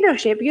know,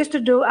 leadership used to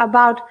do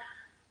about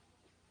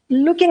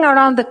looking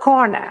around the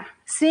corner,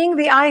 seeing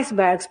the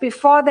icebergs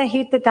before they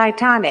hit the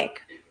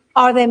Titanic,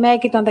 or they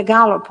make it on the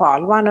Gallup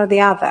poll, one or the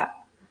other.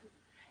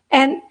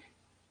 And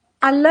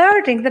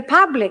alerting the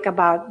public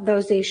about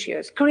those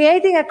issues,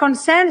 creating a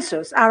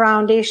consensus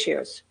around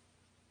issues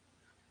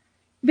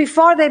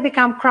before they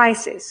become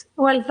crises.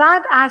 Well,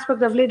 that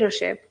aspect of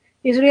leadership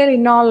is really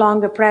no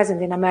longer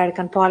present in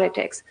American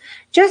politics.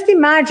 Just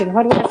imagine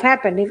what would have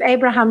happened if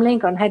Abraham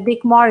Lincoln had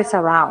Dick Morris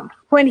around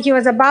when he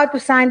was about to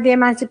sign the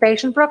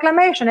Emancipation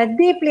Proclamation, a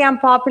deeply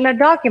unpopular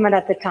document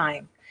at the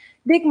time.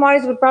 Dick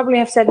Morris would probably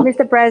have said,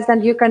 Mr.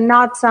 President, you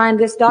cannot sign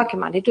this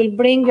document. It will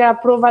bring your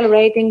approval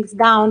ratings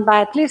down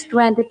by at least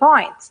 20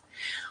 points.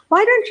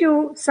 Why don't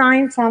you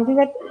sign something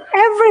that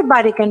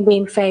everybody can be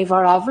in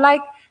favor of,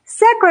 like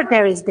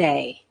Secretary's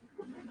Day?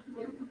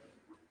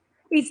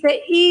 It's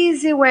the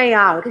easy way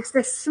out. It's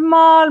the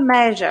small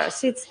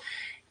measures. It's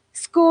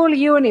school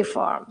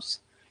uniforms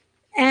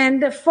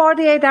and the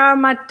 48-hour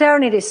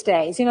maternity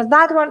stays. You know,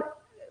 that one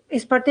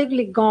is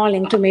particularly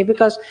galling to me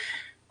because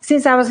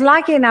since I was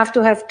lucky enough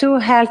to have 2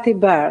 healthy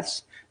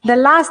births, the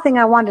last thing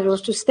I wanted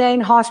was to stay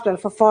in hospital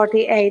for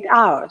 48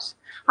 hours.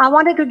 I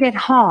wanted to get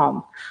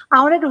home.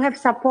 I wanted to have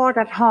support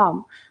at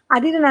home.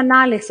 I did an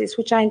analysis,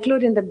 which I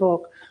include in the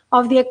book,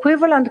 of the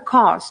equivalent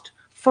cost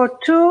for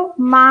 2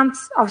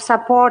 months of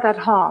support at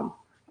home.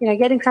 You know,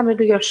 getting somebody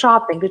to do your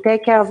shopping, to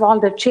take care of all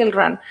the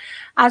children,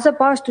 as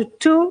opposed to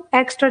 2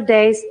 extra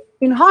days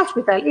in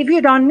hospital if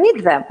you don't need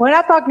them. We're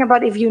not talking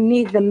about if you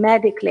need them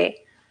medically.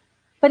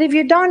 But if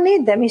you don't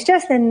need them, it's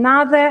just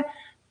another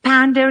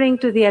pandering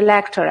to the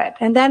electorate.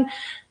 And then,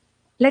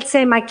 let's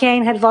say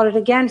McCain had voted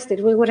against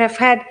it. We would have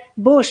had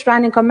Bush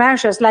running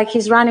commercials like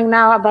he's running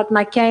now about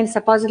McCain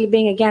supposedly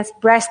being against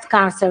breast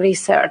cancer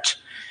research.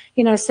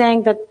 You know,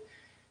 saying that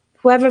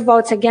whoever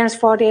votes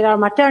against 48-hour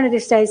maternity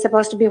stay is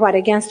supposed to be what?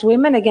 Against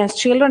women, against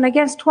children,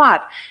 against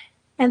what?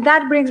 And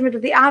that brings me to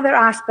the other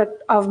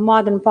aspect of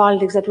modern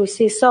politics that we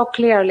see so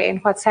clearly in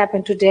what's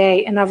happened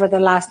today and over the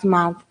last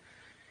month.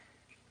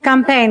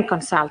 Campaign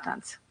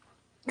consultants.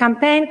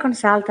 Campaign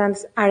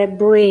consultants are a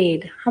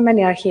breed. How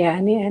many are here?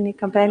 Any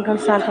campaign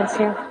consultants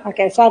here?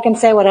 Okay, so I can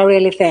say what I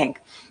really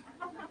think.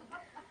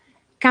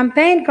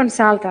 Campaign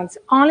consultants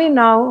only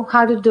know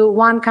how to do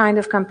one kind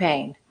of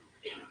campaign.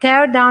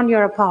 Tear down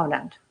your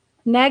opponent.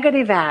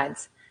 Negative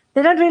ads.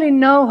 They don't really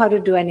know how to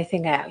do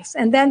anything else.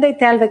 And then they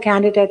tell the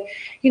candidate,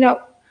 you know,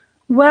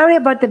 worry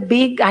about the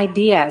big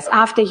ideas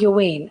after you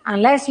win.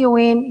 Unless you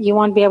win, you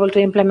won't be able to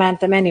implement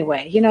them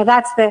anyway. You know,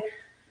 that's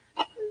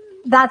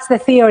the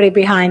theory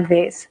behind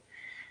this.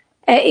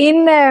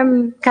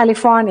 In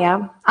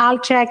California, Al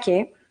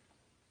Checky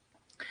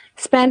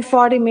spent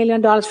 $40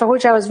 million, for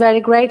which I was very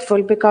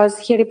grateful because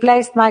he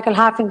replaced Michael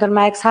Huffington,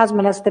 my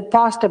ex-husband, as the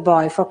poster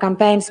boy for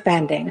campaign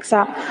spending.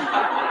 So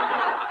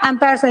I'm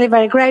personally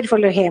very grateful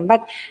to him.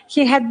 But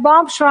he had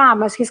Bob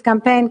Schramm as his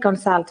campaign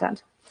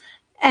consultant.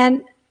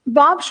 And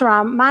Bob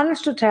Schramm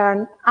managed to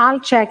turn Al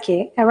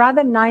Checky, a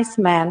rather nice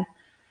man,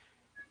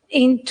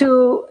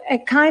 into a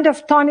kind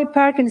of Tony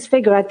Perkins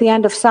figure at the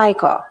end of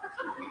Psycho.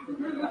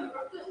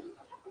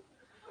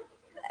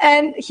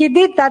 And he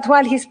did that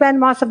while he spent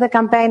most of the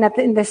campaign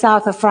in the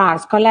south of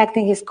France,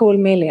 collecting his cool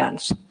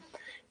millions.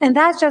 And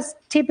that's just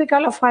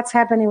typical of what's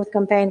happening with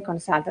campaign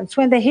consultants.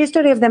 When the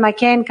history of the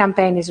McCain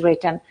campaign is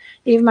written,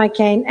 if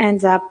McCain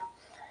ends up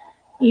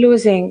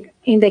losing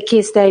in the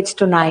key states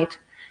tonight,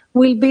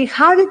 will be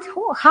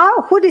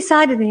who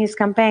decided in his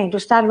campaign to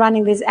start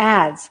running these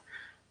ads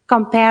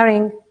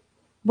comparing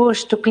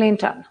Bush to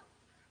Clinton?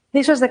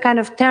 This was the kind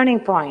of turning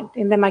point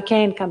in the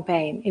McCain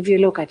campaign, if you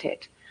look at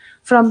it.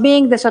 From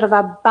being the sort of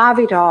above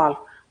it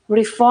all,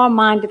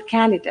 reform-minded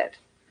candidate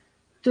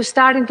to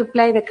starting to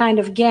play the kind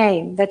of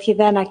game that he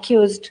then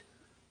accused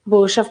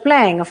Bush of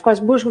playing. Of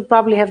course, Bush would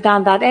probably have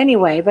done that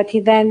anyway, but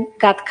he then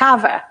got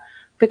cover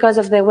because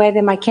of the way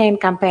the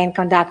McCain campaign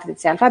conducted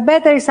itself. I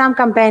bet there is some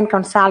campaign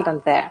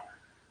consultant there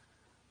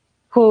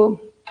who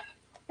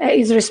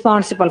is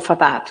responsible for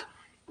that.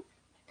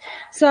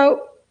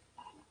 So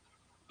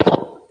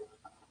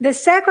the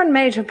second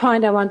major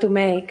point I want to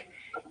make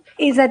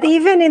is that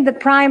even in the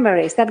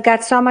primaries that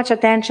got so much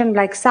attention,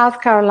 like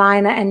South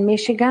Carolina and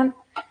Michigan,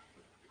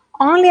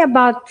 only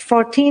about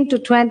 14 to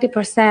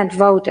 20%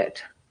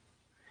 voted.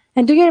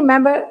 And do you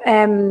remember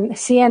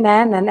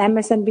CNN and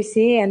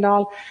MSNBC and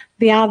all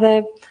the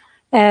other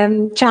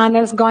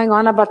channels going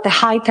on about the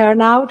high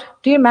turnout?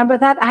 Do you remember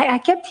that? I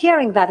kept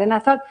hearing that, and I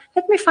thought,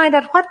 let me find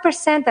out what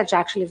percentage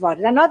actually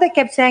voted. I know they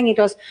kept saying it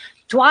was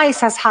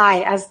twice as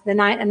high as the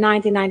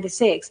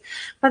 1996,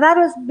 but that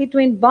was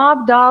between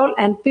Bob Dole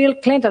and Bill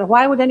Clinton.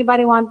 Why would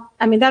anybody want?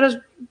 I mean, that was,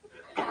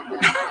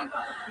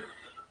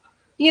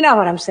 you know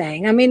what I'm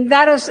saying. I mean,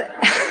 that was.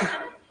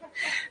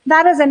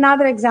 That is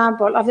another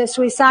example of the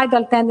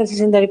suicidal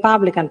tendencies in the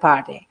Republican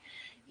Party.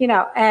 You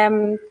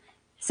know,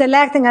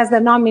 selecting as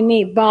the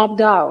nominee Bob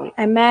Dole,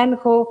 a man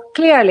who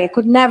clearly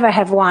could never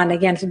have won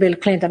against Bill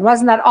Clinton.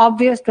 Wasn't that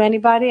obvious to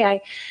anybody?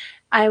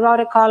 I wrote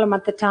a column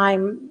at the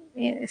time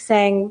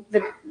saying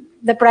that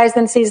the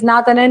presidency is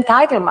not an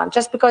entitlement.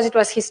 Just because it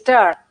was his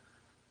turn,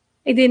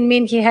 it didn't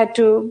mean he had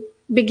to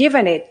be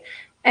given it.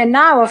 And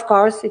now, of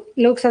course, it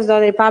looks as though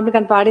the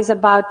Republican Party is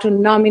about to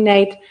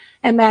nominate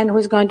a man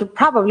who's going to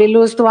probably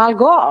lose to Al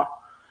Gore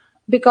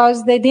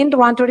because they didn't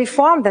want to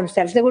reform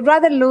themselves. They would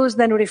rather lose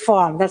than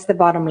reform. That's the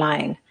bottom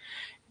line.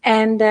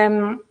 And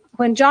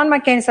when John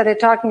McCain started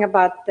talking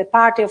about the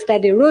party of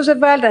Teddy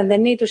Roosevelt and the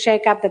need to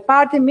shake up the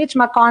party, Mitch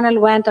McConnell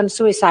went on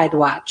suicide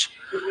watch.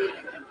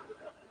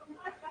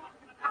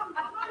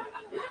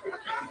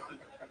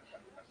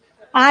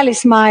 Al is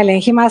smiling.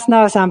 He must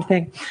know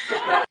something.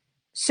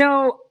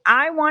 So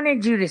I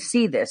wanted you to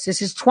see this.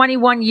 This is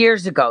 21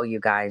 years ago, you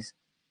guys.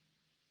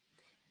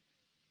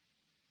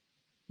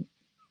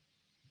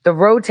 The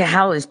road to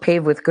hell is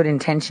paved with good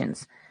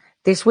intentions.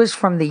 This was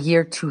from the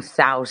year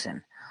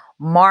 2000,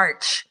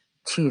 March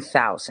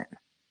 2000,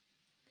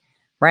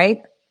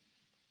 right?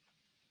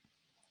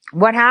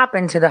 What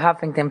happened to the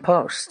Huffington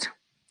Post?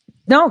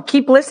 No,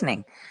 keep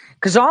listening,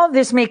 because all of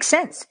this makes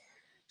sense.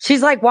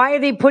 She's like, why are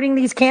they putting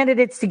these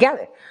candidates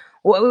together?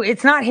 Well,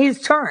 it's not his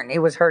turn. It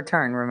was her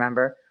turn,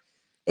 remember?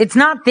 It's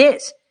not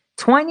this.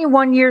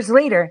 21 years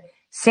later,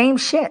 same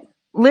shit.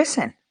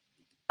 Listen.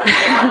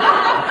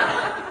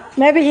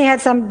 Maybe he had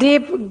some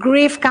deep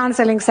grief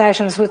counseling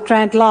sessions with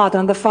Trent Lott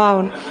on the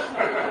phone.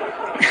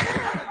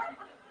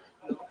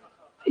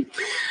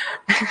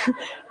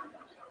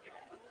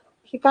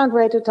 He can't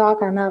wait to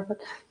talk, I know,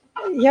 but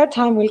your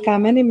time will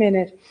come any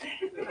minute.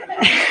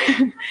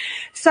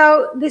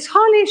 So this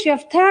whole issue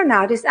of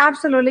turnout is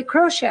absolutely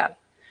crucial,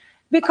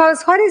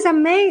 because what is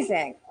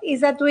amazing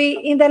is that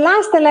in the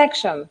last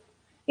election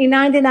in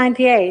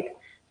 1998,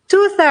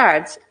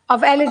 2/3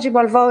 of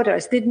eligible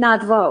voters did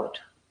not vote.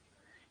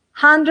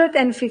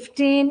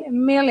 115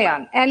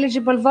 million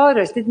eligible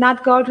voters did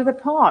not go to the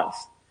polls.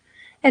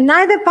 And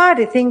neither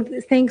party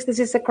thinks this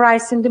is a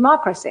crisis in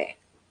democracy.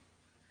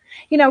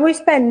 You know, we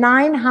spend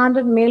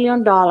 $900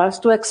 million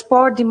to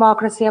export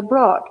democracy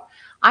abroad.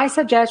 I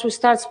suggest we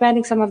start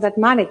spending some of that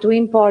money to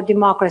import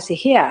democracy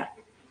here.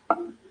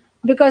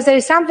 Because there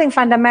is something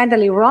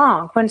fundamentally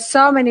wrong when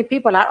so many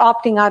people are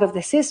opting out of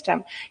the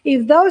system.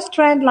 If those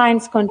trend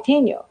lines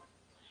continue,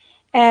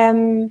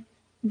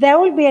 there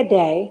will be a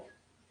day,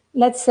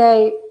 let's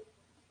say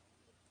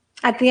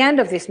at the end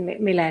of this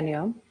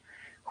millennium,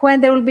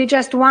 when there will be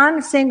just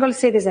one single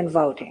citizen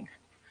voting.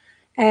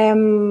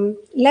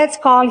 Let's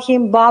call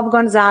him Bob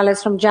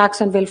Gonzalez from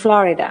Jacksonville,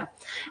 Florida.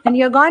 And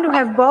you're going to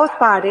have both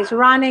parties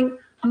running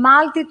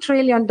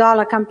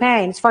multi-trillion-dollar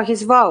campaigns for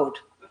his vote.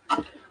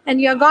 And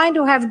you're going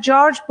to have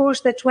George Bush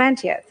the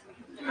 20th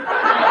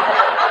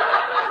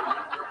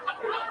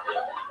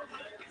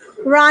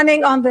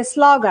running on the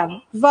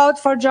slogan, vote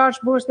for George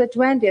Bush the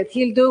 20th.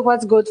 He'll do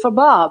what's good for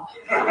Bob.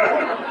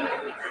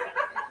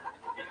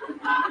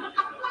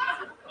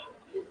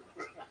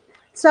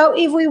 So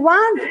if we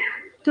want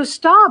to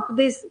stop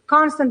this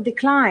constant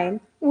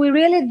decline, we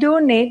really do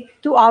need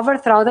to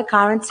overthrow the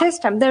current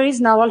system. There is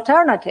no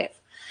alternative.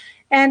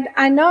 And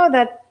I know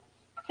that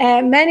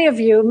many of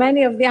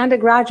the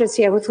undergraduates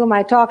here with whom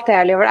I talked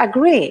earlier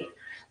agree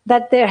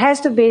that there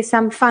has to be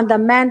some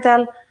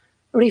fundamental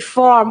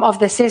reform of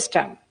the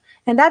system.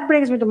 And that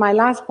brings me to my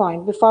last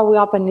point before we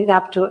open it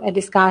up to a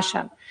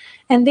discussion.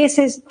 And this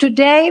is,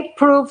 today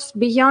proves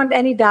beyond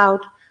any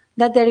doubt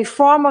that the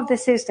reform of the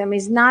system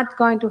is not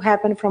going to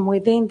happen from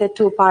within the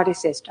two-party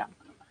system.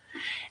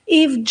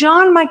 If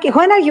John McCain,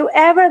 when are you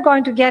ever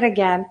going to get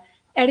again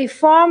a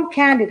reform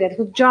candidate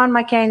with John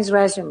McCain's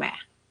resume?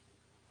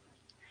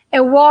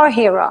 A war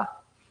hero,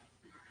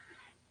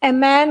 a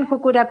man who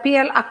could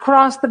appeal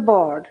across the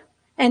board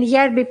and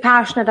yet be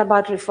passionate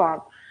about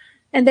reform.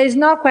 And there is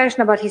no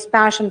question about his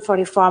passion for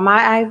reform.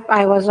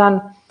 I was on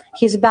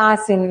his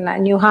bus in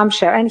New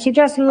Hampshire, and he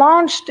just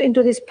launched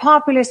into this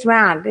populist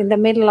rant in the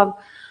middle of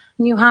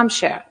New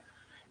Hampshire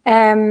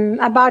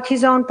about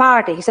his own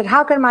party. He said,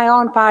 how can my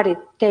own party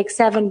take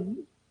 $7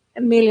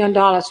 million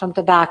from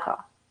tobacco.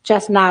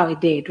 Just now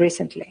it did,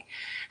 recently.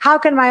 How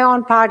can my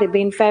own party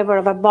be in favor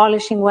of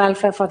abolishing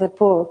welfare for the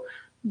poor,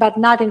 but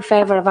not in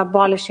favor of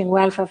abolishing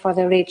welfare for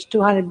the rich,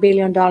 $200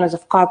 billion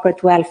of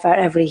corporate welfare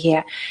every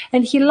year?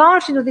 And he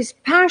launched into this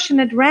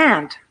passionate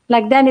rant,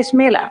 like Dennis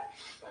Miller.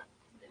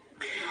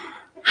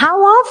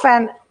 How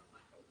often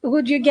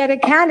would you get a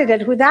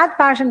candidate with that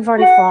passion for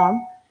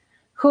reform,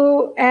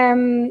 who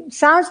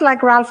sounds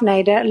like Ralph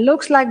Nader,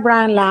 looks like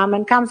Brian Lamb,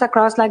 and comes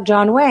across like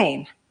John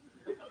Wayne?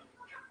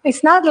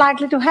 It's not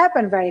likely to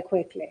happen very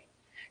quickly.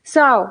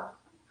 So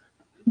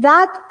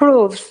that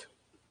proves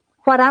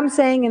what I'm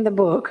saying in the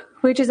book,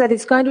 which is that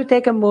it's going to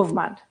take a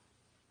movement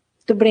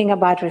to bring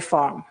about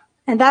reform.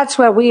 And that's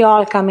where we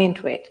all come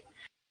into it.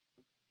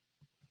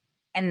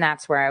 And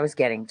that's where I was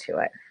getting to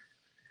it.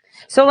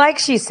 So like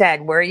she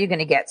said, where are you going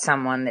to get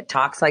someone that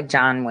talks like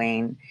John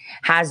Wayne,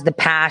 has the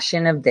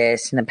passion of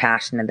this and the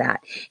passion of that?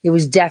 It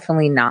was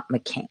definitely not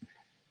McCain,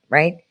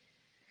 right?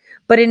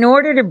 But in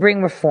order to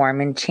bring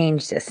reform and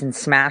change this and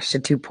smash the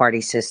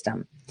two-party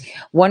system,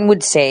 one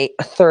would say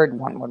a third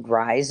one would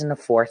rise and a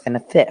fourth and a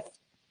fifth.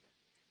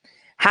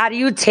 How do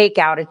you take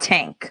out a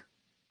tank?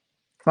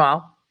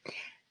 Well,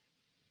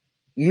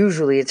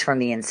 usually it's from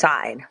the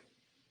inside.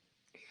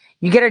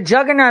 You get a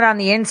juggernaut on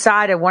the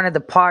inside of one of the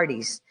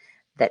parties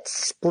that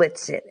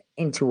splits it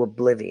into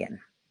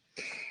oblivion.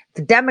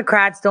 The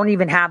Democrats don't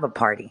even have a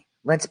party.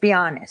 Let's be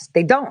honest.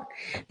 They don't.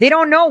 They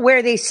don't know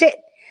where they sit.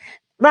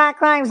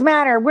 Black Lives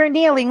Matter. We're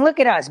kneeling. Look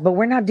at us. But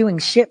we're not doing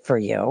shit for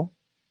you.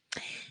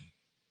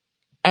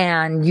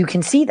 And you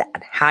can see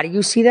that. How do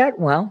you see that?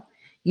 Well,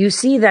 you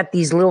see that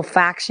these little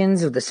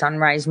factions of the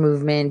Sunrise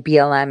Movement,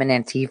 BLM, and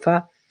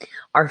Antifa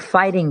are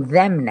fighting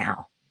them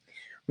now.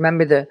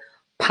 Remember the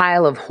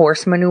pile of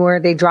horse manure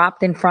they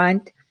dropped in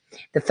front?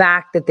 The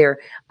fact that they're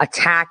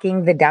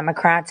attacking the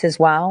Democrats as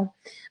well.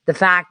 The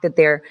fact that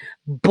they're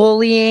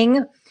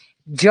bullying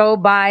Joe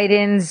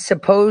Biden's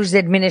supposed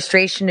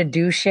administration to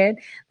do shit.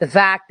 The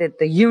fact that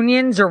the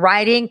unions are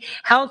writing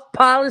health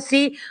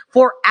policy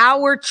for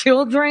our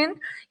children.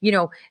 You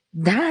know,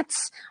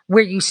 that's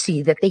where you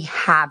see that they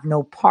have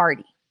no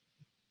party.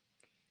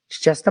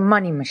 It's just a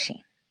money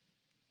machine.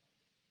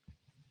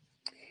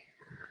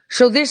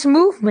 So this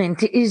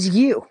movement is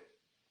you.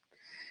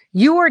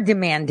 You are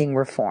demanding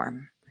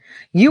reform.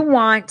 You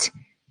want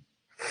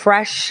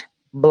fresh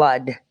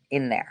blood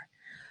in there.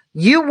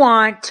 You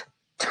want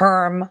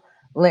term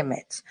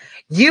limits.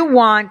 You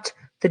want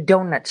the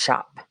donut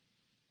shop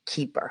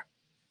keeper,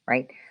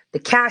 right? The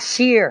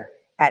cashier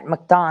at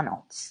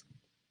McDonald's.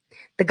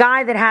 The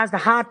guy that has the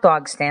hot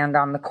dog stand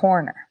on the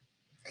corner.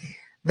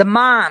 The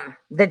mom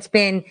that's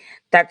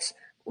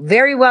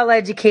very well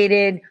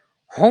educated,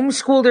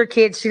 homeschooled her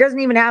kids. She doesn't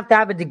even have to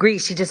have a degree.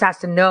 She just has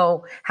to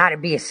know how to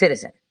be a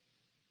citizen.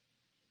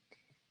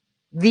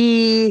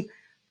 The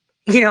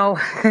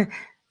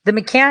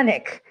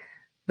mechanic,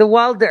 the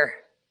welder,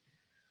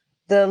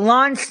 the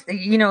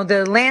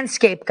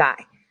landscape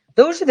guy.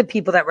 Those are the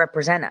people that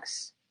represent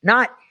us,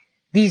 not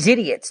these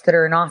idiots that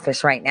are in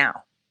office right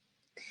now.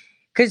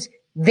 Because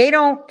they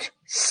don't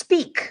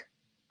speak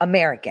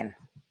American.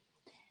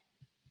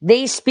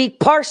 They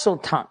speak partial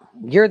tongue.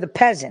 You're the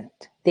peasant.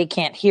 They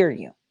can't hear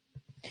you.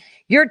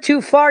 You're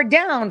too far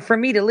down for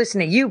me to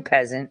listen to you,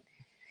 peasant.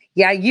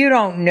 Yeah, you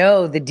don't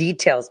know the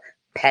details,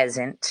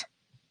 peasant.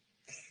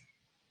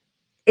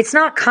 It's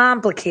not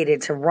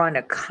complicated to run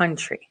a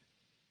country.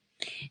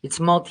 It's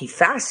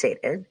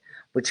multifaceted,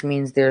 which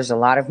means there's a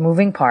lot of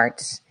moving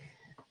parts.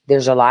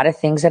 There's a lot of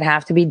things that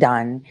have to be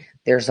done.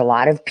 There's a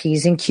lot of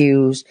P's and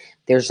Q's.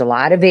 There's a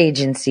lot of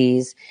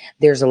agencies.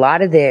 There's a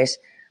lot of this.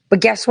 But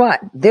guess what?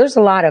 There's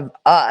a lot of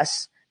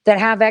us that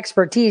have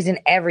expertise in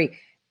every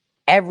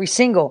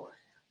single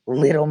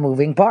little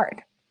moving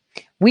part.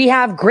 We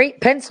have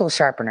great pencil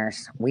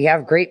sharpeners. We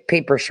have great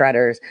paper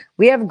shredders.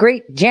 We have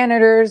great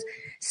janitors,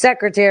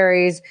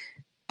 secretaries,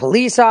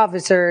 police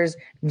officers,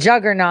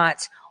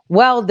 juggernauts,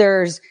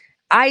 welders,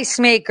 ice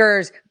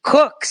makers,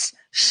 cooks,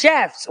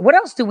 chefs. What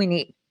else do we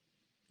need?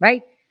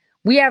 Right?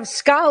 We have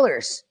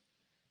scholars.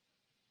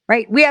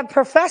 Right? We have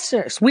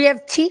professors. We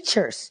have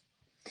teachers.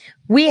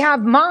 We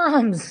have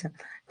moms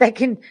that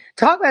can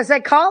talk about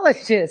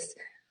psychologists.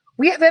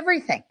 We have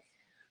everything.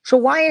 So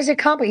why is it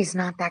complicated? It's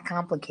not that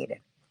complicated.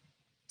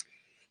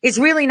 It's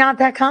really not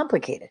that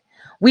complicated.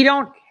 We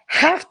don't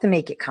have to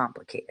make it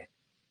complicated.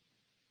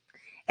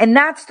 And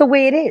that's the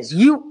way it is.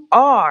 You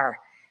are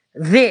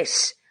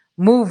this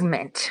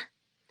movement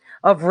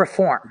of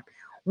reform.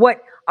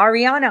 What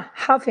Arianna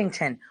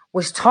Huffington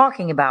was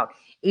talking about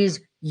is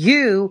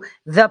you,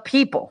 the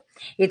people.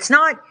 It's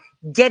not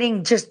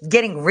getting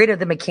rid of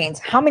the McCains.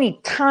 How many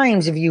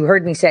times have you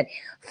heard me say,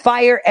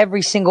 fire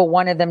every single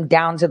one of them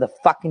down to the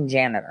fucking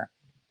janitor?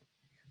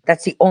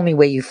 That's the only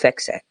way you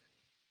fix it.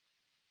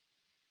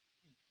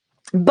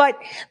 But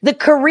the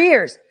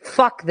careers,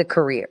 fuck the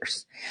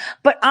careers.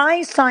 But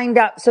I signed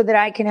up so that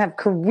I can have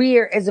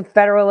career as a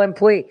federal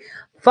employee.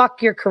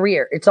 Fuck your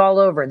career. It's all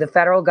over. The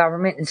federal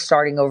government is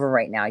starting over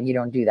right now. You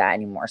don't do that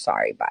anymore.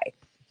 Sorry, bye.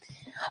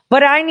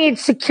 But I need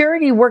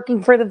security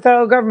working for the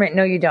federal government.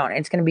 No, you don't.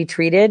 It's going to be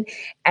treated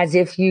as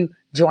if you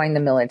join the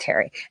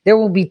military. There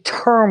will be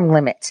term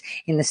limits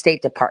in the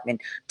State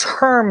Department,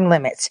 term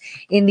limits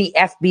in the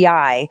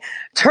FBI,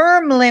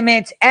 term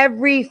limits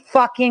every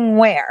fucking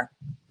where.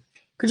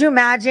 Could you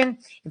imagine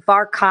if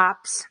our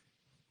cops,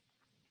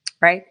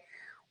 right,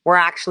 were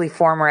actually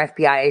former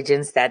FBI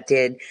agents that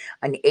did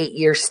an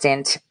 8-year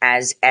stint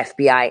as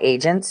FBI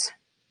agents?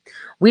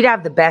 We'd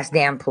have the best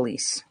damn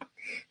police.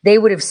 They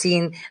would have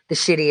seen the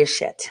shittiest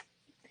shit.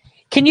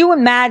 Can you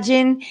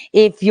imagine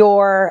if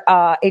your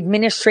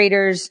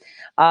administrators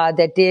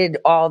that did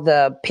all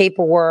the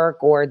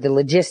paperwork or the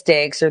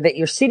logistics, or that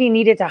your city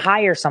needed to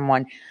hire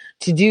someone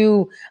to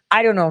do,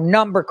 I don't know,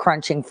 number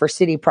crunching for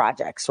city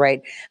projects,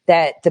 right?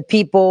 That the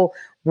people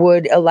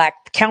would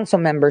elect council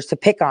members to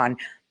pick on.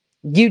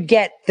 You'd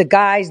get the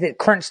guys that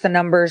crunch the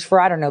numbers for,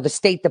 I don't know, the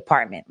State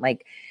Department,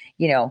 like,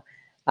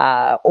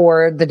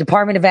 or the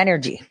Department of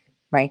Energy,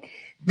 right?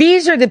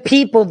 These are the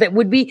people that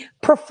would be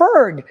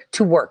preferred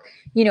to work.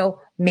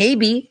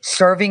 Maybe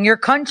serving your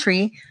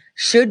country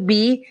should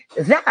be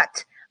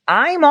that.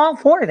 I'm all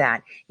for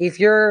that. If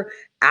you're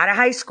out of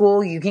high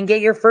school, you can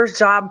get your first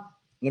job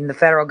in the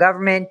federal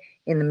government,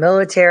 in the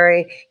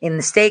military, in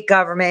the state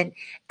government,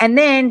 and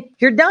then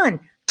you're done.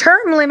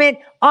 Term limit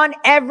on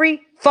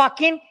every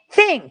fucking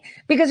thing.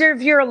 Because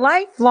if you're a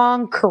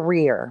lifelong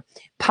career,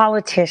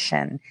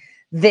 politician,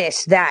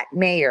 this, that,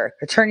 mayor,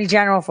 attorney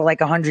general for like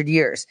 100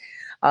 years,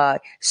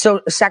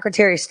 so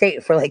Secretary of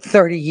State for like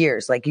 30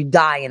 years, like you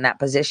die in that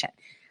position.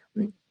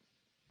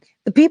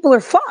 The people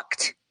are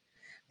fucked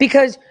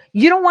because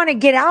you don't want to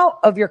get out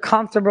of your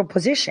comfortable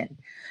position.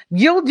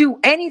 You'll do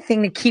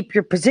anything to keep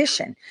your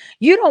position.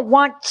 You don't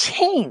want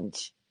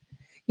change.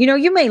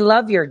 You may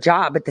love your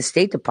job at the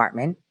State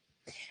Department,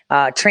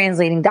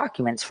 translating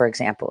documents, for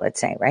example, let's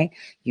say, right?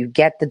 You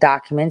get the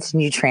documents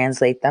and you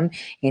translate them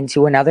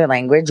into another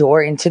language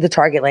or into the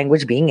target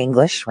language being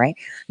English, right?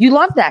 You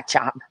love that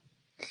job.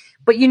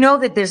 But you know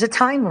that there's a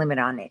time limit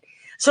on it.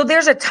 So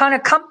there's a ton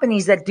of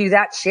companies that do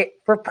that shit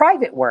for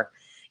private work.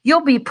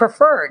 You'll be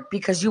preferred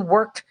because you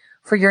worked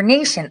for your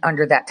nation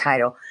under that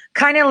title.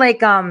 Kind of like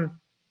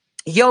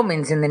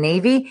yeomans in the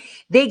Navy.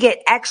 They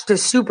get extra,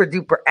 super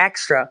duper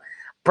extra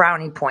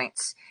brownie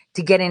points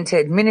to get into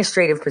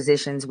administrative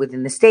positions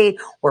within the state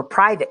or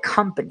private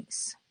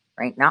companies,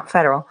 right? Not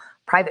federal,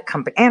 private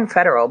company and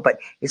federal, but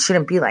it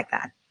shouldn't be like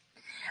that.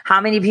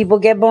 How many people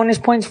get bonus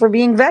points for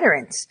being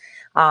veterans?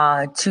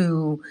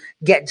 To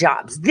get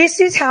jobs. This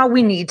is how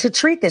we need to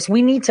treat this.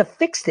 We need to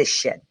fix this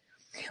shit.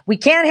 We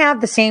can't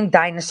have the same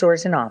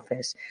dinosaurs in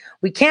office.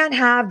 We can't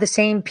have the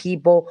same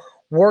people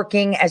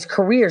working as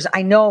careers.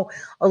 I know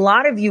a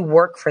lot of you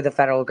work for the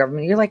federal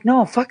government. You're like,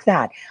 no, fuck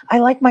that. I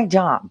like my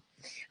job.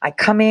 I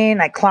come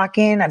in, I clock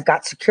in, I've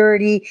got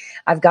security,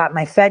 I've got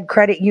my Fed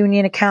credit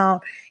union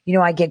account,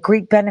 I get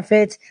Greek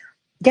benefits.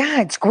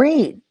 Yeah, it's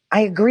great.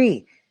 I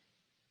agree.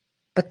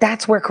 But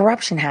that's where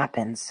corruption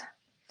happens.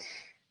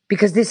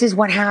 Because this is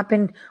what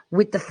happened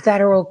with the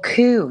federal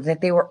coup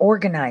that they were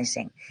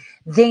organizing.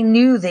 They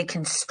knew they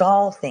can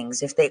stall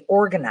things if they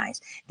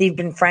organize. They've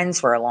been friends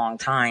for a long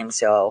time.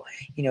 So,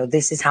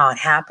 this is how it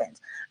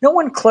happens. No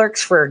one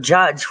clerks for a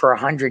judge for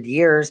 100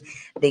 years.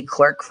 They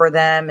clerk for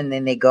them and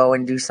then they go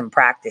and do some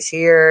practice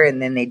here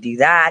and then they do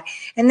that.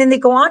 And then they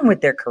go on with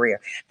their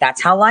career.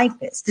 That's how life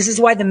is. This is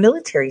why the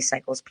military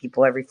cycles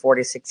people every 4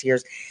 to 6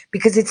 years,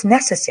 because it's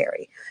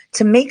necessary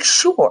to make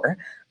sure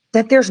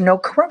that there's no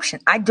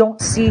corruption. I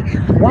don't see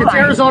why. It's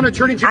Arizona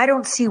Attorney General. I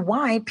don't see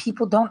why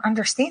people don't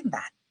understand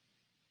that.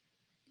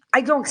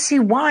 I don't see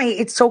why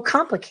it's so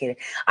complicated.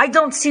 I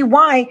don't see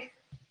why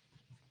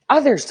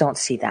others don't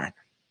see that.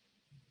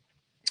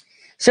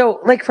 So,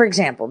 like, for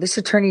example, this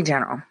Attorney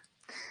General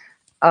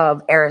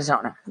of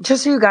Arizona,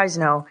 just so you guys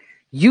know,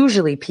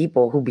 usually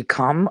people who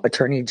become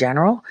Attorney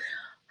General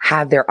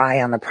have their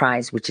eye on the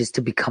prize, which is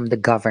to become the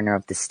governor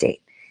of the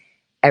state.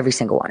 Every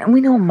single one. And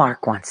we know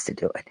Mark wants to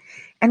do it.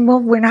 And well,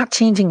 we're not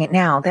changing it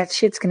now. That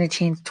shit's going to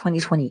change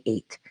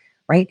 2028,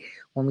 right?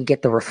 When we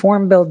get the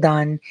reform bill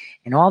done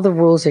and all the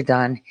rules are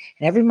done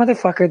and every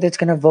motherfucker that's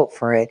going to vote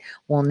for it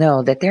will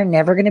know that they're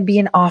never going to be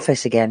in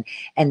office again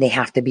and they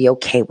have to be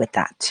okay with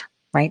that,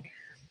 right?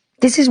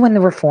 This is when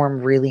the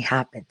reform really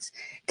happens,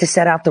 to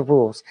set out the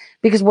rules.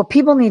 Because what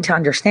people need to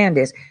understand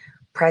is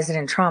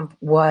President Trump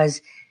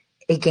was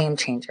a game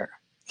changer.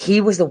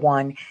 He was the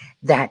one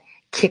that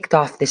kicked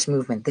off this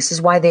movement. This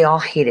is why they all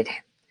hated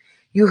him.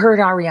 You heard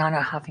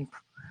Ariana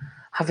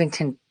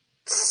Huffington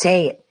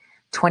say it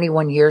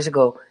 21 years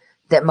ago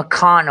that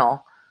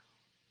McConnell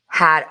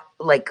had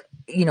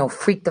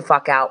freaked the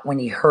fuck out when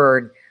he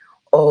heard,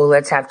 oh,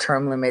 let's have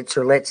term limits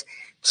or let's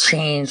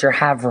change or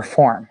have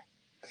reform.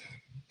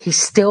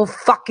 He's still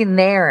fucking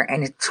there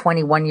and it's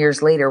 21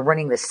 years later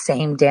running the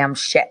same damn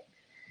shit.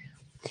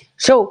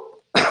 So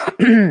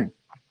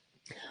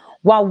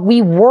while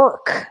we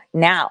work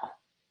now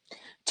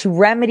to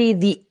remedy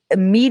the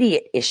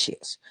immediate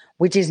issues,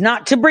 which is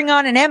not to bring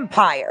on an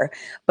empire,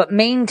 but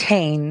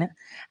maintain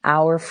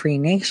our free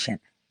nation,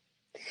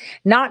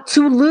 not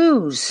to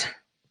lose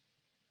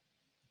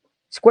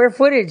square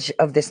footage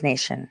of this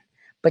nation,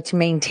 but to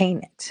maintain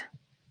it.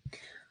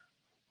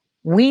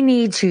 We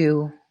need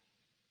to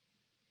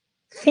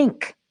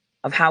think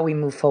of how we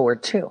move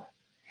forward too.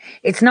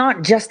 It's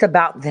not just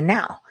about the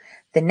now.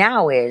 The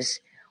now is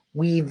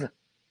we've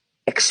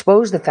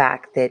exposed the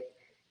fact that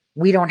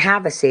we don't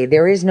have a say.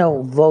 There is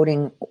no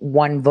voting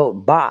one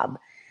vote Bob.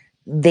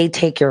 They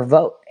take your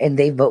vote and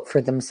they vote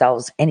for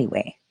themselves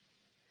anyway.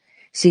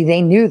 See,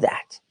 they knew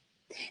that.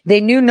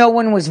 They knew no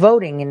one was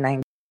voting in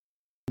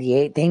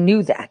 98. They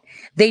knew that.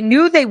 They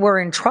knew they were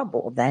in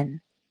trouble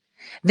then.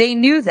 They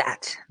knew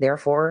that.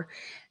 Therefore,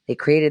 they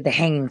created the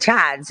hanging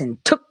chads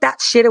and took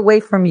that shit away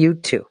from you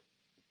too.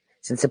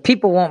 Since the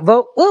people won't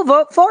vote, we'll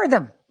vote for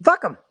them.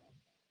 Fuck them.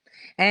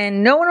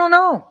 And no one will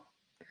know.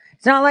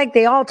 It's not like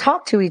they all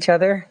talk to each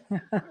other.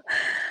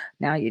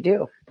 Now you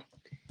do.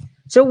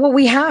 So what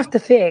we have to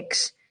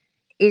fix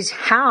is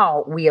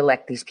how we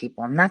elect these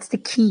people. And that's the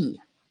key.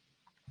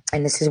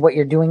 And this is what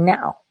you're doing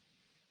now.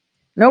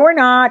 No, we're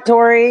not,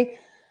 Tori.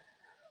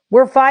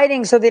 We're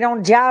fighting so they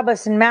don't jab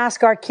us and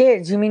mask our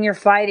kids. You mean you're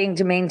fighting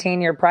to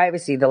maintain your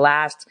privacy, the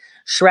last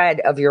shred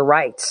of your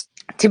rights,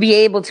 to be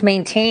able to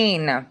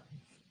maintain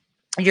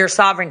your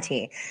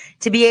sovereignty,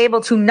 to be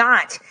able to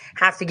not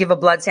have to give a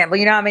blood sample.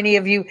 You know how many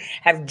of you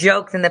have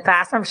joked in the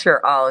past? I'm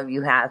sure all of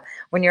you have.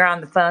 When you're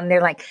on the phone,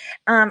 they're like,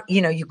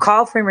 you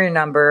call from your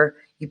number,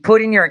 you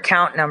put in your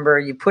account number,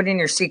 you put in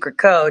your secret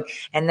code,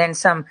 and then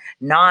some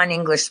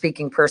non-English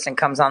speaking person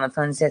comes on the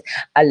phone and says,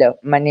 hello,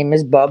 my name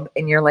is Bob.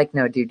 And you're like,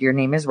 no, dude, your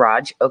name is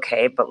Raj.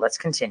 Okay, but let's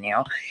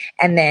continue.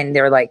 And then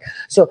they're like,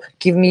 so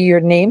give me your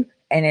name.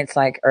 And it's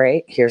like, all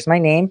right, here's my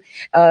name.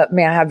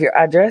 May I have your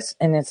address?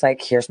 And it's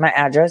like, here's my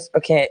address.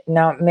 Okay,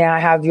 now may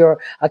I have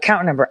your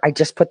account number? I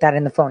just put that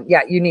in the phone.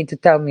 Yeah, you need to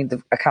tell me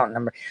the account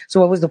number. So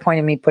what was the point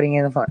of me putting it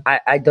in the phone?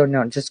 I don't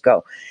know. Just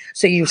go.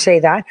 So you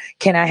say that.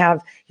 Can I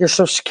have your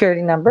social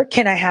security number?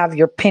 Can I have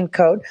your PIN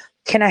code?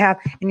 Can I have?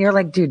 And you're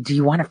like, dude, do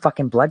you want a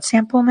fucking blood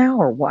sample now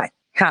or what?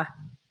 Huh?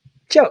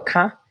 Joke,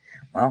 huh?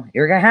 Well,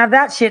 you're going to have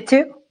that shit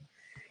too.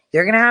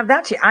 You're going to have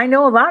that shit. I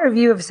know a lot of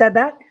you have said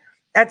that.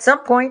 At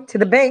some point to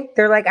the bank,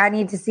 they're like, I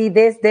need to see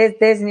this.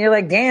 And you're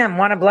like, damn,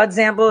 want a blood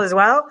sample as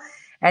well?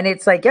 And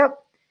it's like, yep.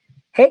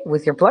 Hey,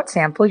 with your blood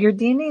sample, your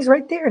DNA is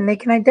right there and they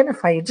can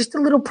identify you. Just a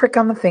little prick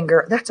on the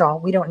finger. That's all.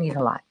 We don't need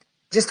a lot.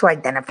 Just to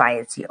identify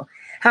it's you.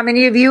 How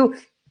many of you,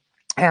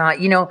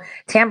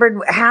 tampered,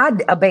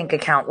 had a bank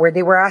account where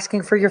they were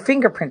asking for your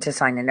fingerprint to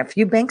sign in? A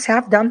few banks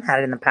have done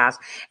that in the past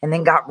and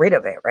then got rid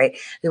of it, right?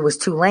 It was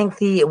too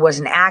lengthy. It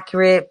wasn't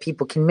accurate.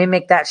 People can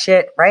mimic that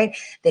shit, right?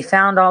 They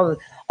found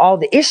all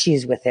the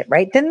issues with it,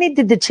 right? Then they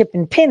did the chip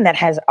and pin that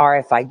has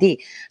RFID.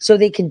 So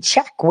they can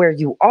check where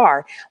you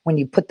are. When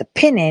you put the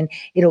pin in,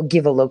 it'll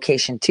give a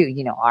location too.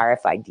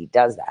 RFID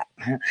does that.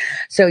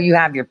 So you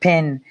have your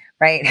pin,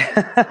 right?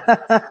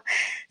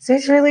 So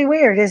it's really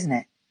weird, isn't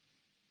it?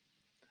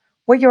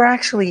 What you're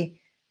actually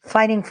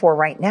fighting for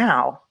right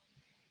now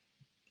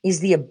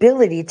is the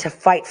ability to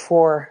fight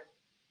for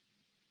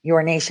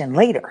your nation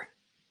later.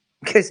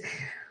 Because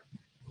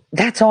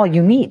that's all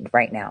you need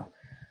right now.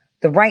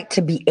 The right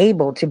to be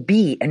able to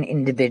be an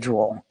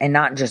individual and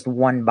not just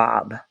one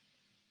Bob,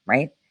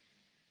 right?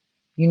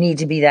 You need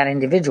to be that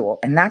individual.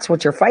 And that's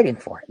what you're fighting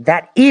for.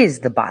 That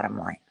is the bottom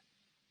line.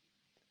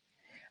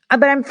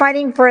 But I'm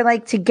fighting for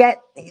to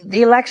get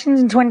the elections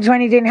in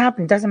 2020 didn't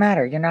happen. Doesn't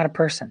matter. You're not a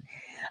person.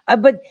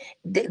 But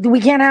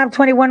we can't have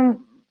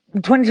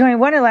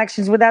 2021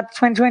 elections without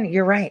 2020.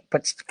 You're right.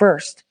 But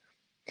first,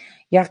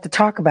 you have to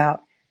talk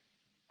about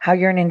how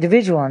you're an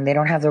individual and they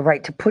don't have the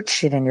right to put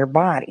shit in your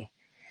body.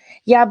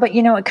 Yeah, but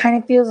it kind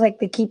of feels like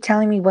they keep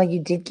telling me, well, you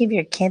did give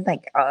your kid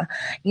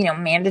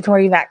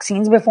mandatory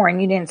vaccines before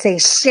and you didn't say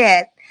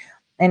shit.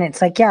 And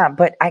it's like, yeah,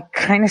 but I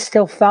kind of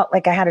still felt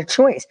like I had a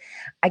choice.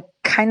 I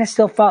kind of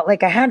still felt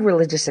like I had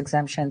religious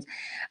exemptions.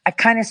 I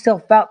kind of still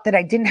felt that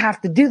I didn't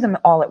have to do them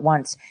all at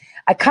once.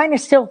 I kind of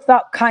still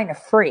felt kind of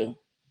free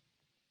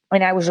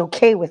and I was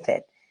okay with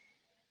it.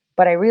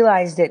 But I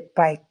realized that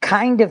by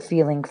kind of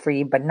feeling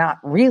free, but not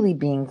really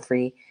being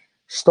free,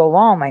 stole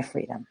all my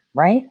freedom,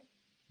 right?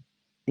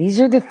 These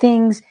are the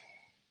things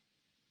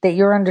that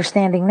you're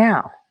understanding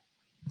now,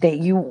 that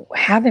you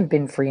haven't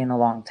been free in a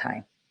long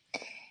time.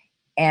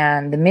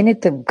 And the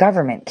minute the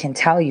government can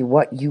tell you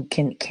what you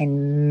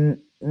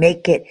can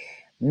make it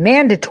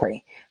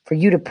mandatory for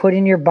you to put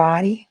in your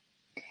body,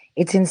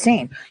 it's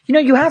insane.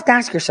 You have to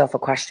ask yourself a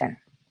question.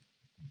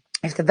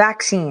 If the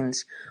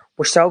vaccines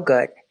were so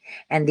good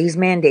and these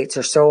mandates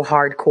are so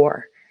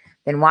hardcore,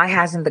 then why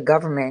hasn't the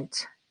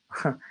government,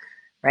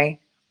 right,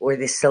 or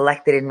the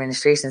selected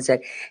administration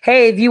said,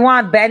 hey, if you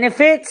want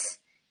benefits,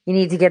 you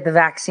need to get the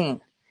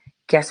vaccine?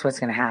 Guess what's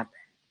going to happen?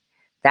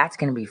 That's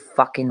going to be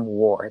fucking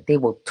war. They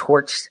will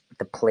torch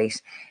the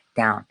place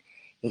down.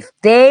 If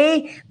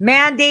they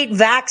mandate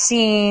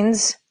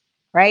vaccines,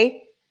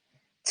 right,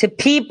 to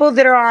people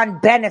that are on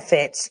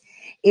benefits,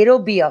 it'll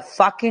be a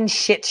fucking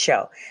shit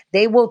show.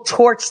 They will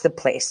torch the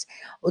place.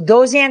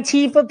 Those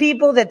Antifa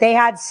people that they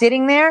had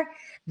sitting there,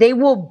 they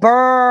will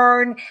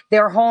burn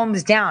their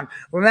homes down.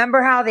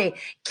 Remember how they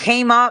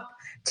came up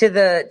to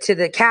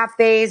the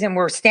cafes and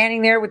were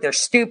standing there with their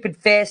stupid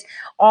fists,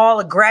 all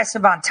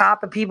aggressive on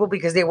top of people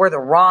because they were the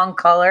wrong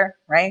color,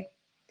 right?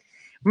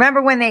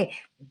 Remember when they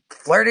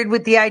flirted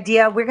with the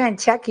idea, we're going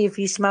to check you if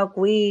you smoke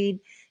weed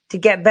to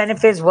get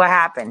benefits? What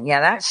happened?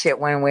 Yeah, that shit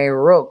went away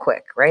real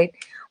quick, right?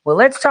 Well,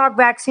 let's talk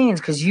vaccines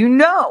because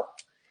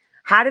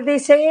how did they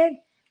say it?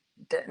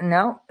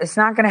 No, it's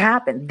not going to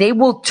happen. They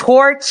will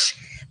torch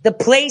the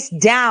place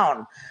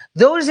down.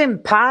 Those in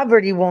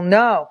poverty will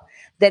know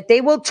that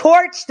they will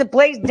torch the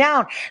place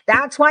down.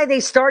 That's why they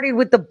started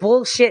with the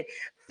bullshit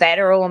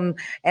federal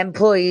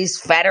employees,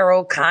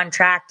 federal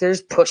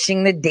contractors,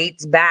 pushing the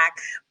dates back,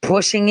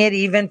 pushing it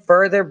even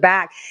further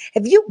back.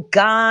 Have you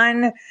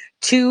gone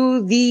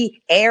to the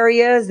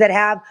areas that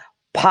have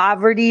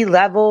poverty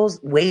levels,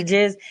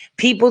 wages,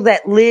 people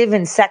that live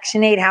in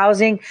Section 8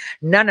 housing?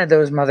 None of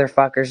those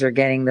motherfuckers are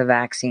getting the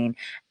vaccine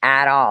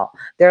at all.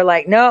 They're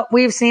like, no,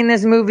 we've seen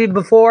this movie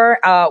before.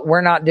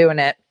 We're not doing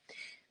it.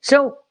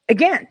 So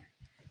again,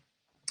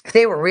 if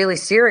they were really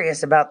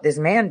serious about this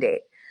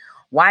mandate,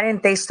 why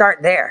didn't they start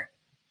there?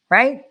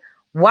 Right?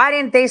 Why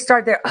didn't they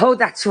start there? Oh,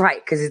 that's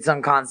right, because it's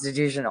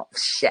unconstitutional.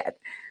 Shit.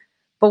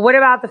 But what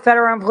about the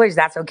federal employees?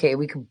 That's okay.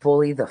 We could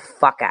bully the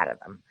fuck out of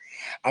them.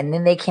 And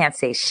then they can't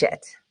say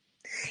shit.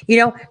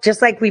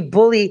 Just like we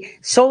bully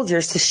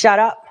soldiers to shut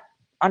up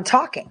on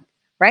talking,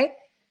 right?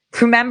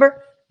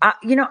 Remember?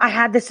 I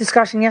had this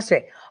discussion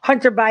yesterday.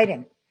 Hunter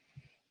Biden.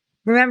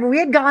 Remember, we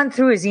had gone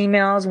through his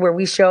emails where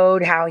we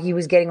showed how he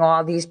was getting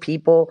all these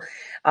people,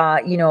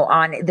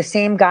 on the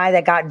same guy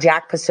that got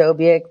Jack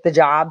Posobiec the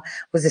job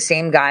was the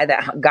same guy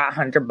that got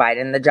Hunter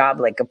Biden the job,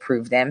 like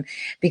approved him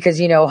because,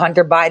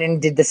 Hunter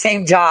Biden did the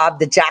same job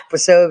that Jack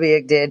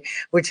Posobiec did,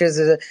 which was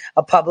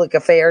a public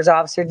affairs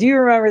officer. Do you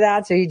remember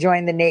that? So he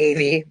joined the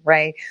Navy,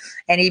 right?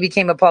 And he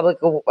became a public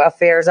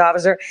affairs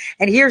officer.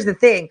 And here's the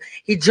thing.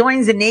 He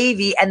joins the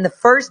Navy and the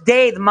first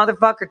day the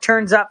motherfucker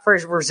turns up for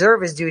his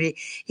reservist duty,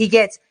 he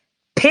gets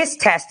piss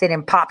tested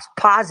and pops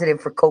positive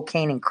for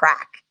cocaine and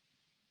crack.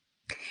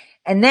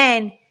 And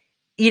then,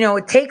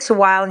 it takes a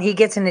while and he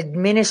gets an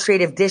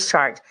administrative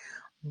discharge.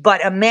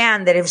 But a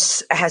man that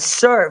has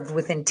served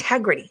with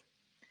integrity,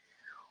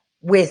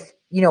 with,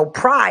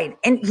 pride,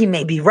 and he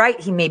may be right,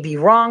 he may be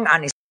wrong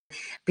on his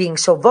being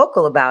so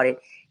vocal about it,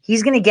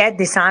 he's going to get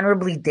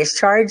dishonorably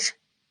discharged.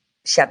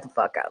 Shut the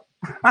fuck up.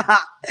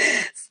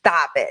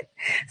 Stop it.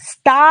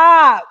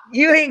 Stop.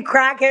 You think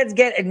crackheads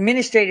get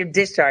administrative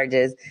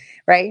discharges,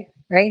 right?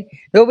 Right?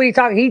 Nobody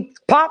talking. He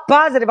popped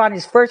positive on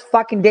his first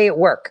fucking day at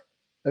work.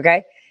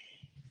 Okay?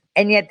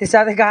 And yet this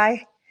other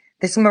guy,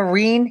 this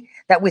Marine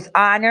that with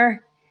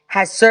honor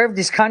has served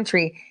his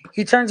country,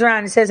 he turns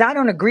around and says, I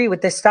don't agree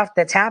with this stuff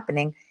that's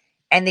happening.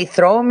 And they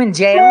throw him in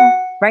jail,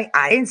 right?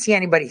 I didn't see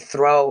anybody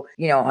throw,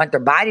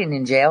 Hunter Biden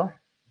in jail.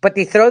 But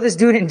they throw this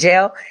dude in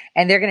jail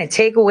and they're going to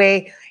take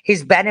away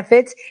his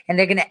benefits and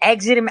they're going to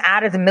exit him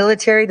out of the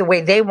military the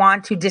way they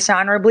want to,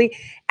 dishonorably,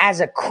 as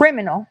a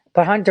criminal.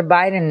 But Hunter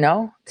Biden,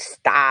 no.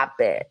 Stop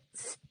it.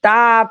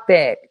 Stop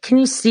it. Can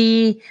you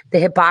see the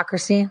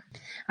hypocrisy?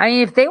 I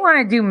mean, if they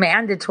want to do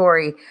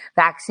mandatory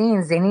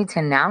vaccines, they need to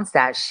announce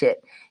that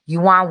shit. You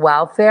want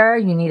welfare,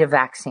 you need a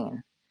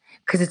vaccine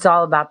because it's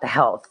all about the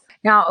health.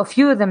 Now, a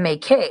few of them may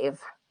cave,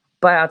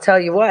 but I'll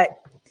tell you what.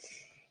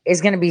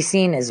 Is going to be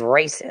seen as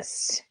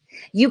racist.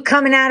 You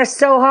coming at us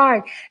so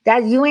hard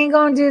that you ain't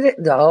going to do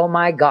that. Oh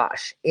my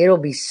gosh. It'll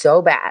be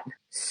so bad.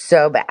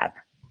 So bad.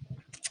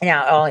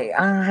 Now,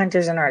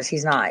 Hunter's an artist.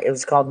 He's not. It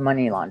was called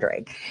money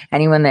laundering.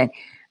 Anyone that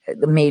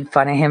made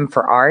fun of him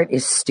for art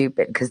is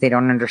stupid because they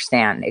don't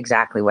understand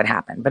exactly what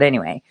happened. But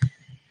anyway,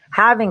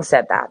 having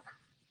said that,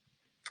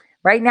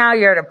 right now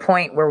you're at a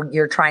point where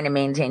you're trying to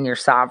maintain your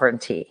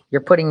sovereignty.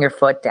 You're putting your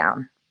foot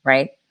down,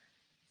 right?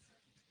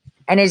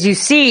 And as you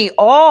see,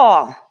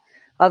 all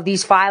of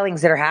these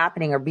filings that are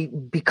happening are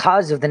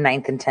because of the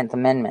 9th and 10th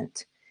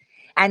Amendment.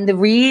 And the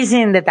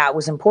reason that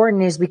was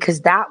important is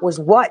because that was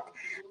what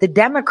the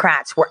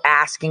Democrats were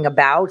asking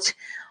about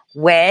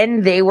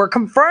when they were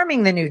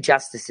confirming the new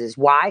justices.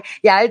 Why?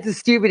 Yeah, it's a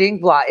stupid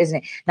ink blot,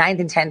 isn't it? 9th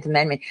and 10th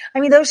Amendment. I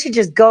mean, those should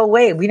just go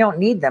away. We don't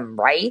need them,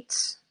 right?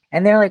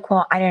 And they're like,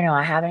 well, I don't know.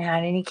 I haven't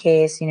had any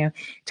case, to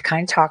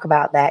kind of talk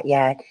about that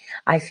yet.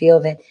 I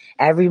feel that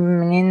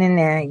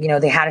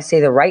they had to say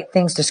the right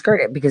things to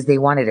skirt it because they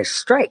wanted to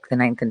strike the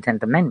 9th and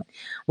 10th Amendment,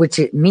 which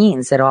it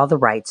means that all the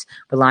rights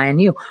rely on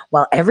you.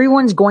 While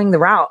everyone's going the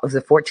route of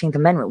the 14th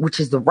Amendment, which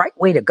is the right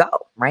way to go,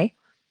 right?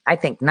 I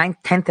think 9th,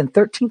 10th, and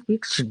 13th we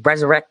should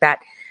resurrect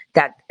that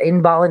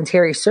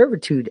involuntary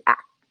servitude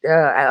act,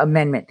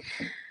 amendment.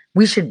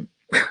 We should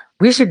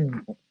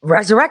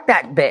resurrect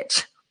that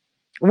bitch.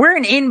 We're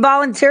in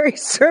involuntary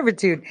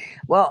servitude.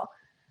 Well,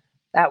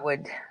 that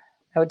would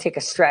take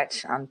a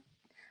stretch on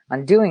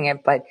doing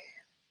it, but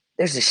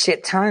there's a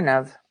shit ton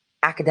of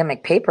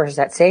academic papers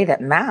that say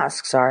that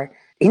masks are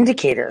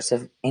indicators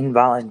of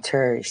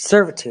involuntary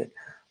servitude.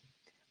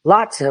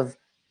 Lots of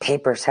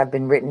papers have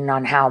been written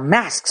on how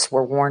masks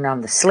were worn on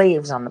the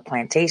slaves on the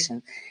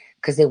plantation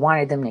because they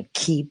wanted them to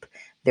keep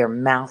their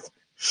mouth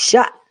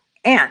shut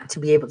and to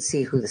be able to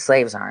see who the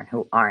slaves are and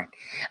who aren't.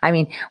 I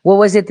mean, what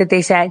was it that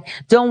they said?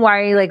 Don't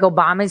worry, like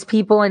Obama's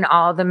people and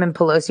all of them and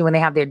Pelosi, when they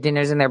have their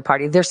dinners and their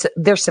parties,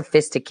 they're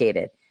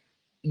sophisticated.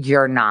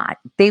 You're not.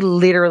 They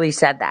literally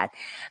said that.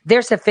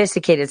 They're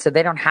sophisticated, so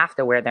they don't have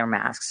to wear their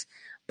masks,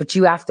 but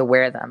you have to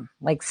wear them.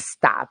 Like,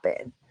 stop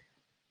it.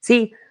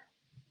 See,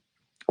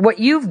 what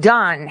you've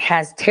done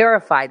has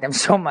terrified them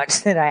so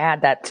much that I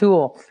had that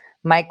tool,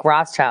 Mike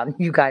Rothschild.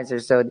 You guys are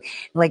so,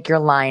 like, your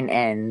line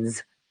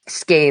ends.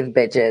 Scathe,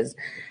 bitches.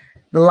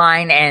 The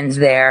line ends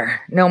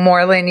there. No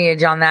more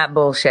lineage on that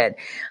bullshit.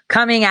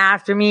 Coming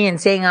after me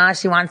and saying,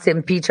 she wants to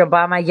impeach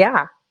Obama.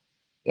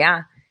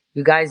 Yeah.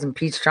 You guys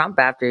impeached Trump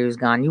after he was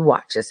gone. You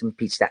watch us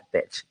impeach that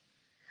bitch.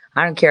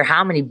 I don't care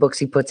how many books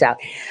he puts out.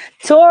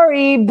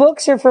 Tory,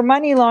 books are for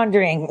money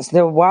laundering.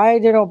 So why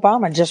did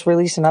Obama just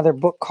release another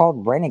book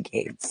called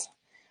Renegades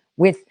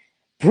with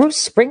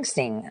Bruce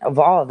Springsteen, of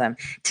all of them?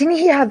 Didn't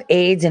he have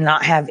AIDS and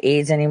not have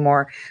AIDS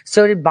anymore?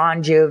 So did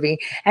Bon Jovi.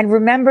 And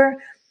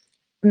remember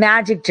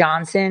Magic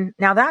Johnson?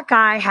 Now that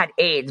guy had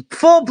AIDS,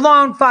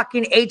 full-blown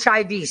fucking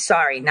HIV.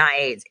 Sorry, not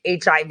AIDS,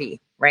 HIV,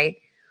 right?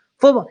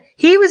 Full-blown.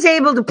 He was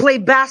able to play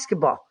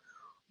basketball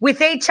with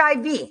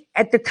HIV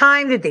at the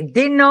time that they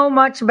didn't know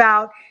much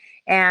about,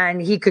 and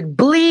he could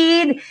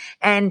bleed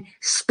and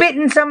spit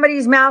in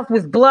somebody's mouth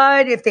with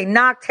blood if they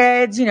knocked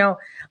heads,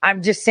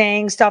 I'm just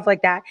saying stuff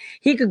like that.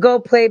 He could go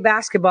play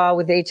basketball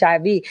with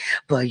HIV,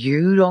 but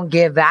you don't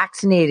get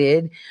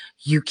vaccinated,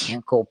 you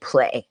can't go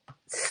play.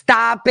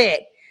 Stop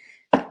it.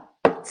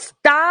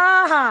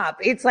 Stop.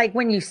 It's like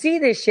when you see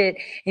this shit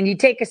and you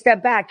take a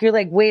step back, you're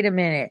like, wait a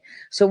minute.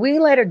 So we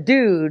let a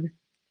dude,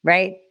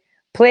 right,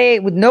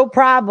 play with no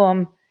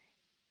problem.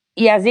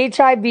 He has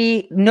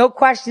HIV, no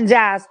questions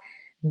asked.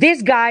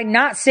 This guy,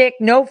 not sick,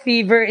 no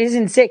fever,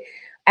 isn't sick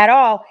at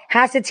all,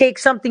 has to take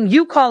something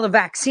you call a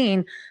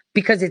vaccine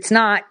because it's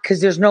not, because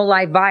there's no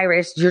live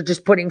virus. You're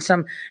just putting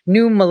some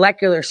new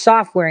molecular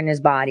software in his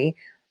body.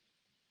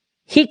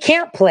 He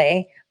can't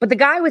play, but the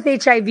guy with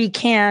HIV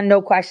can,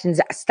 no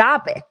questions asked.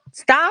 Stop it.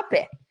 Stop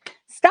it.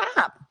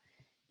 Stop.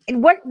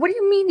 And what do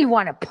you mean you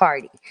want to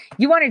party?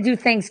 You want to do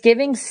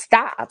Thanksgiving?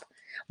 Stop.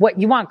 What,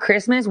 you want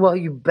Christmas? Well,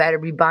 you better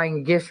be buying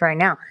your gifts right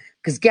now.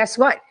 Because guess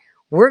what?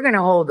 We're going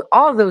to hold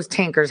all those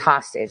tankers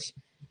hostage,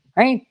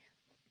 right?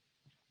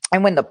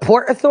 And when the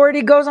Port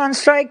Authority goes on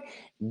strike,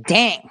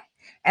 dang.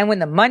 And when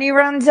the money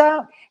runs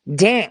out,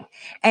 dang.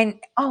 And,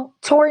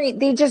 Tory,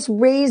 they just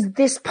raised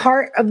this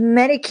part of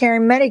Medicare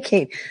and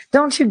Medicaid.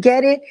 Don't you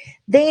get it?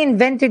 They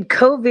invented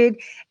COVID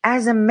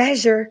as a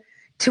measure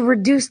to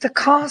reduce the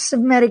cost of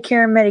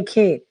Medicare and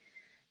Medicaid.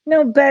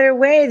 No better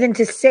way than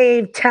to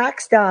save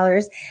tax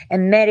dollars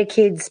and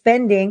Medicaid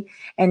spending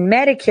and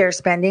Medicare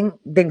spending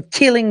than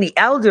killing the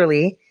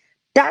elderly.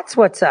 That's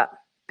what's up.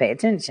 Pay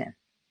attention,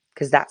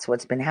 because that's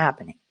what's been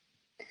happening.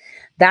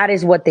 That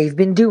is what they've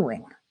been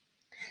doing.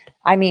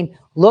 I mean,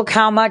 look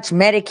how much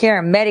Medicare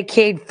and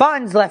Medicaid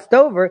funds left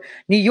over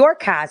New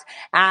York has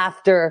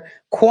after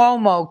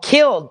Cuomo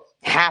killed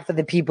half of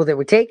the people that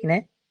were taking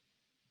it.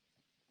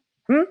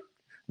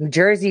 New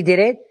Jersey did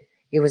it.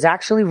 It was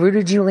actually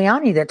Rudy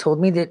Giuliani that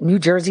told me that New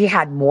Jersey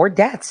had more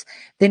deaths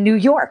than New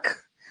York.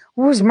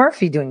 What was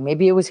Murphy doing?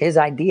 Maybe it was his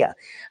idea.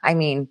 I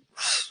mean,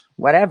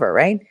 whatever,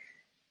 right?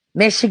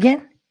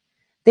 Michigan,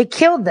 they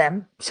killed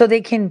them so they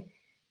can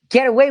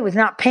get away with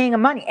not paying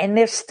them money, and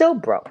they're still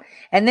broke.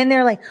 And then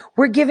they're like,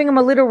 we're giving them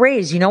a little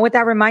raise. You know what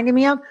that reminded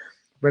me of?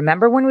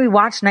 Remember when we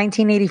watched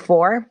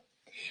 1984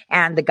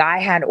 and the guy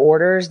had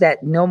orders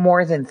that no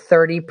more than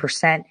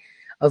 30%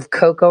 of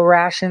cocoa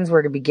rations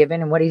were to be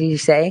given. And what did he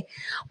say?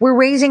 We're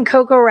raising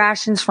cocoa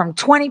rations from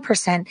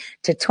 20%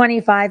 to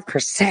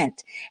 25%.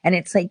 And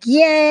it's like,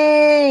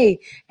 yay.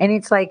 And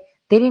it's like,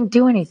 they didn't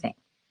do anything.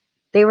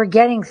 They were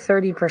getting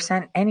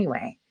 30%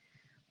 anyway,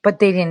 but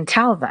they didn't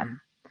tell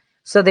them.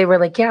 So they were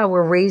like, yeah,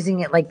 we're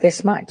raising it like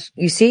this much.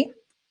 You see?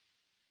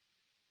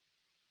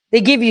 They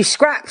give you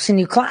scraps and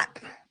you clap.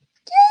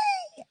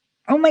 Yay!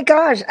 Oh my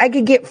gosh, I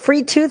could get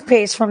free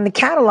toothpaste from the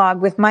catalog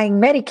with my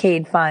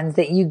Medicaid funds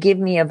that you give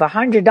me of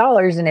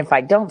 $100. And if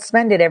I don't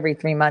spend it every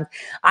 3 months,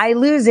 I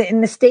lose it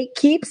and the state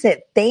keeps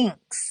it.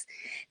 Thanks.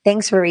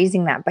 Thanks for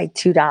raising that by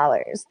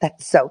 $2.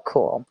 That's so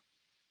cool.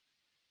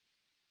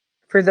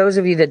 For those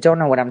of you that don't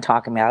know what I'm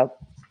talking about,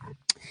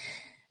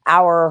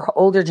 our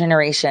older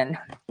generation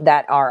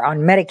that are on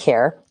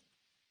Medicare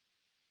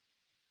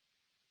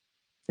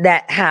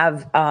that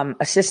have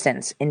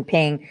assistance in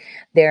paying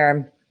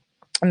their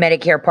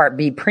Medicare Part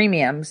B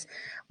premiums,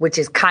 which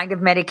is kind of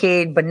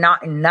Medicaid, but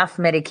not enough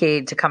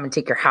Medicaid to come and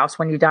take your house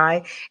when you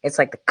die. It's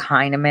like the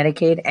kind of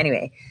Medicaid.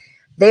 Anyway,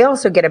 they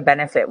also get a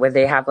benefit where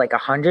they have like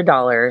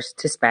 $100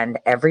 to spend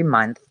every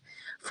month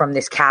from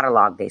this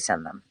catalog they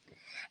send them.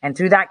 And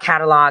through that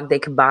catalog, they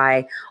can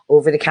buy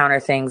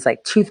over-the-counter things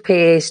like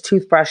toothpaste,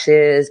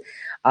 toothbrushes,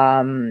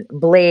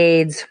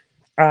 blades,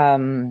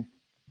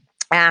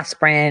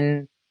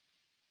 aspirin.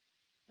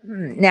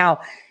 Now,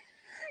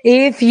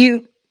 if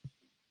you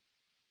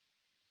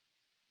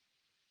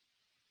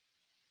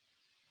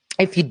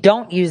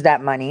don't use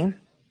that money,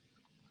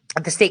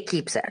 the state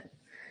keeps it.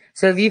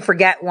 So if you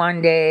forget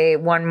one day,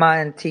 1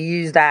 month to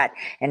use that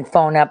and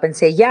phone up and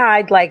say, yeah,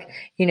 I'd like,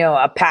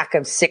 a pack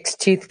of 6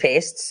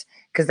 toothpastes,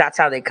 because that's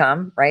how they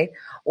come, right?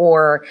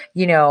 Or,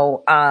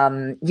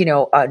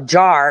 a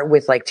jar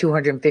with like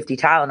 250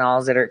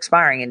 Tylenols that are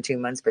expiring in 2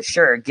 months, but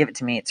sure, give it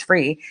to me, it's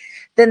free.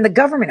 Then the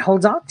government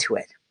holds on to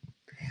it.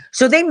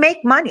 So they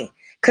make money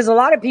because a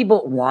lot of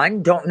people,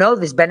 1, don't know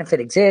this benefit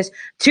exists.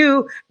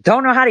 2,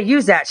 don't know how to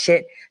use that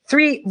shit.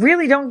 3,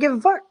 really don't give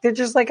a fuck. They're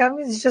just like,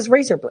 it's just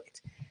razor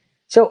blades.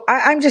 So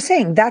I'm just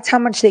saying that's how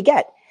much they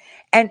get.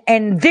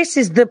 And this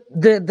is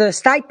the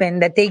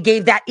stipend that they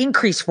gave that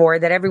increase for,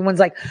 that everyone's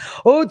like,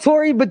 oh,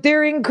 Tori, but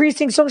they're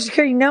increasing Social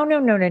Security. No.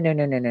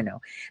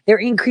 They're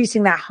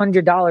increasing that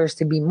 $100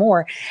 to be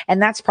more.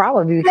 And that's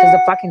probably because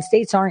the fucking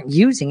states aren't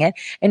using it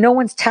and no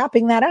one's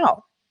tapping that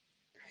out.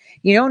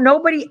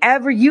 Nobody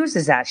ever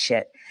uses that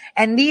shit.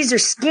 And these are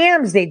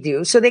scams they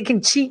do so they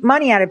can cheat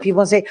money out of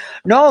people and say,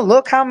 no,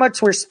 look how much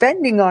we're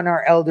spending on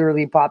our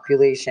elderly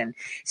population.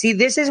 See,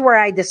 this is where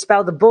I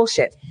dispel the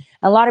bullshit.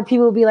 A lot of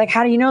people will be like,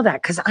 how do you know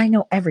that? Because I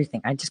know everything.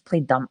 I just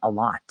play dumb a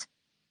lot.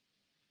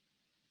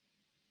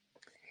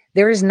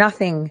 There is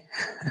nothing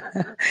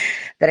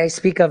that I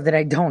speak of that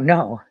I don't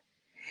know.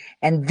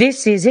 And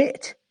this is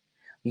it.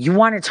 You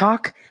want to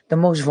talk the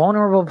most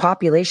vulnerable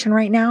population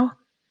right now?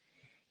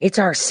 It's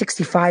our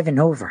 65 and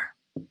over.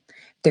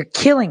 They're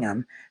killing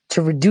them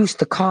to reduce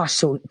the cost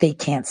so they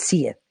can't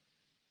see it.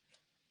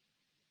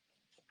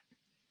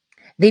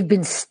 They've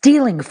been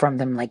stealing from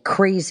them like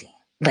crazy.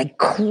 Like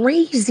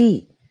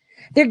crazy.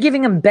 They're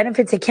giving them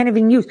benefits they can't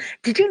even use.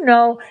 Did you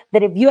know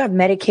that if you have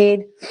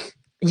Medicaid,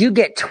 you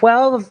get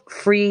 12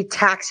 free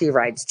taxi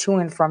rides to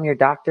and from your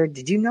doctor?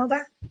 Did you know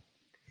that?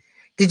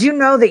 Did you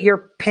know that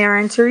your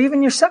parents or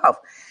even yourself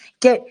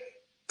get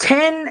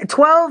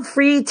 12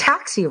 free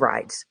taxi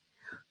rides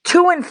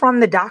to and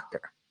from the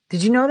doctor?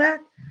 Did you know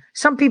that?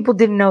 Some people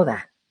didn't know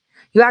that.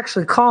 You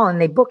actually call and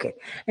they book it.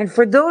 And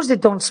for those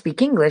that don't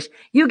speak English,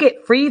 you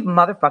get free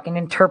motherfucking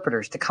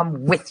interpreters to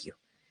come with you,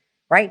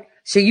 right?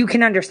 So you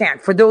can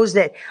understand. For those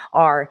that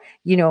are,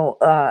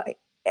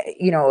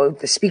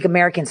 speak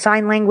American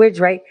Sign Language,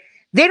 right?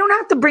 They don't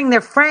have to bring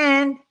their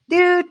friend,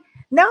 dude.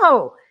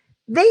 No,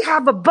 they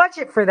have a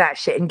budget for that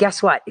shit. And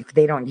guess what? If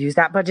they don't use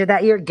that budget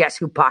that year, guess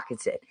who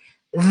pockets it?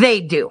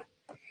 They do.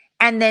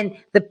 And then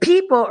the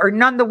people are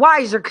none the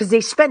wiser because they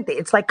spent it.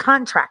 It's like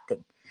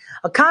contracting.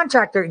 A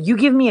contractor, you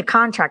give me a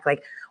contract,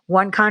 like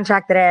one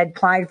contract that I had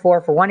applied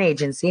for one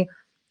agency.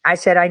 I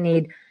said, I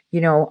need,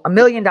 $1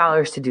 million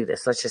to do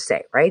this, let's just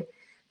say, right?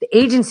 The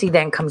agency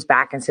then comes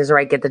back and says, all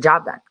right, get the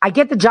job done. I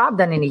get the job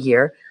done in a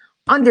year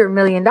under $1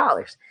 million.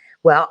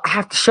 Well, I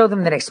have to show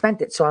them that I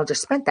spent it. So I'll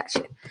just spend that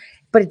shit.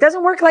 But it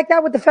doesn't work like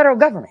that with the federal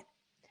government.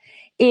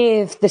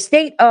 If the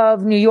state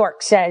of New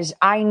York says,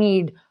 I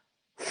need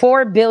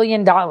 $4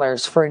 billion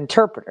for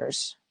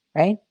interpreters,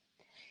 right?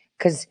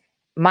 Because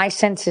my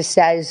census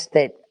says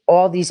that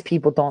all these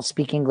people don't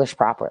speak English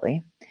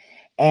properly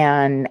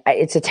and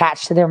it's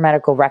attached to their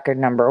medical record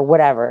number or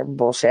whatever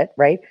bullshit,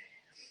 right?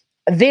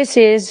 This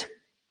is,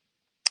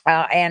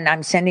 and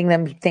I'm sending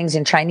them things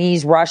in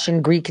Chinese,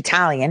 Russian, Greek,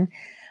 Italian.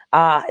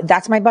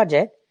 That's my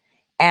budget.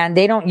 And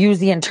they don't use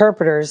the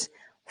interpreters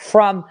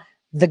from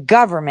the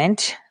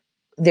government,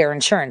 their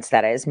insurance,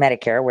 that is,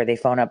 Medicare, where they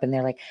phone up and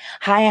they're like,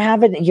 hi, I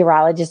have a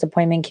urologist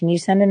appointment. Can you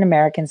send an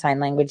American Sign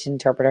Language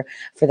interpreter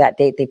for that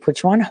date? They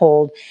put you on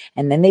hold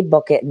and then they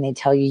book it and they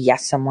tell you,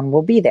 yes, someone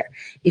will be there.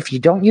 If you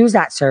don't use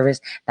that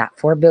service, that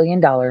 $4 billion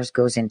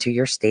goes into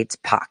your state's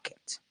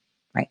pocket,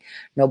 right?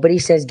 Nobody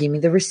says, give me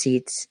the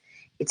receipts.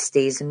 It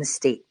stays in the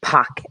state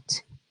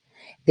pocket.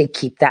 They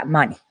keep that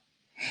money.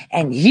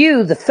 And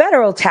you, the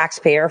federal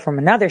taxpayer from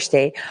another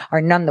state, are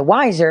none the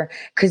wiser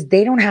because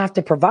they don't have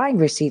to provide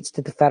receipts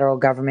to the federal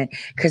government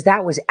because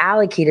that was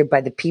allocated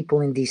by the people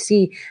in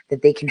DC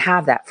that they can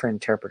have that for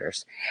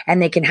interpreters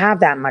and they can have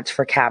that much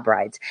for cab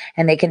rides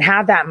and they can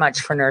have that much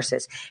for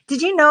nurses.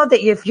 Did you know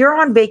that if you're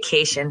on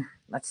vacation,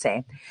 let's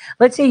say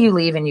you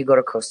leave and you go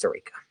to Costa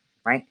Rica,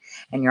 right?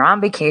 And you're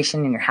on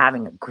vacation and you're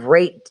having a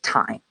great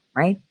time,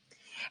 right?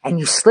 And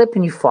you slip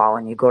and you fall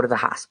and you go to the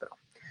hospital.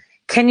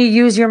 Can you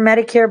use your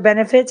Medicare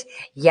benefits?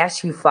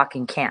 Yes, you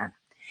fucking can.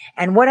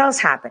 And what else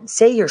happens?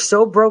 Say you're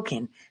so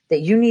broken that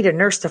you need a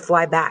nurse to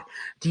fly back.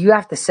 Do you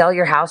have to sell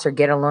your house or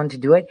get a loan to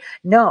do it?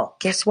 No.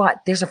 Guess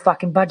what? There's a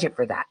fucking budget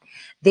for that.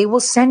 They will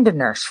send a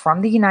nurse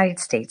from the United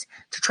States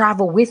to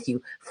travel with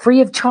you free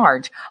of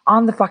charge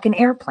on the fucking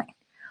airplane.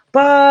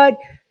 But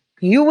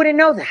you wouldn't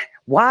know that.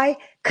 Why?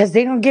 Because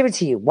they don't give it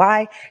to you.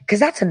 Why? Because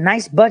that's a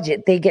nice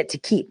budget they get to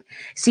keep.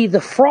 See, the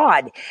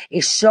fraud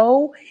is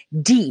so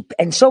deep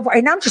and so far.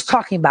 And I'm just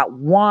talking about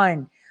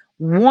one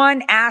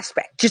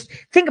aspect. Just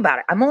think about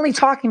it. I'm only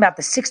talking about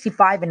the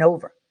 65 and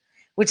over,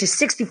 which is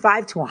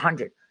 65 to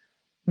 100.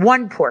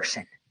 One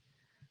portion.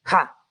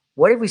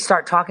 What if we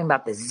start talking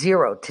about the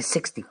 0 to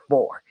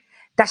 64?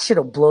 That shit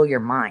will blow your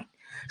mind.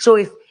 So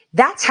if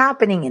that's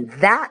happening in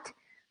that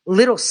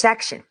little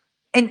section,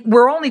 and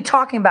we're only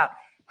talking about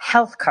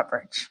health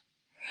coverage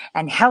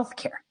and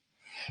healthcare.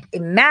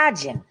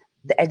 Imagine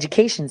the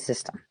education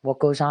system, what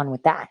goes on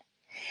with that.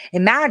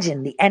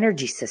 Imagine the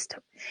energy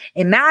system.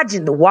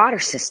 Imagine the water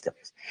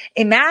systems.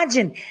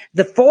 Imagine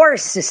the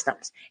forest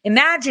systems.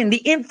 Imagine the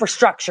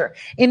infrastructure.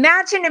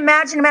 Imagine,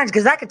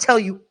 because I could tell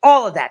you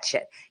all of that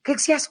shit.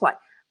 Because guess what?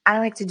 I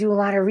like to do a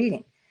lot of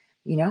reading.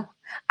 You know,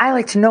 I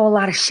like to know a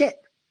lot of shit.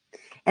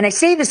 And I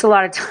say this a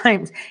lot of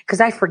times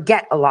because I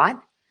forget a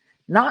lot.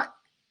 Not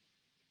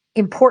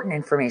important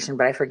information,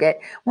 but I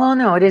forget, well,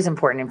 no, it is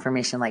important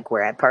information, like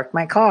where I parked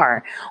my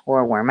car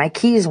or where my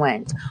keys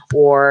went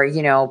or,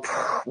 you know,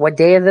 what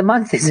day of the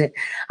month is it?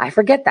 I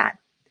forget that.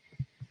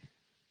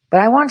 But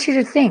I want you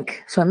to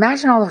think. So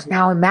imagine all those.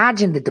 Now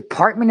imagine the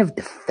Department of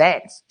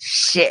Defense.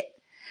 Shit.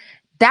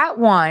 That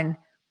one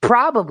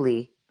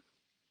probably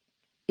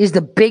is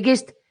the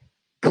biggest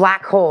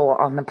black hole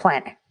on the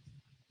planet.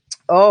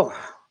 Oh,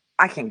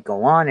 I can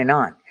go on and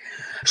on.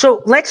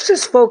 So let's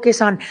just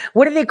focus on,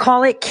 what do they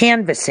call it?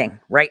 Canvassing,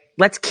 right?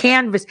 Let's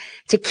canvass.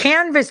 To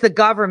canvass the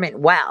government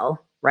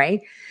well,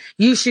 right?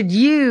 You should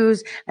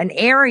use an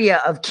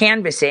area of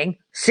canvassing,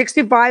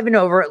 65 and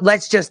over.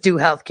 Let's just do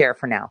healthcare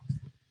for now.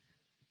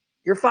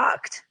 You're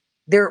fucked.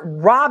 They're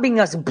robbing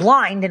us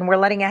blind and we're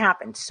letting it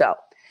happen. So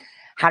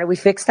how do we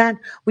fix that?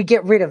 We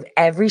get rid of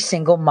every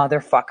single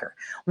motherfucker.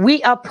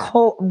 We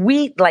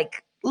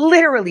like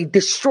literally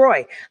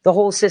destroy the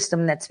whole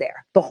system that's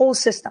there. The whole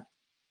system.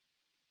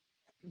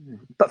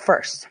 But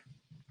first,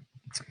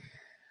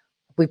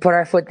 we put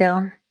our foot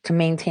down to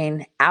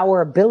maintain our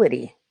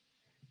ability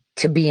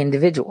to be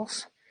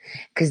individuals.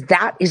 Because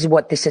that is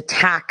what this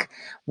attack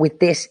with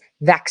this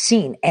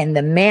vaccine and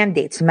the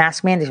mandates,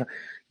 mask mandates,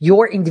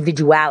 your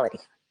individuality,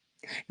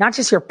 not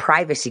just your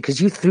privacy,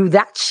 because you threw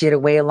that shit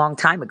away a long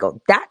time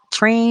ago. That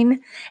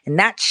train and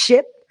that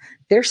ship,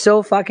 they're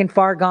so fucking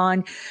far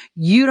gone.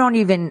 You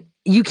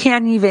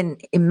can't even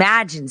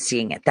imagine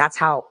seeing it. That's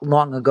how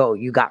long ago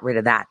you got rid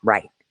of that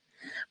right.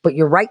 But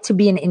your right to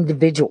be an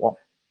individual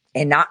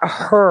and not a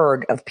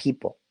herd of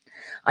people.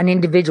 An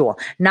individual,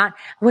 not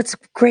what's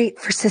great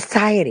for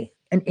society.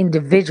 An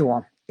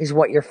individual is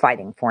what you're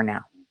fighting for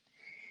now.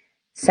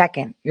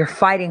 Second, you're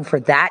fighting for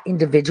that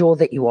individual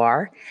that you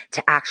are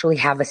to actually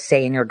have a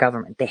say in your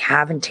government. They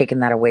haven't taken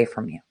that away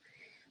from you.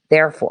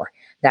 Therefore,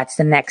 that's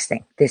the next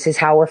thing. This is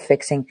how we're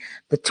fixing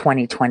the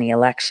 2020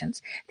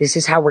 elections. This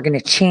is how we're going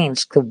to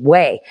change the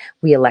way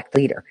we elect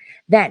leader.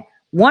 Then,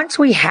 once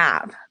we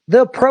have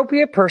the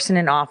appropriate person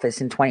in office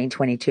in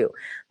 2022,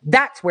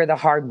 that's where the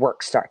hard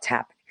work starts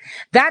happening.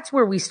 That's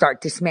where we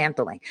start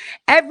dismantling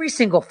every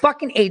single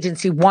fucking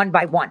agency one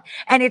by one.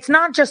 And it's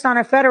not just on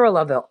a federal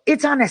level.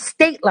 It's on a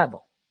state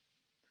level.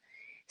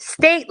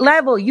 State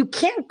level, you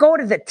can't go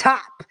to the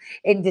top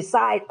and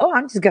decide, oh,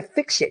 I'm just going to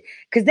fix it.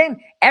 Because then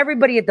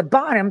everybody at the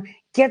bottom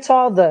gets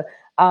all the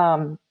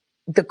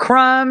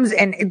crumbs,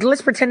 and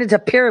let's pretend it's a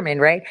pyramid,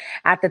 right?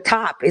 At the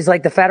top is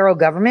like the federal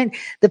government.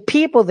 The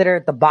people that are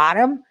at the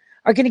bottom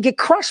are going to get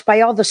crushed by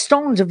all the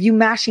stones of you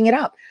mashing it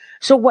up.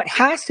 So what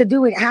has to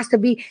do, it has to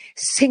be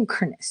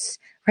synchronous,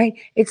 right?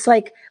 It's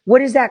like,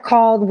 what is that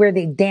called where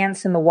they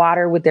dance in the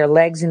water with their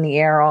legs in the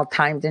air all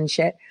timed and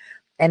shit?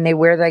 And they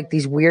wear like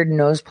these weird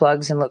nose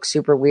plugs and look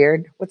super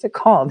weird. What's it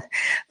called?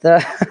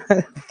 The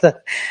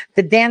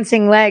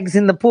dancing legs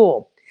in the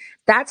pool.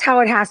 That's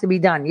how it has to be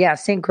done. Yeah,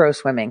 synchro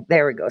swimming.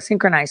 There we go.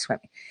 Synchronized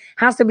swimming.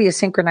 Has to be a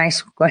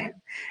synchronized swimming.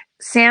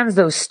 Sans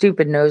those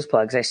stupid nose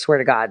plugs. I swear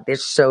to God, they're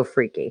so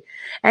freaky.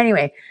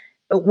 Anyway,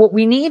 what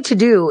we need to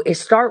do is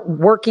start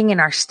working in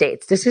our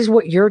states. This is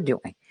what you're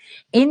doing.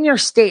 In your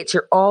states,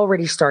 you're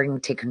already starting to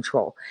take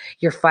control.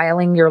 You're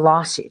filing your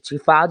lawsuits. You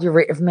filed your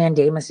writ of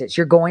mandamuses.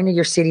 You're going to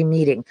your city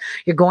meeting.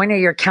 You're going to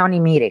your county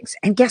meetings.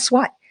 And guess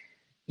what?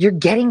 You're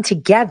getting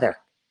together.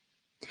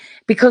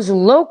 Because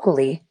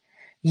locally,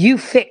 you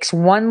fix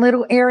one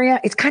little area.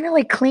 It's kind of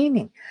like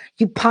cleaning.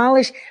 You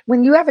polish.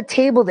 When you have a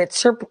table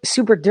that's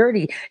super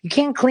dirty, you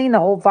can't clean the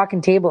whole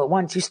fucking table at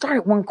once. You start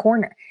at one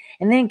corner.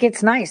 And then it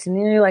gets nice. And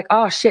then you're like,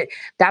 oh shit,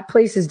 that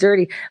place is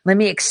dirty. Let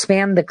me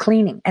expand the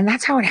cleaning. And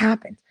that's how it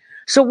happens.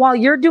 So while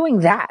you're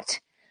doing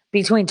that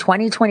between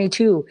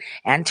 2022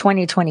 and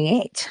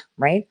 2028,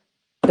 right?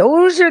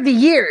 Those are the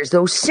years,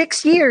 those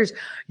 6 years,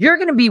 you're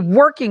going to be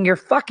working your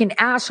fucking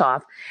ass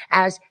off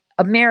as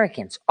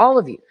Americans, all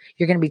of you.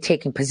 You're going to be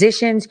taking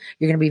positions.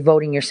 You're going to be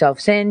voting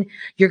yourselves in.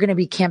 You're going to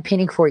be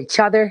campaigning for each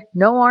other.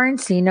 No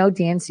RNC, no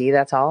DNC.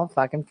 That's all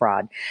fucking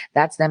fraud.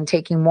 That's them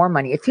taking more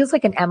money. It feels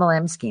like an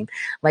MLM scheme,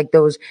 like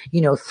those,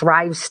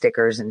 Thrive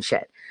stickers and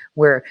shit,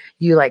 where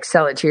you like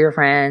sell it to your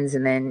friends,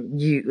 and then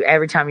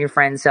every time your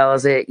friend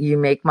sells it, you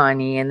make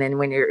money. And then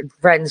when your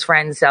friend's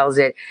friend sells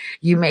it,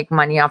 you make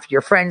money off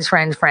your friend's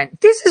friend's friend.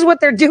 This is what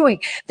they're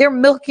doing. They're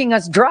milking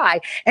us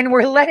dry, and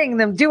we're letting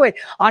them do it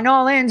on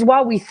all ends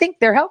while we think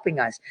they're helping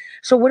us.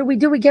 So what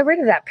do? We get rid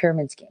of that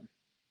pyramid scheme.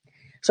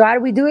 So how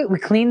do we do it? We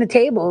clean the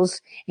tables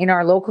in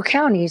our local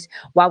counties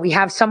while we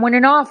have someone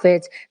in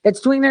office that's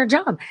doing their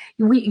job.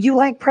 You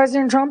like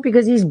President Trump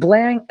because he's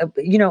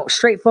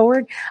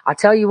straightforward. I'll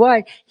tell you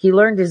what, he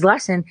learned his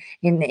lesson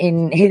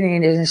in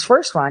his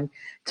first run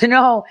to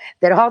know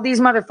that all these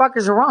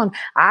motherfuckers are wrong.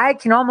 I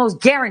can almost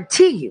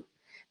guarantee you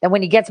that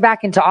when he gets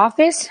back into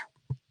office,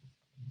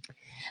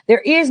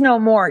 There is no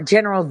more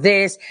General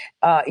this,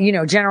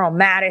 General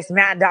Mattis,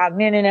 Mad Dog,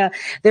 no.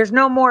 There's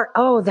no more,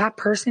 oh, that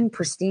person,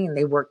 pristine,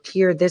 they worked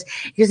here, this.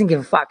 He doesn't give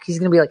a fuck. He's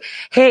going to be like,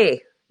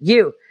 hey,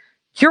 you're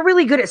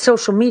really good at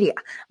social media.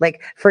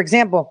 Like, for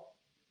example,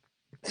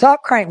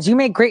 Thought Crimes, you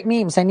make great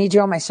memes. I need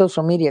you on my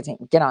social media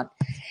team. Get on.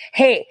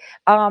 Hey,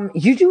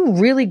 you do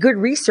really good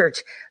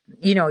research.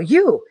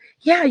 You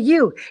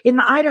in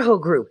the Idaho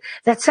group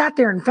that sat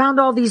there and found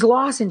all these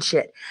laws and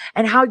shit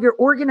and how you're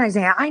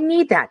organizing it. I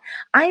need that.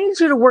 I need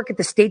you to work at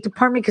the State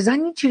Department because I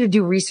need you to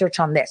do research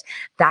on this.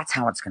 That's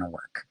how it's going to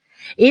work.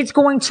 It's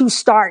going to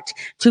start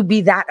to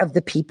be that of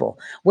the people,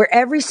 where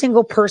every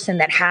single person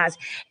that has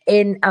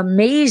an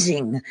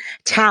amazing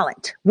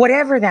talent,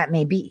 whatever that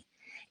may be,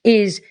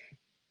 is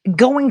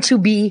going to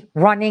be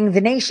running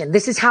the nation.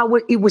 This is how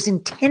it was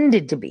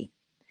intended to be.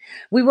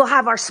 We will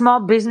have our small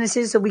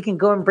businesses so we can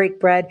go and break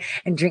bread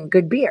and drink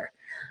good beer.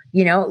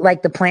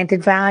 Like the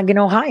Planted Flag in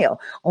Ohio,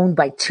 owned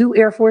by 2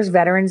 Air Force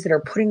veterans that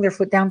are putting their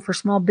foot down for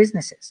small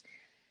businesses.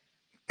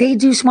 They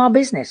do small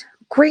business.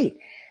 Great.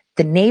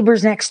 The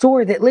neighbors next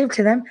door that live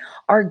to them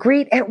are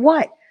great at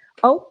what?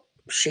 Oh,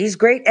 she's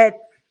great at,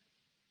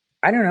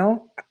 I don't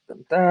know,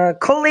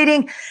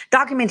 collating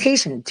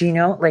documentation. Do you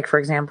know, like, for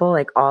example,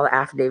 like all the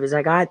affidavits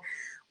I got,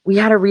 we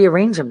had to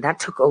rearrange them. That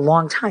took a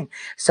long time.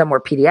 Some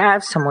were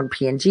PDFs, some were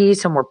PNGs,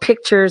 some were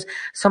pictures,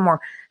 some were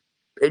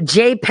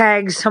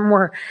JPEGs, some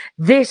were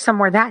this, some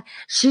were that.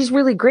 She's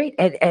really great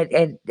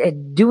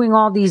at doing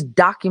all these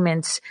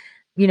documents,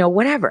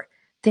 whatever.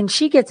 Then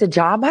she gets a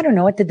job, I don't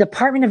know, at the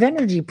Department of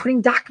Energy,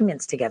 putting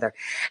documents together.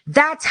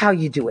 That's how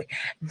you do it.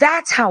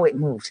 That's how it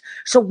moves.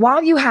 So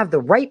while you have the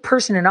right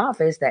person in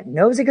office that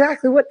knows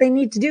exactly what they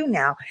need to do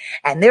now,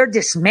 and they're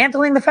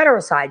dismantling the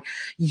federal side,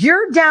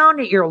 you're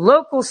down at your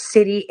local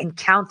city and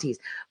counties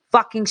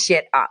fucking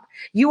shit up.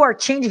 You are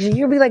changing.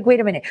 You'll be like, wait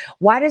a minute.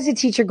 Why does a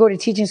teacher go to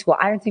teaching school?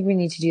 I don't think we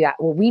need to do that.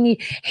 Well,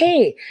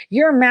 hey,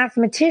 you're a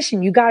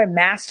mathematician. You got a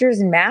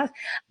master's in math.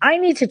 I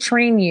need to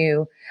train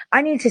you.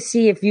 I need to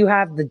see if you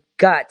have the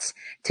guts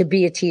to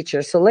be a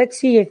teacher. So let's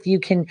see if you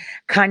can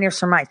kind of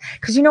surmise.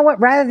 Because you know what?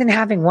 Rather than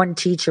having one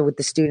teacher with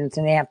the students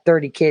and they have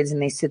 30 kids and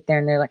they sit there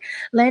and they're like,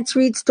 let's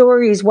read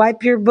stories,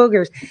 wipe your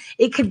boogers.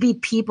 It could be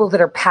people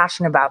that are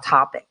passionate about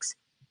topics.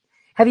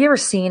 Have you ever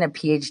seen a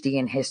PhD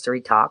in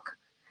history talk?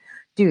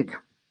 Dude,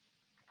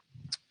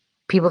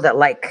 people that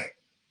like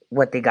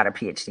what they got a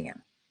PhD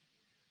in.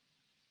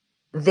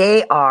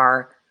 They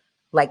are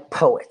like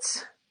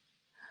poets.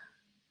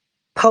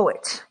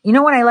 Poets. You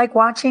know what I like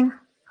watching?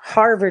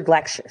 Harvard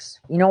lectures.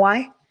 You know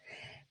why?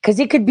 Because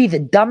it could be the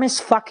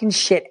dumbest fucking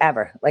shit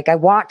ever. Like I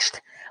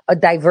watched a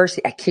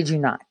diversity, I kid you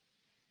not.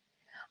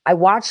 I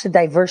watched a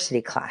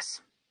diversity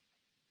class.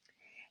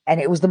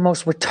 And it was the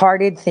most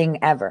retarded thing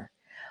ever.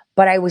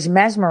 But I was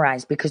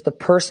mesmerized because the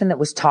person that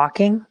was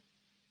talking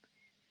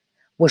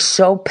was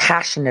so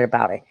passionate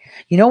about it.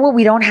 You know what?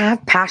 We don't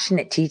have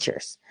passionate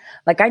teachers.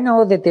 Like I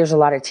know that there's a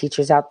lot of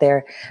teachers out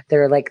there that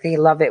are like, they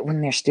love it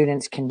when their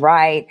students can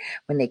write,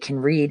 when they can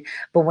read.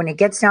 But when it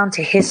gets down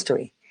to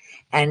history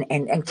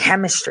and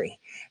chemistry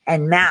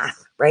and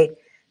math, right?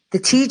 The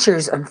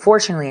teachers,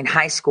 unfortunately, in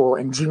high school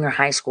and junior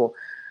high school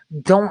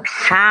don't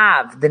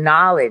have the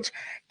knowledge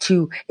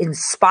to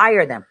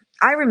inspire them.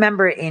 I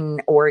remember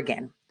in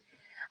Oregon,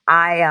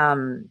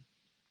 I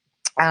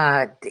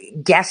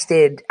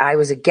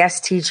was a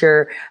guest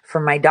teacher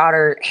for my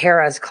daughter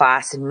Hera's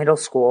class in middle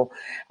school.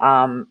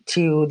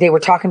 They were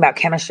talking about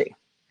chemistry.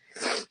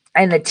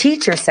 And the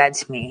teacher said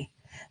to me,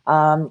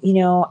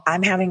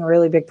 I'm having a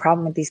really big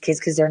problem with these kids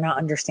because they're not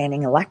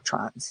understanding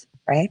electrons,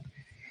 right?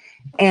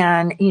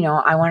 And,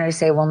 I wanted to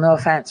say, well, no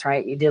offense,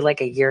 right? You did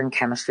like a year in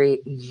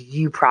chemistry.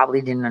 You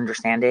probably didn't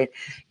understand it.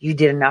 You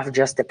did enough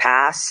just to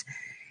pass.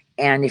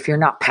 And if you're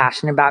not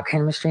passionate about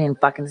chemistry and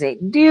fucking say,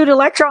 dude,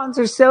 electrons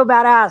are so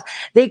badass.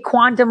 They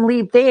quantum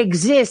leap. They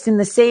exist in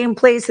the same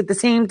place at the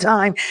same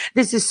time.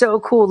 This is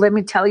so cool. Let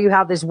me tell you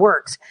how this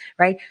works,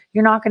 right?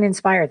 You're not going to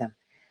inspire them.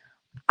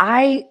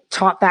 I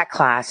taught that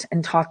class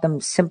and taught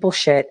them simple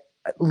shit,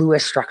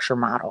 Lewis structure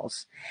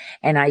models.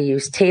 And I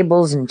used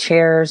tables and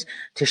chairs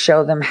to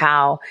show them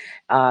how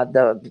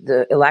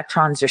the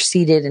electrons are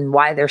seated and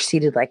why they're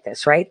seated like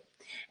this, right?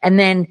 And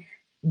then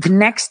the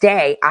next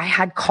day, I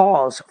had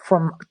calls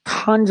from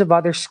tons of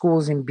other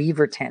schools in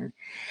Beaverton,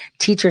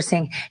 teachers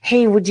saying,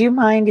 hey, would you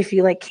mind if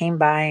you came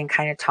by and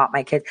kind of taught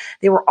my kids?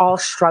 They were all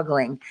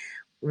struggling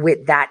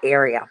with that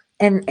area.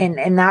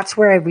 And that's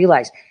where I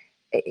realized,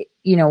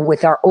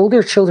 with our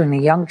older children, the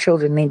young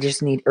children, they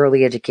just need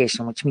early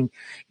education, which means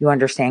you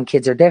understand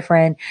kids are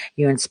different.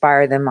 You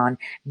inspire them on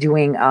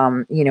doing,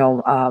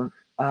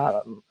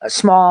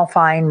 small,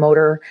 fine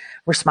motor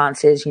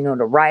responses, to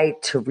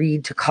write, to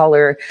read, to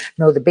color,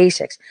 know the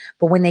basics.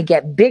 But when they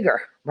get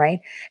bigger,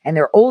 right, and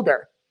they're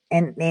older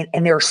and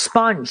they're a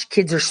sponge,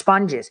 kids are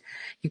sponges.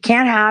 You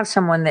can't have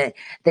someone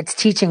that's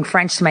teaching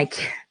French to my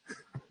kid.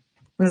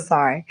 I'm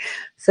sorry.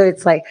 So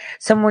it's like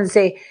someone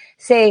say,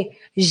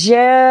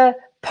 je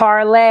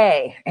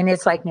parlais. And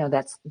it's like, no,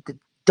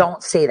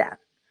 don't say that.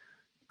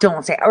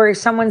 don't say, or if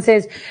someone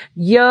says,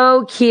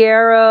 yo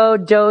quiero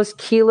 2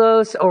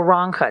 kilos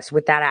oranjas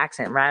with that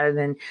accent rather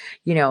than,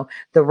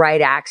 the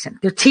right accent.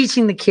 They're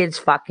teaching the kids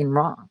fucking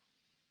wrong,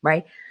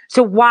 right?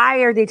 So why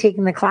are they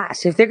taking the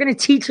class? If they're going to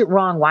teach it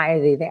wrong, why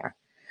are they there?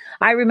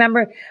 I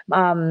remember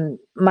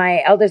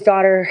my eldest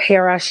daughter,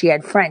 Hera, she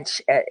had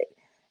French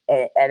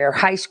at her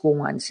high school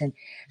once. And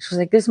she was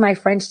like, this is my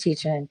French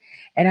teacher.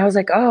 And I was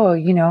like, oh,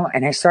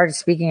 and I started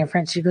speaking in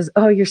French. She goes,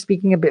 oh, you're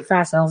speaking a bit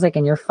fast. And I was like,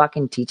 and you're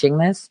fucking teaching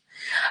this?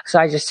 So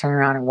I just turned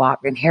around and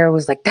walked. And Hera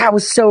was like, that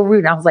was so rude.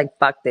 And I was like,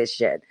 fuck this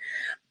shit.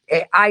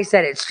 I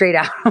said it straight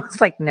out. I was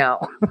like,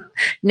 no.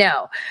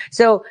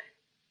 So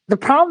the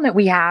problem that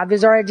we have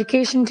is our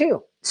education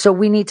too. So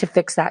we need to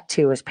fix that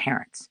too as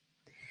parents.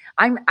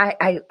 I'm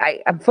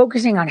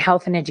focusing on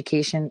health and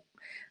education,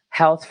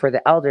 health for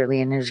the elderly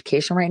and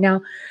education right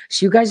now.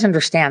 So you guys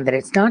understand that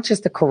it's not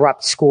just the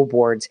corrupt school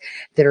boards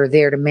that are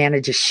there to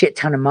manage a shit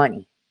ton of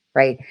money,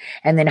 right?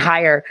 And then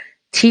hire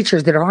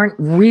teachers that aren't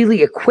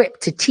really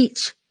equipped to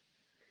teach.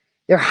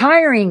 They're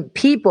hiring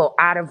people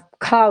out of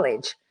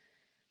college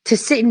to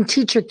sit and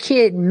teach your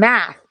kid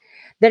math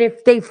that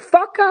if they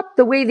fuck up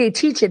the way they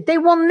teach it, they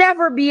will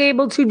never be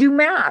able to do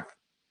math.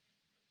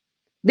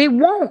 They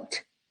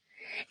won't.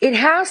 It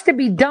has to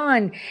be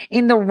done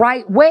in the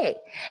right way.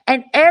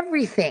 And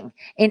everything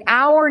in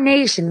our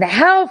nation, the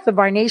health of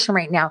our nation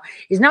right now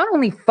is not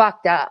only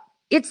fucked up,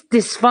 it's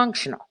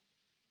dysfunctional,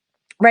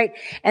 right?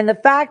 And the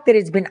fact that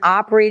it's been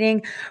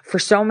operating for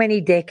so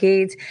many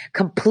decades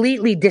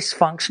completely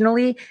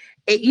dysfunctionally,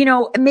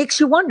 it makes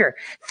you wonder.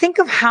 Think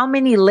of how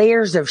many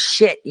layers of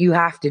shit you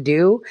have to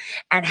do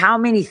and how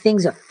many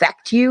things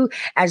affect you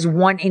as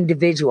one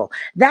individual.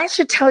 That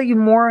should tell you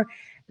more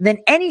than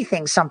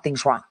anything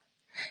something's wrong.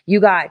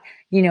 You got,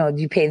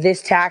 you pay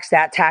this tax,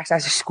 that tax,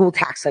 that's a school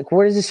tax. Like,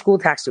 where does the school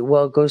tax do?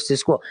 Well, it goes to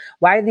school.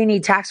 Why do they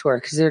need tax for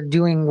it? Because they're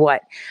doing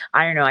what?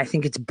 I don't know. I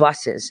think it's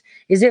buses.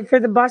 Is it for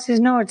the buses?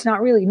 No, it's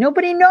not really.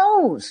 Nobody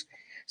knows.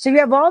 So you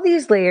have all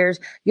these layers.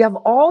 You have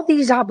all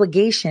these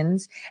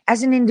obligations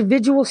as an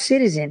individual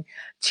citizen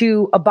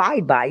to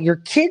abide by. Your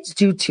kids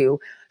do too.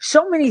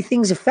 So many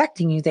things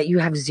affecting you that you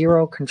have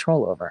zero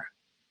control over.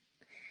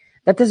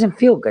 That doesn't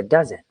feel good,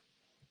 does it?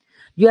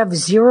 You have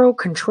zero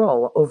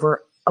control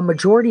over a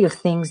majority of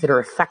things that are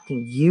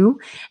affecting you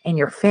and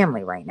your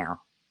family right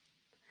now.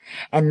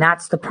 And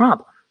that's the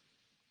problem.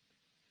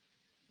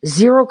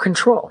 Zero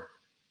control.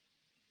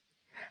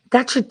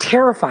 That should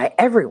terrify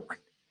everyone.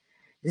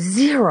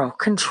 Zero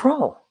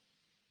control.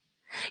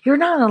 You're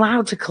not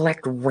allowed to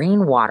collect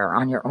rainwater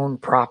on your own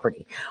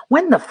property.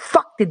 When the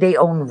fuck did they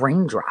own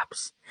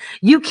raindrops?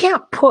 You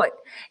can't put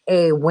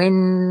a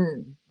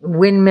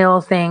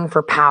windmill thing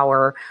for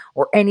power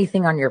or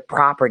anything on your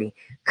property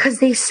because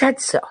they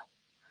said so.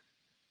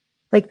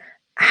 Like,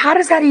 how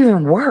does that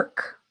even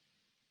work?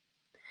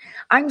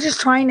 I'm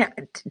just trying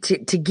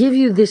to give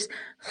you this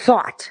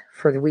thought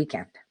for the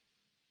weekend.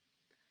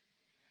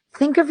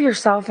 Think of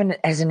yourself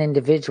as an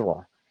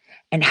individual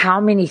and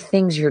how many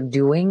things you're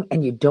doing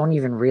and you don't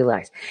even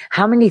realize.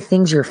 How many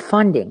things you're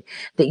funding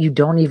that you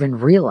don't even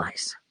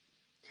realize.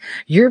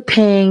 You're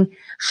paying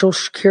Social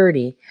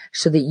Security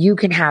so that you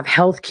can have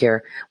health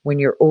care when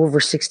you're over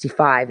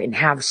 65 and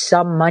have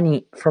some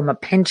money from a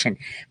pension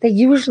that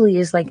usually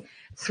is like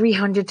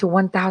 $300 to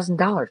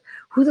 $1,000.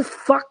 Who the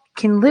fuck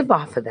can live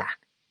off of that?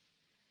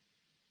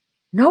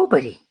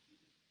 Nobody.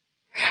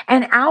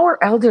 And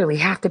our elderly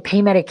have to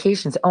pay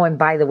medications. Oh, and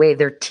by the way,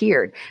 they're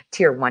tiered.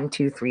 Tier 1,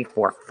 2, 3,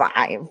 4,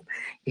 5.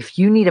 If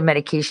you need a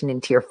medication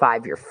in tier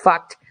 5, you're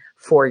fucked.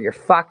 4, you're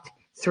fucked.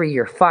 3,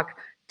 you're fucked.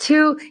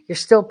 2, you're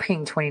still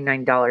paying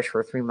 $29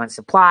 for a 3-month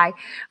supply.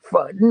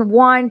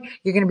 1,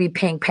 you're going to be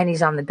paying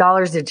pennies on the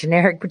dollars. They're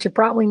generic, but you're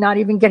probably not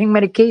even getting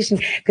medication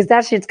because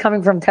that shit's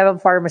coming from Teva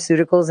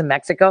Pharmaceuticals in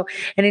Mexico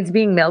and it's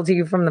being mailed to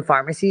you from the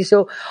pharmacy.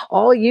 So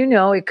all you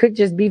know, it could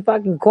just be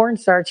fucking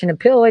cornstarch in a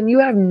pill and you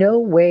have no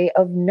way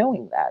of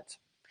knowing that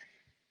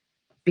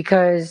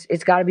because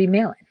it's got to be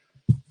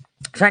mail-in.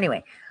 So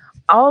anyway,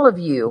 all of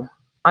you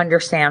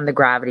understand the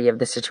gravity of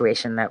the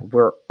situation that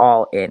we're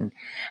all in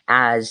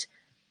as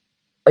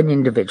an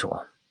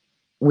individual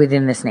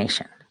within this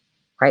nation,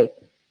 right?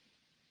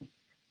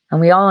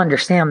 And we all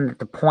understand that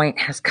the point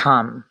has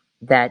come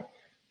that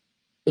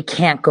it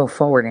can't go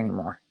forward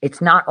anymore.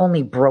 It's not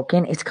only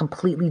broken, it's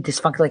completely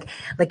dysfunctional.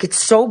 Like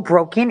it's so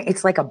broken,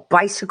 it's like a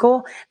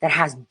bicycle that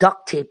has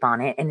duct tape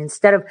on it. And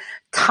instead of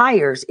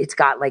tires, it's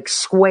got like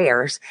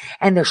squares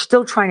and they're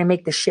still trying to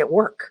make the shit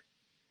work.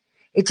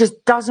 It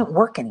just doesn't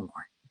work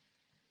anymore.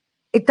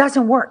 It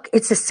doesn't work.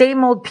 It's the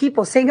same old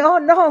people saying, oh,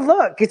 no,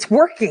 look, it's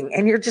working.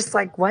 And you're just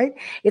like, what?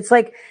 It's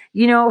like,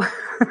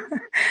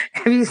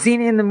 have you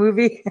seen it in the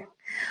movie?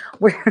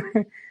 Where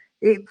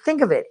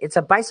think of it. It's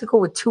a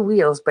bicycle with 2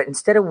 wheels, but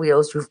instead of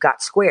wheels, you've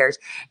got squares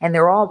and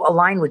they're all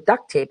aligned with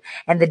duct tape.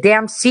 And the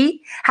damn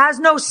seat has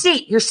no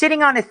seat. You're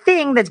sitting on a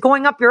thing that's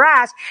going up your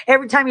ass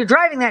every time you're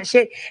driving that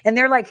shit. And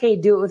they're like, hey,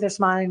 do it with a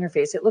smile on your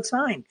face. It looks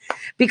fine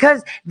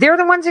because they're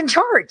the ones in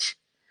charge.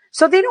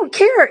 So they don't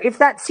care if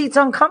that seat's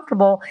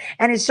uncomfortable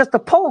and it's just a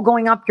pole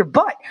going up your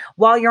butt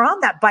while you're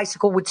on that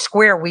bicycle with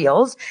square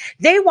wheels.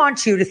 They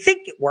want you to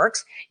think it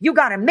works. You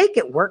got to make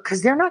it work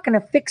because they're not going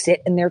to fix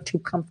it and they're too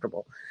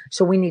comfortable.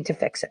 So we need to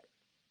fix it.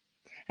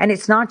 And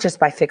it's not just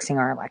by fixing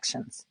our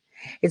elections.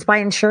 It's by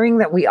ensuring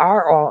that we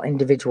are all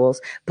individuals,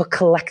 but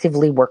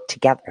collectively work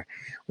together.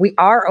 We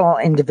are all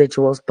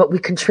individuals, but we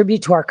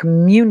contribute to our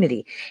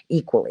community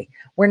equally.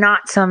 We're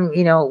not some,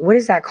 what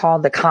is that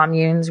called? The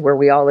communes where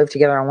we all live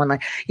together on one line.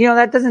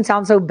 That doesn't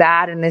sound so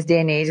bad in this day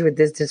and age with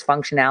this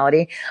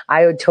dysfunctionality.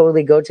 I would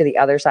totally go to the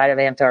other side of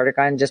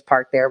Antarctica and just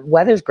park there.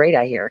 Weather's great,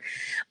 I hear.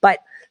 But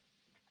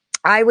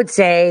I would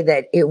say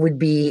that it would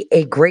be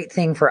a great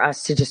thing for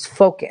us to just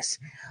focus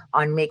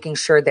on making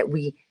sure that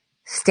we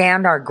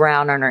stand our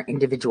ground on our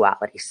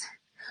individualities,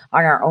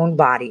 on our own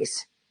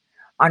bodies,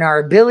 on our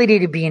ability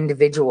to be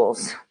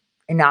individuals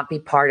and not be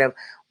part of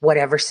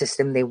whatever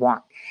system they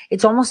want.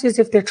 It's almost as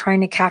if they're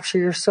trying to capture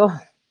your soul.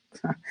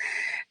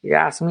 You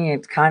ask me,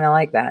 it's kind of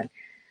like that.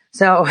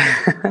 So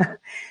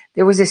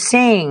there was a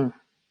saying,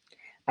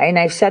 and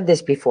I've said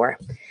this before.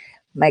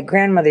 My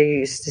grandmother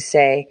used to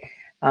say,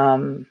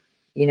 an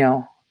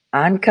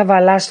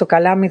kavalas to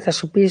kalami θα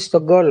σου πει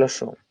στον κόλο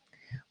σου,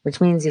 which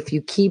means if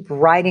you keep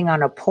riding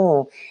on a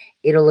pole,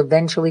 it'll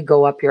eventually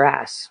go up your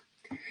ass.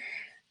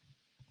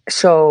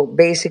 So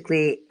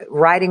basically,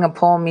 riding a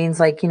pole means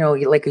like a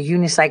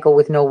unicycle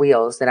with no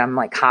wheels, that I'm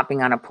like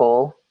hopping on a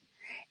pole.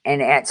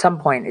 And at some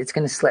point, it's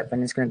going to slip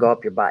and it's going to go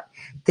up your butt.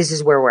 This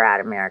is where we're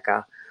at,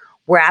 America.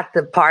 We're at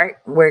the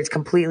part where it's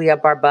completely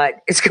up our butt.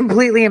 It's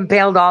completely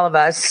impaled all of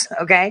us,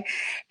 okay?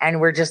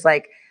 And we're just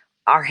like,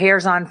 our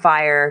hair's on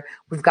fire.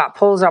 We've got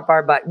poles up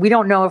our butt. We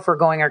don't know if we're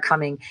going or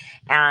coming.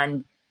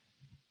 And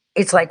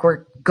it's like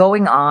we're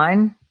going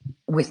on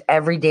with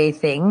everyday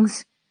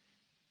things,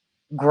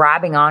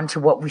 grabbing onto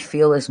what we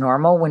feel is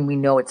normal when we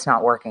know it's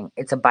not working.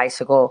 It's a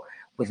bicycle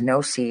with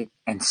no seat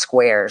and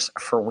squares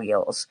for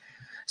wheels.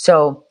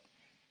 So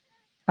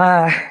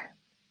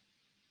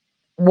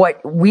what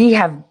we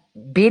have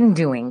been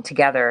doing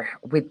together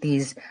with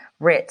these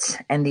writs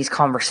and these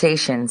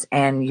conversations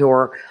and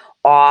your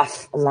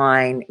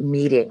offline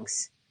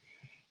meetings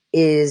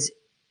is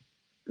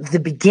the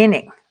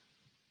beginning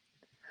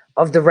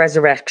of the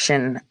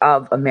resurrection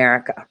of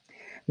America,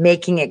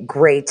 making it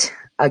great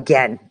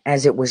again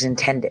as it was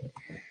intended.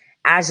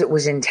 And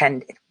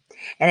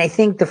I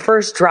think the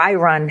first dry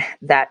run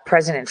that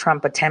President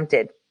Trump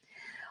attempted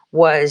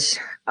was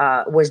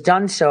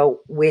done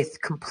so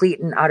with complete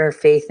and utter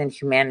faith in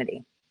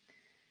humanity.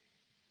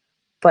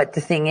 But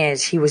the thing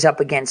is, he was up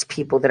against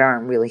people that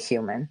aren't really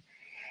human,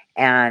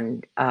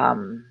 and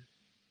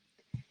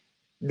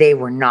they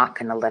were not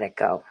going to let it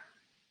go.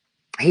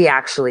 He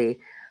actually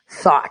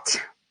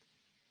thought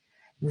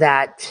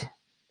that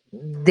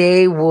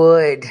they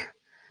would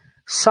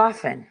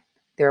soften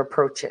their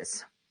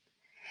approaches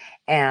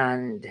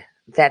and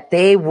that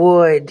they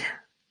would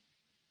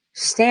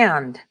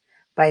stand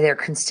by their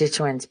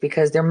constituents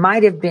because there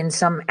might have been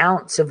some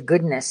ounce of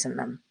goodness in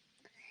them.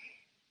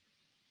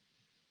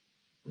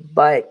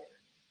 But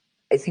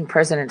I think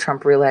President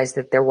Trump realized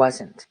that there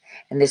wasn't.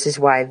 And this is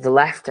why the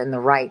left and the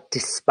right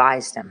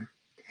despised him.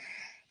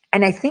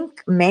 And I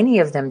think many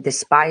of them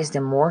despised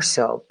him more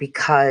so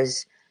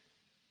because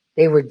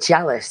they were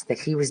jealous that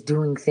he was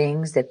doing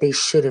things that they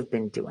should have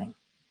been doing.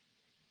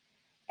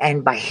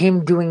 And by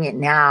him doing it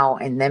now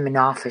and them in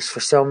office for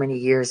so many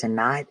years and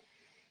not,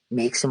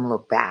 makes him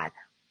look bad.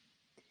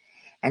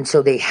 And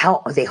so they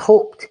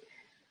hoped,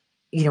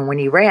 when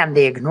he ran,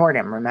 they ignored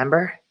him,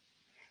 remember?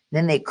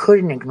 Then they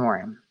couldn't ignore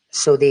him.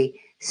 So they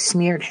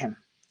smeared him.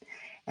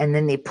 And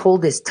then they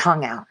pulled his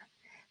tongue out.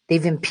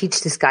 They've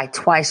impeached this guy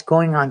twice,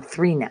 going on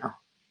 3 now.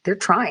 They're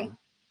trying.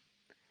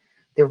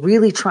 They're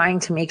really trying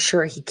to make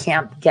sure he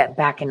can't get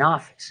back in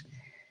office.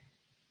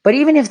 But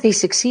even if they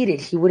succeeded,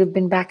 he would have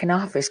been back in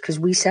office because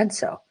we said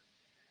so.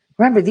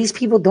 Remember, these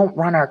people don't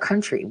run our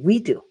country. We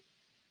do.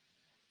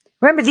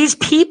 Remember, these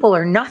people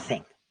are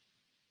nothing.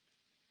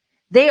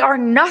 They are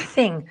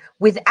nothing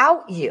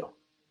without you.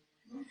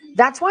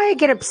 That's why I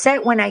get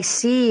upset when I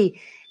see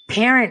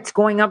parents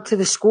going up to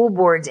the school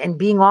boards and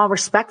being all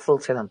respectful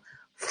to them.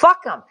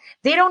 Fuck them.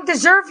 They don't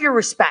deserve your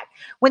respect.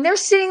 When they're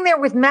sitting there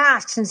with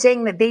masks and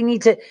saying that they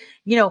need to,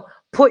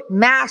 put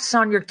masks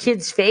on your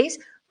kid's face,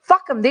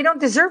 fuck them. They don't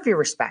deserve your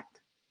respect.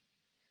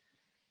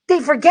 They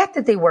forget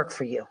that they work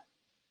for you.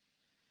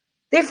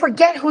 They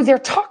forget who they're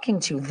talking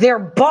to, their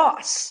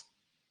boss.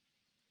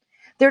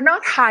 They're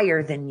not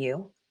higher than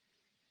you.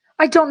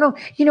 I don't know.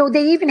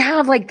 They even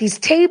have like these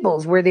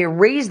tables where they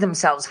raise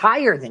themselves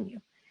higher than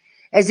you.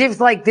 As if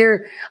like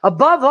they're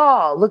above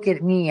all. Look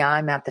at me.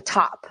 I'm at the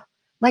top.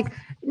 Like,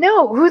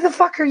 no, who the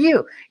fuck are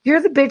you?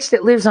 You're the bitch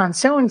that lives on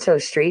so-and-so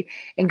street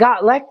and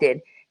got elected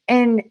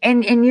and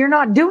you're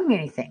not doing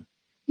anything.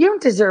 You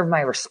don't deserve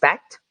my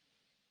respect.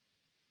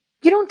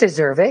 You don't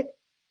deserve it.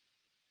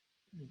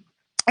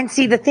 And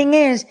see, the thing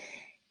is,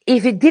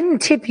 if it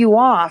didn't tip you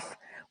off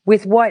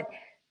with what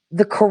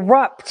the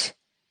corrupt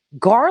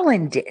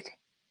Garland did,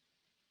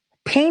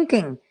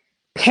 painting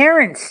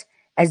parents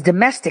as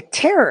domestic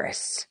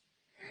terrorists,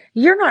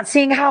 You're not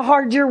seeing how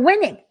hard you're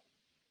winning.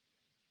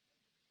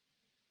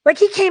 Like,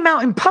 he came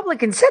out in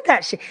public and said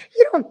that shit.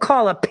 You don't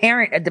call a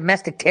parent a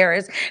domestic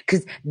terrorist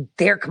because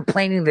they're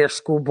complaining to their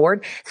school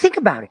board. Think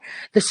about it.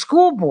 The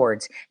school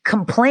boards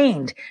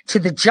complained to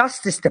the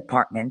Justice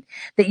Department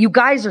that you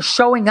guys are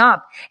showing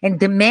up and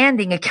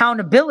demanding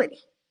accountability.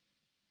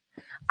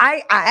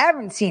 I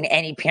haven't seen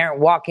any parent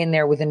walk in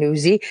there with an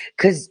Uzi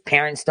because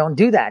parents don't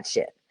do that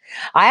shit.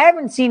 I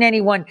haven't seen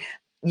anyone,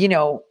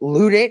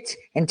 loot it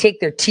and take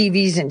their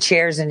TVs and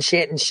chairs and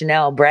shit and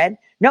Chanel bread.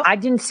 No, I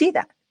didn't see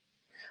that.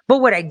 But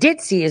what I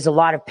did see is a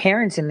lot of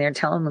parents in there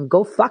telling them,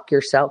 go fuck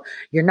yourself.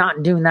 You're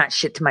not doing that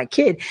shit to my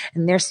kid.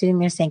 And they're sitting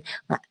there saying,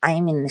 well,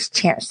 I'm in this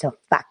chair, so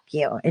fuck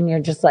you. And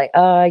you're just like,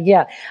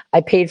 yeah,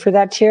 I paid for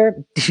that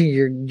chair.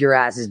 Your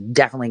ass is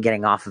definitely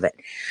getting off of it.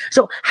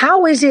 So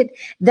how is it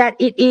that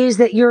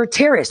you're a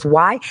terrorist?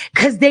 Why?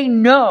 Because they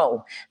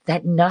know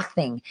that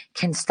nothing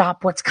can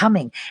stop what's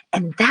coming.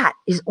 And that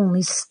is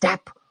only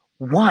step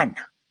one.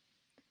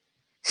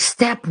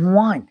 Step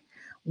one.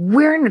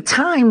 We're in a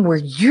time where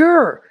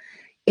you're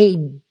a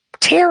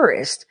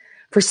terrorist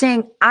for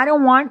saying, I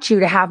don't want you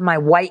to have my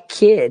white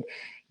kid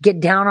get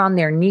down on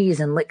their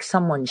knees and lick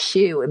someone's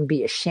shoe and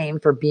be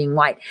ashamed for being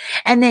white.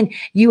 And then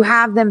you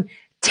have them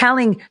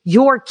telling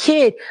your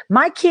kid,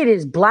 my kid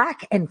is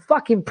black and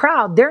fucking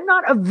proud. They're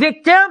not a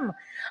victim.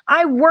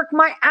 I work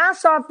my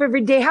ass off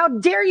every day. How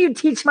dare you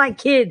teach my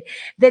kid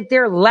that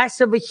they're less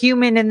of a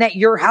human and that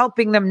you're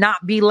helping them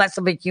not be less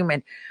of a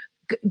human?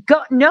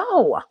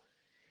 No.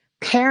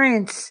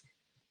 Parents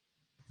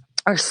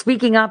are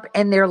speaking up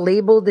and they're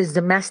labeled as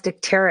domestic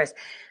terrorists.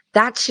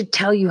 That should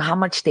tell you how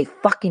much they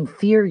fucking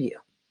fear you.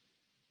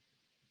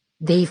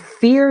 They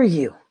fear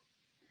you.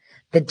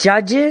 The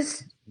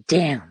judges,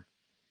 damn,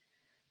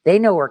 they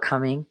know we're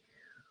coming.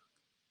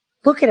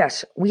 Look at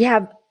us. We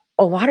have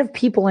a lot of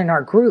people in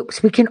our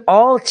groups. We can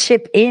all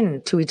chip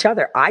in to each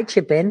other. I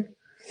chip in.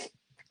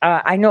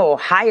 I know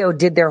Ohio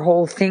did their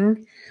whole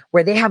thing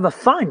where they have a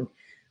fund.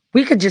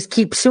 We could just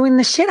keep suing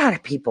the shit out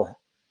of people.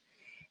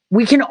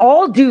 We can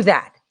all do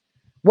that.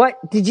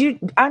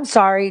 I'm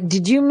sorry,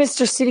 did you,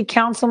 Mr. City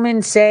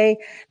Councilman, say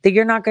that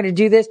you're not going to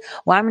do this?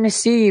 Well, I'm going to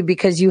sue you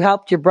because you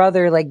helped your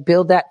brother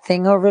build that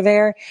thing over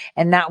there.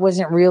 And that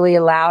wasn't really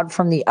allowed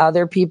from the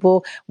other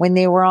people when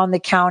they were on the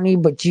county,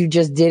 but you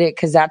just did it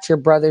because that's your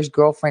brother's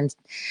girlfriend's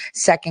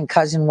second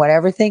cousin,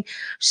 whatever thing.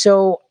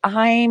 So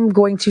I'm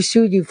going to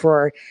sue you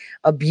for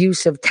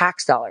abuse of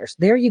tax dollars.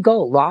 There you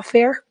go.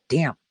 Lawfare.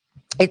 Damn.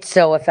 It's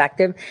so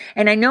effective.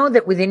 And I know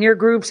that within your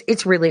groups,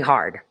 it's really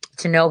hard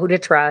to know who to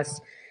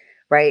trust.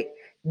 Right?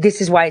 This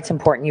is why it's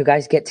important you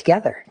guys get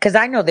together. Because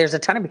I know there's a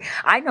ton of,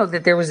 I know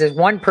that there was this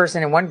one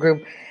person in one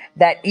group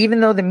that even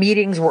though the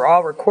meetings were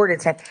all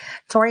recorded said,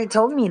 Tori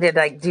told me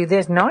to do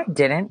this. No, I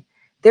didn't.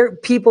 There are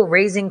people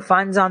raising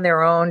funds on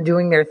their own,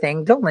 doing their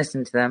thing. Don't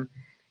listen to them.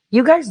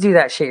 You guys do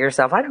that shit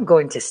yourself. I don't go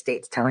into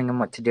states telling them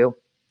what to do.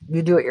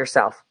 You do it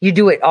yourself. You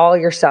do it all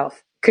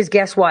yourself. Because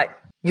guess what?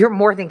 You're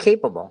more than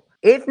capable.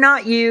 If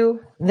not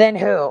you, then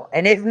who?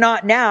 And if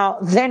not now,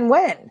 then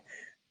when?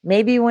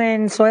 Maybe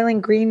when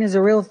Soylent Green is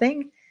a real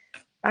thing?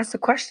 That's the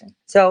question.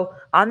 So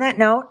on that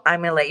note, I'm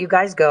going to let you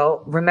guys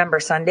go.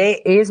 Remember,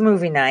 Sunday is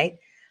movie night.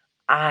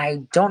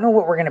 I don't know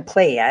what we're going to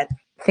play yet.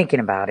 Thinking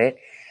about it.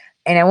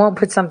 And I won't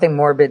put something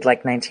morbid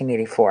like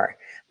 1984.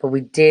 But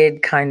we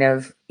did kind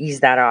of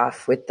ease that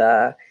off with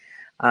the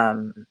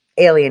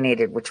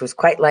Alienated, which was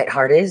quite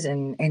lighthearted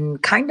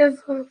and kind of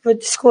a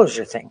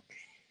disclosure thing.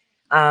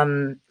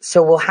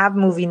 So we'll have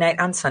movie night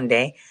on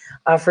Sunday.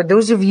 For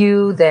those of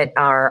you that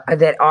are,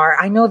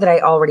 I know that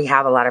I already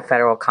have a lot of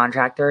federal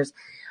contractors.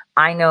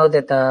 I know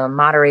that the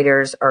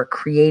moderators are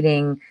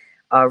creating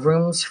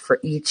rooms for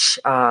each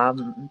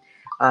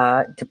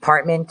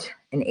department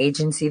and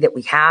agency that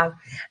we have.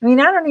 I mean,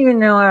 I don't even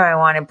know where I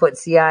want to put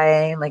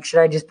CIA. Should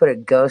I just put a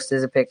ghost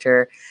as a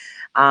picture?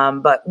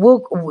 But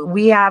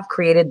we have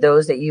created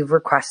those that you've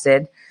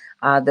requested,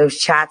 those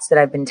chats that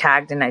I've been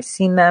tagged and I've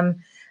seen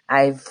them.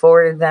 I've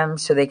forwarded them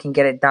so they can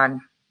get it done.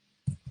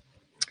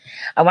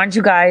 I want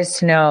you guys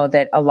to know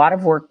that a lot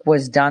of work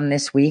was done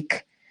this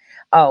week.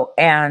 Oh,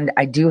 and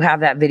I do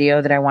have that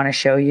video that I want to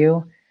show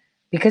you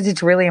because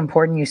it's really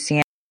important you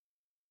see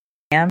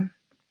that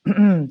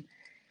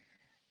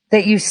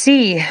you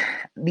see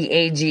the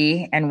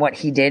AG and what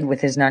he did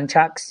with his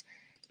nunchucks,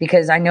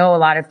 because I know a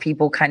lot of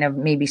people kind of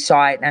maybe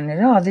saw it and,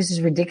 this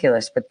is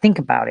ridiculous, but think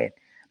about it.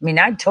 I mean,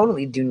 I'd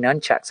totally do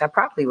nunchucks. I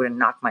probably would have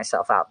knocked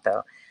myself out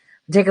though.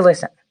 Take a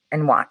listen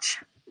and watch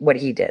what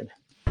he did.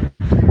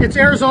 It's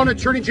Arizona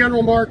Attorney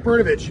General Mark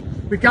Brnovich.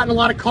 We've gotten a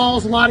lot of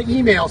calls, a lot of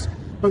emails,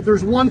 but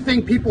there's one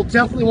thing people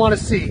definitely want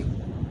to see.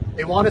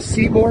 They want to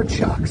see more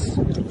Chucks.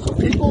 So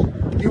people,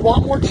 you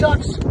want more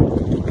Chucks?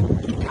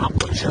 You got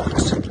more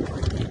Chucks.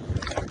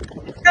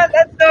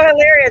 That's so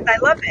hilarious. I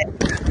love it.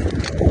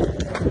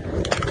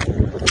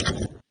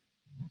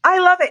 I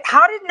love it.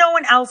 How did no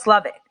one else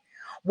love it?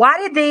 Why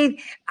did they?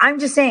 I'm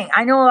just saying,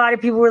 I know a lot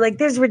of people were like,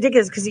 this is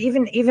ridiculous, because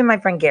even my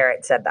friend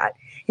Garrett said that.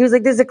 He was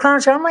like, this is a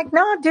clown show. I'm like,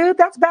 no, dude,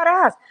 that's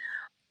badass.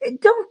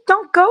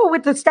 Don't go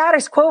with the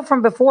status quo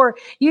from before.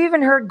 You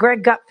even heard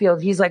Greg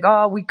Gutfield. He's like,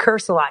 oh, we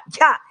curse a lot.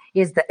 Yeah,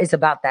 it's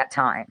about that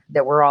time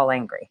that we're all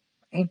angry.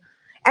 Right?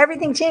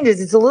 Everything changes.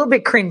 It's a little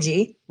bit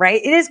cringy,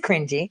 right? It is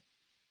cringy,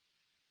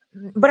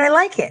 but I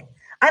like it.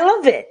 I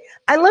love it.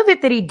 I love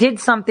it that he did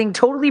something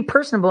totally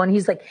personable, and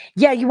he's like,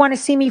 yeah, you want to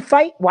see me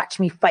fight? Watch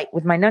me fight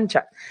with my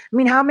nunchuck. I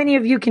mean, how many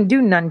of you can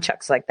do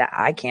nunchucks like that?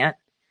 I can't.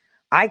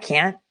 I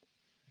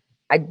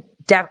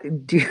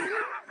do.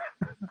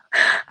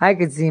 I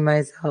could see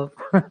myself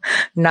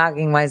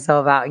knocking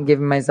myself out and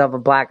giving myself a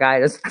black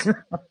eye. It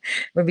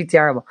would be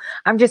terrible.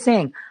 I'm just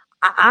saying,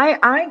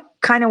 I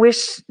kind of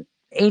wish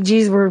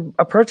AGs were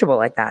approachable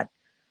like that.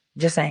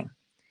 Just saying.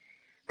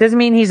 Doesn't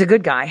mean he's a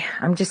good guy.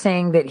 I'm just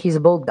saying that he's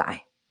a bold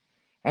guy.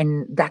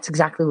 And that's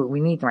exactly what we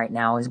need right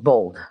now is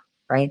bold,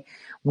 right?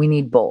 We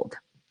need bold.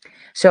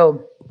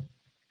 So,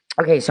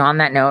 okay, so on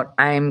that note,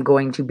 I'm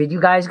going to bid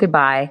you guys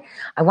goodbye.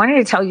 I wanted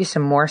to tell you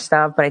some more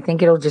stuff, but I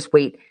think it'll just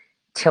wait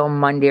till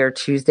Monday or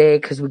Tuesday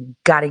because we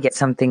got to get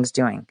some things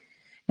doing.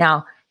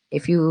 Now,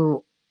 if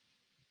you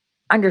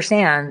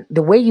understand,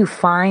 the way you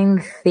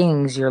find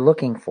things you're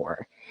looking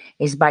for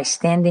is by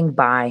standing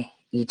by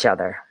each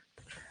other.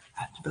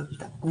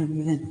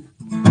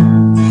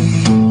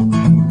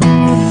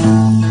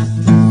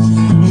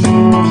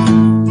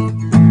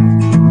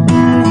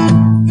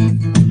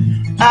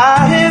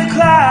 I have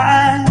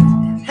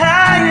climbed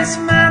highest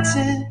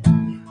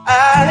mountain.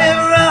 I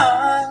have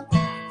run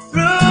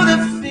through the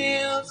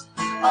fields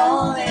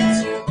only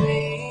to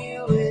be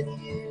with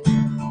you.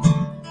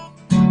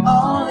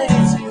 Only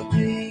to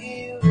be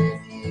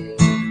with you.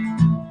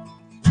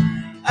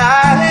 I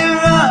have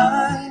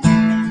run,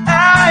 I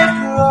have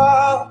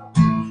crawled,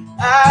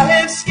 I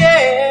have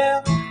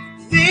scaled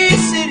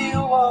these city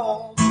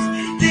walls,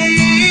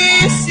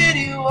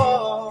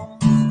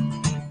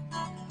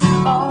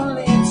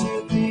 only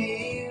to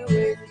be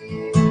with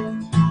you.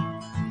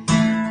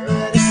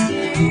 But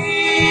still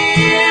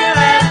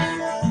I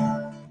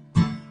found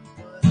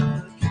what I'm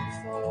looking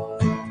for.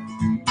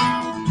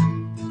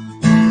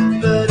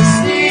 But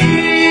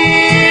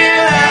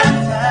still I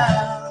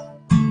found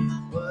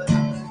what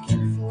I'm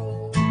looking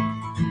for.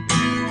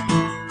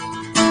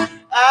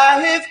 I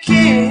have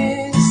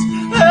kissed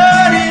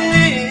honey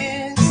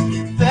lips,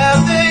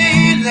 felt the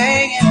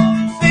healing in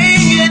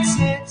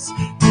fingertips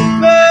that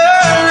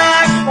burn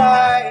like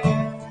fire.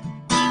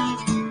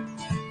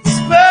 This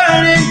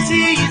burning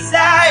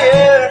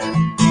desire.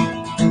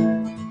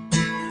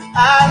 I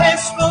have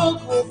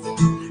spoke with the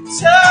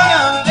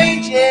tongue of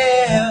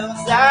angels.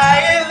 I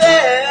have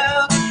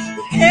held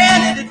the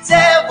hand of the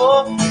devil.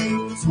 He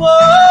was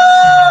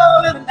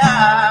warm at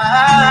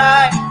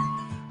night.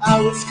 I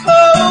was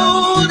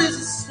cold as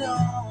a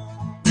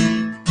stone.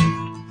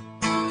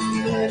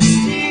 But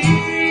still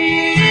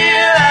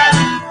I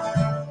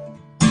found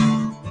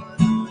what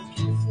I'm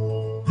looking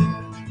for.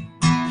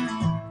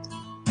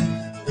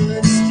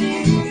 But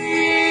still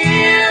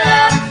I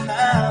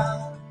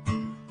found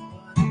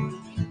what I'm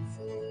looking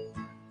for.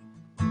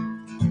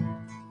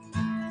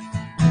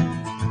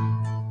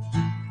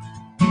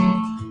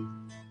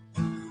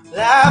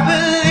 I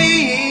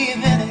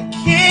believe in a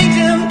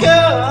kingdom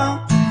come,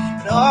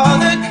 and all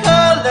the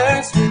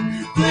colors will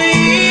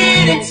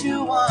bleed into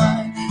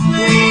one,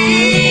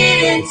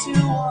 bleed into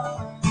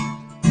one.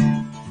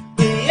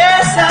 But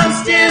yes, I'm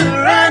still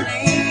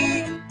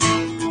running.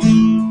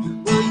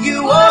 Well, you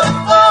are the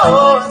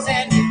thorns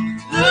and you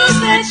lose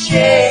the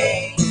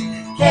chains,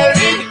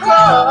 carry the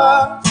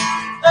cross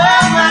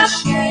of my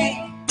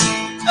shame,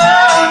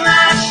 of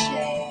my shame.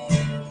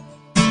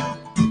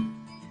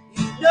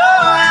 You know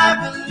I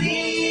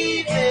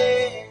believe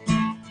it,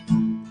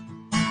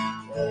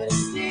 but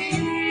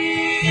still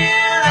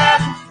I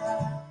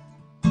found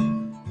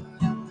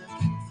what I'm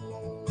looking for.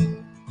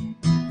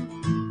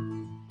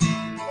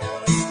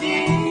 But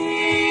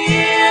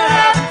still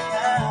I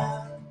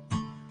found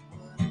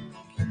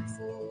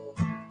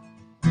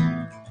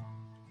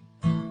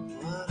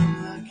what I'm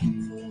looking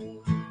for.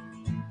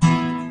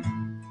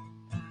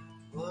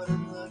 What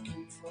I'm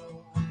looking for.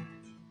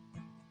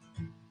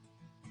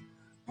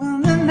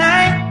 When the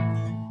night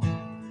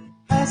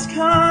has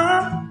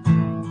come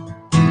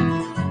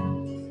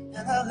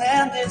and the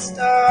land is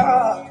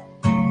dark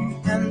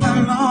and the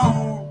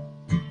moon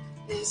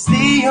is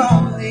the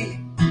only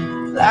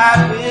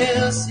light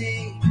we'll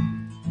see.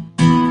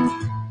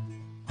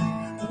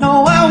 No,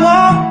 I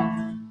won't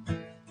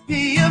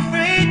be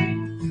afraid.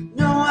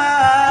 No,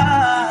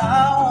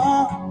 I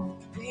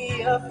won't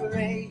be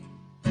afraid.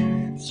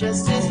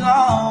 Just as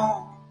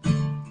long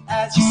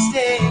as you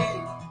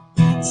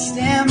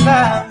stand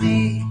by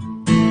me.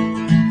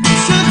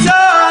 So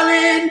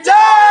darling,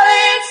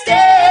 darling,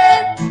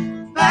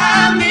 stand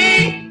by me.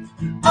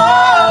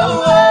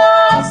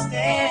 Oh,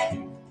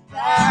 stand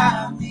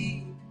by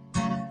me.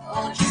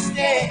 Won't you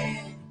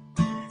stand,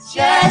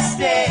 just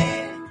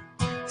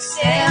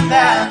stand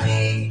by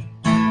me.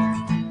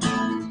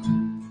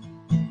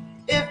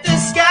 If the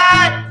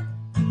sky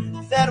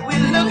that we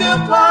look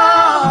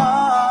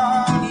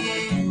upon,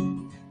 yeah,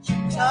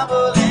 you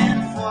tumble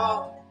and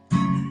fall,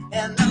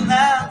 and the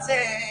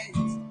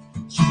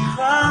mountains should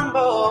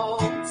crumble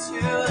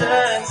to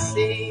the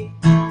sea.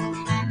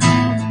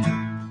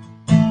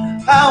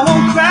 I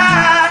won't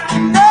cry,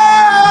 no,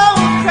 I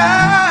won't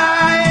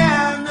cry,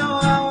 I know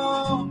I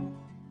won't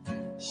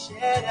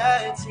shed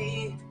a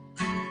tear,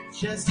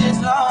 just as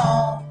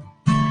long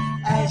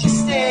as you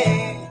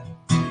stand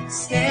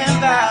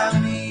by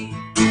me.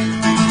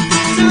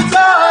 So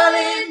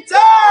darling,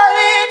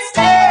 darling,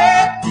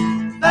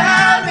 stand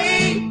by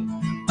me.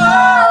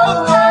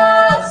 Oh,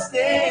 oh,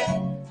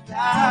 stand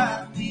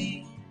by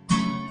me.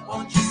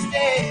 Won't you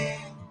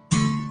stand,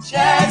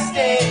 just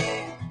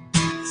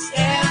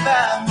stand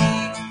by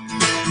me.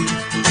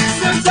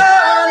 So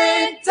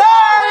darling,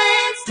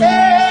 darling,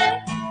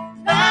 stand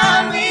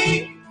by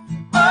me.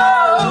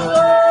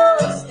 Oh,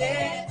 oh,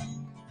 stand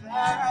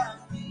by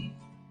me.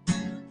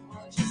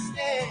 Won't you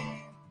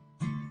stand,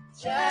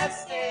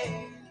 just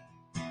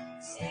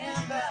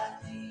stand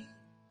by me.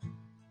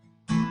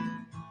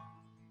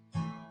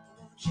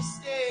 Won't you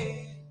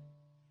stand,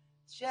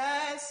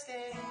 just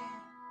stand.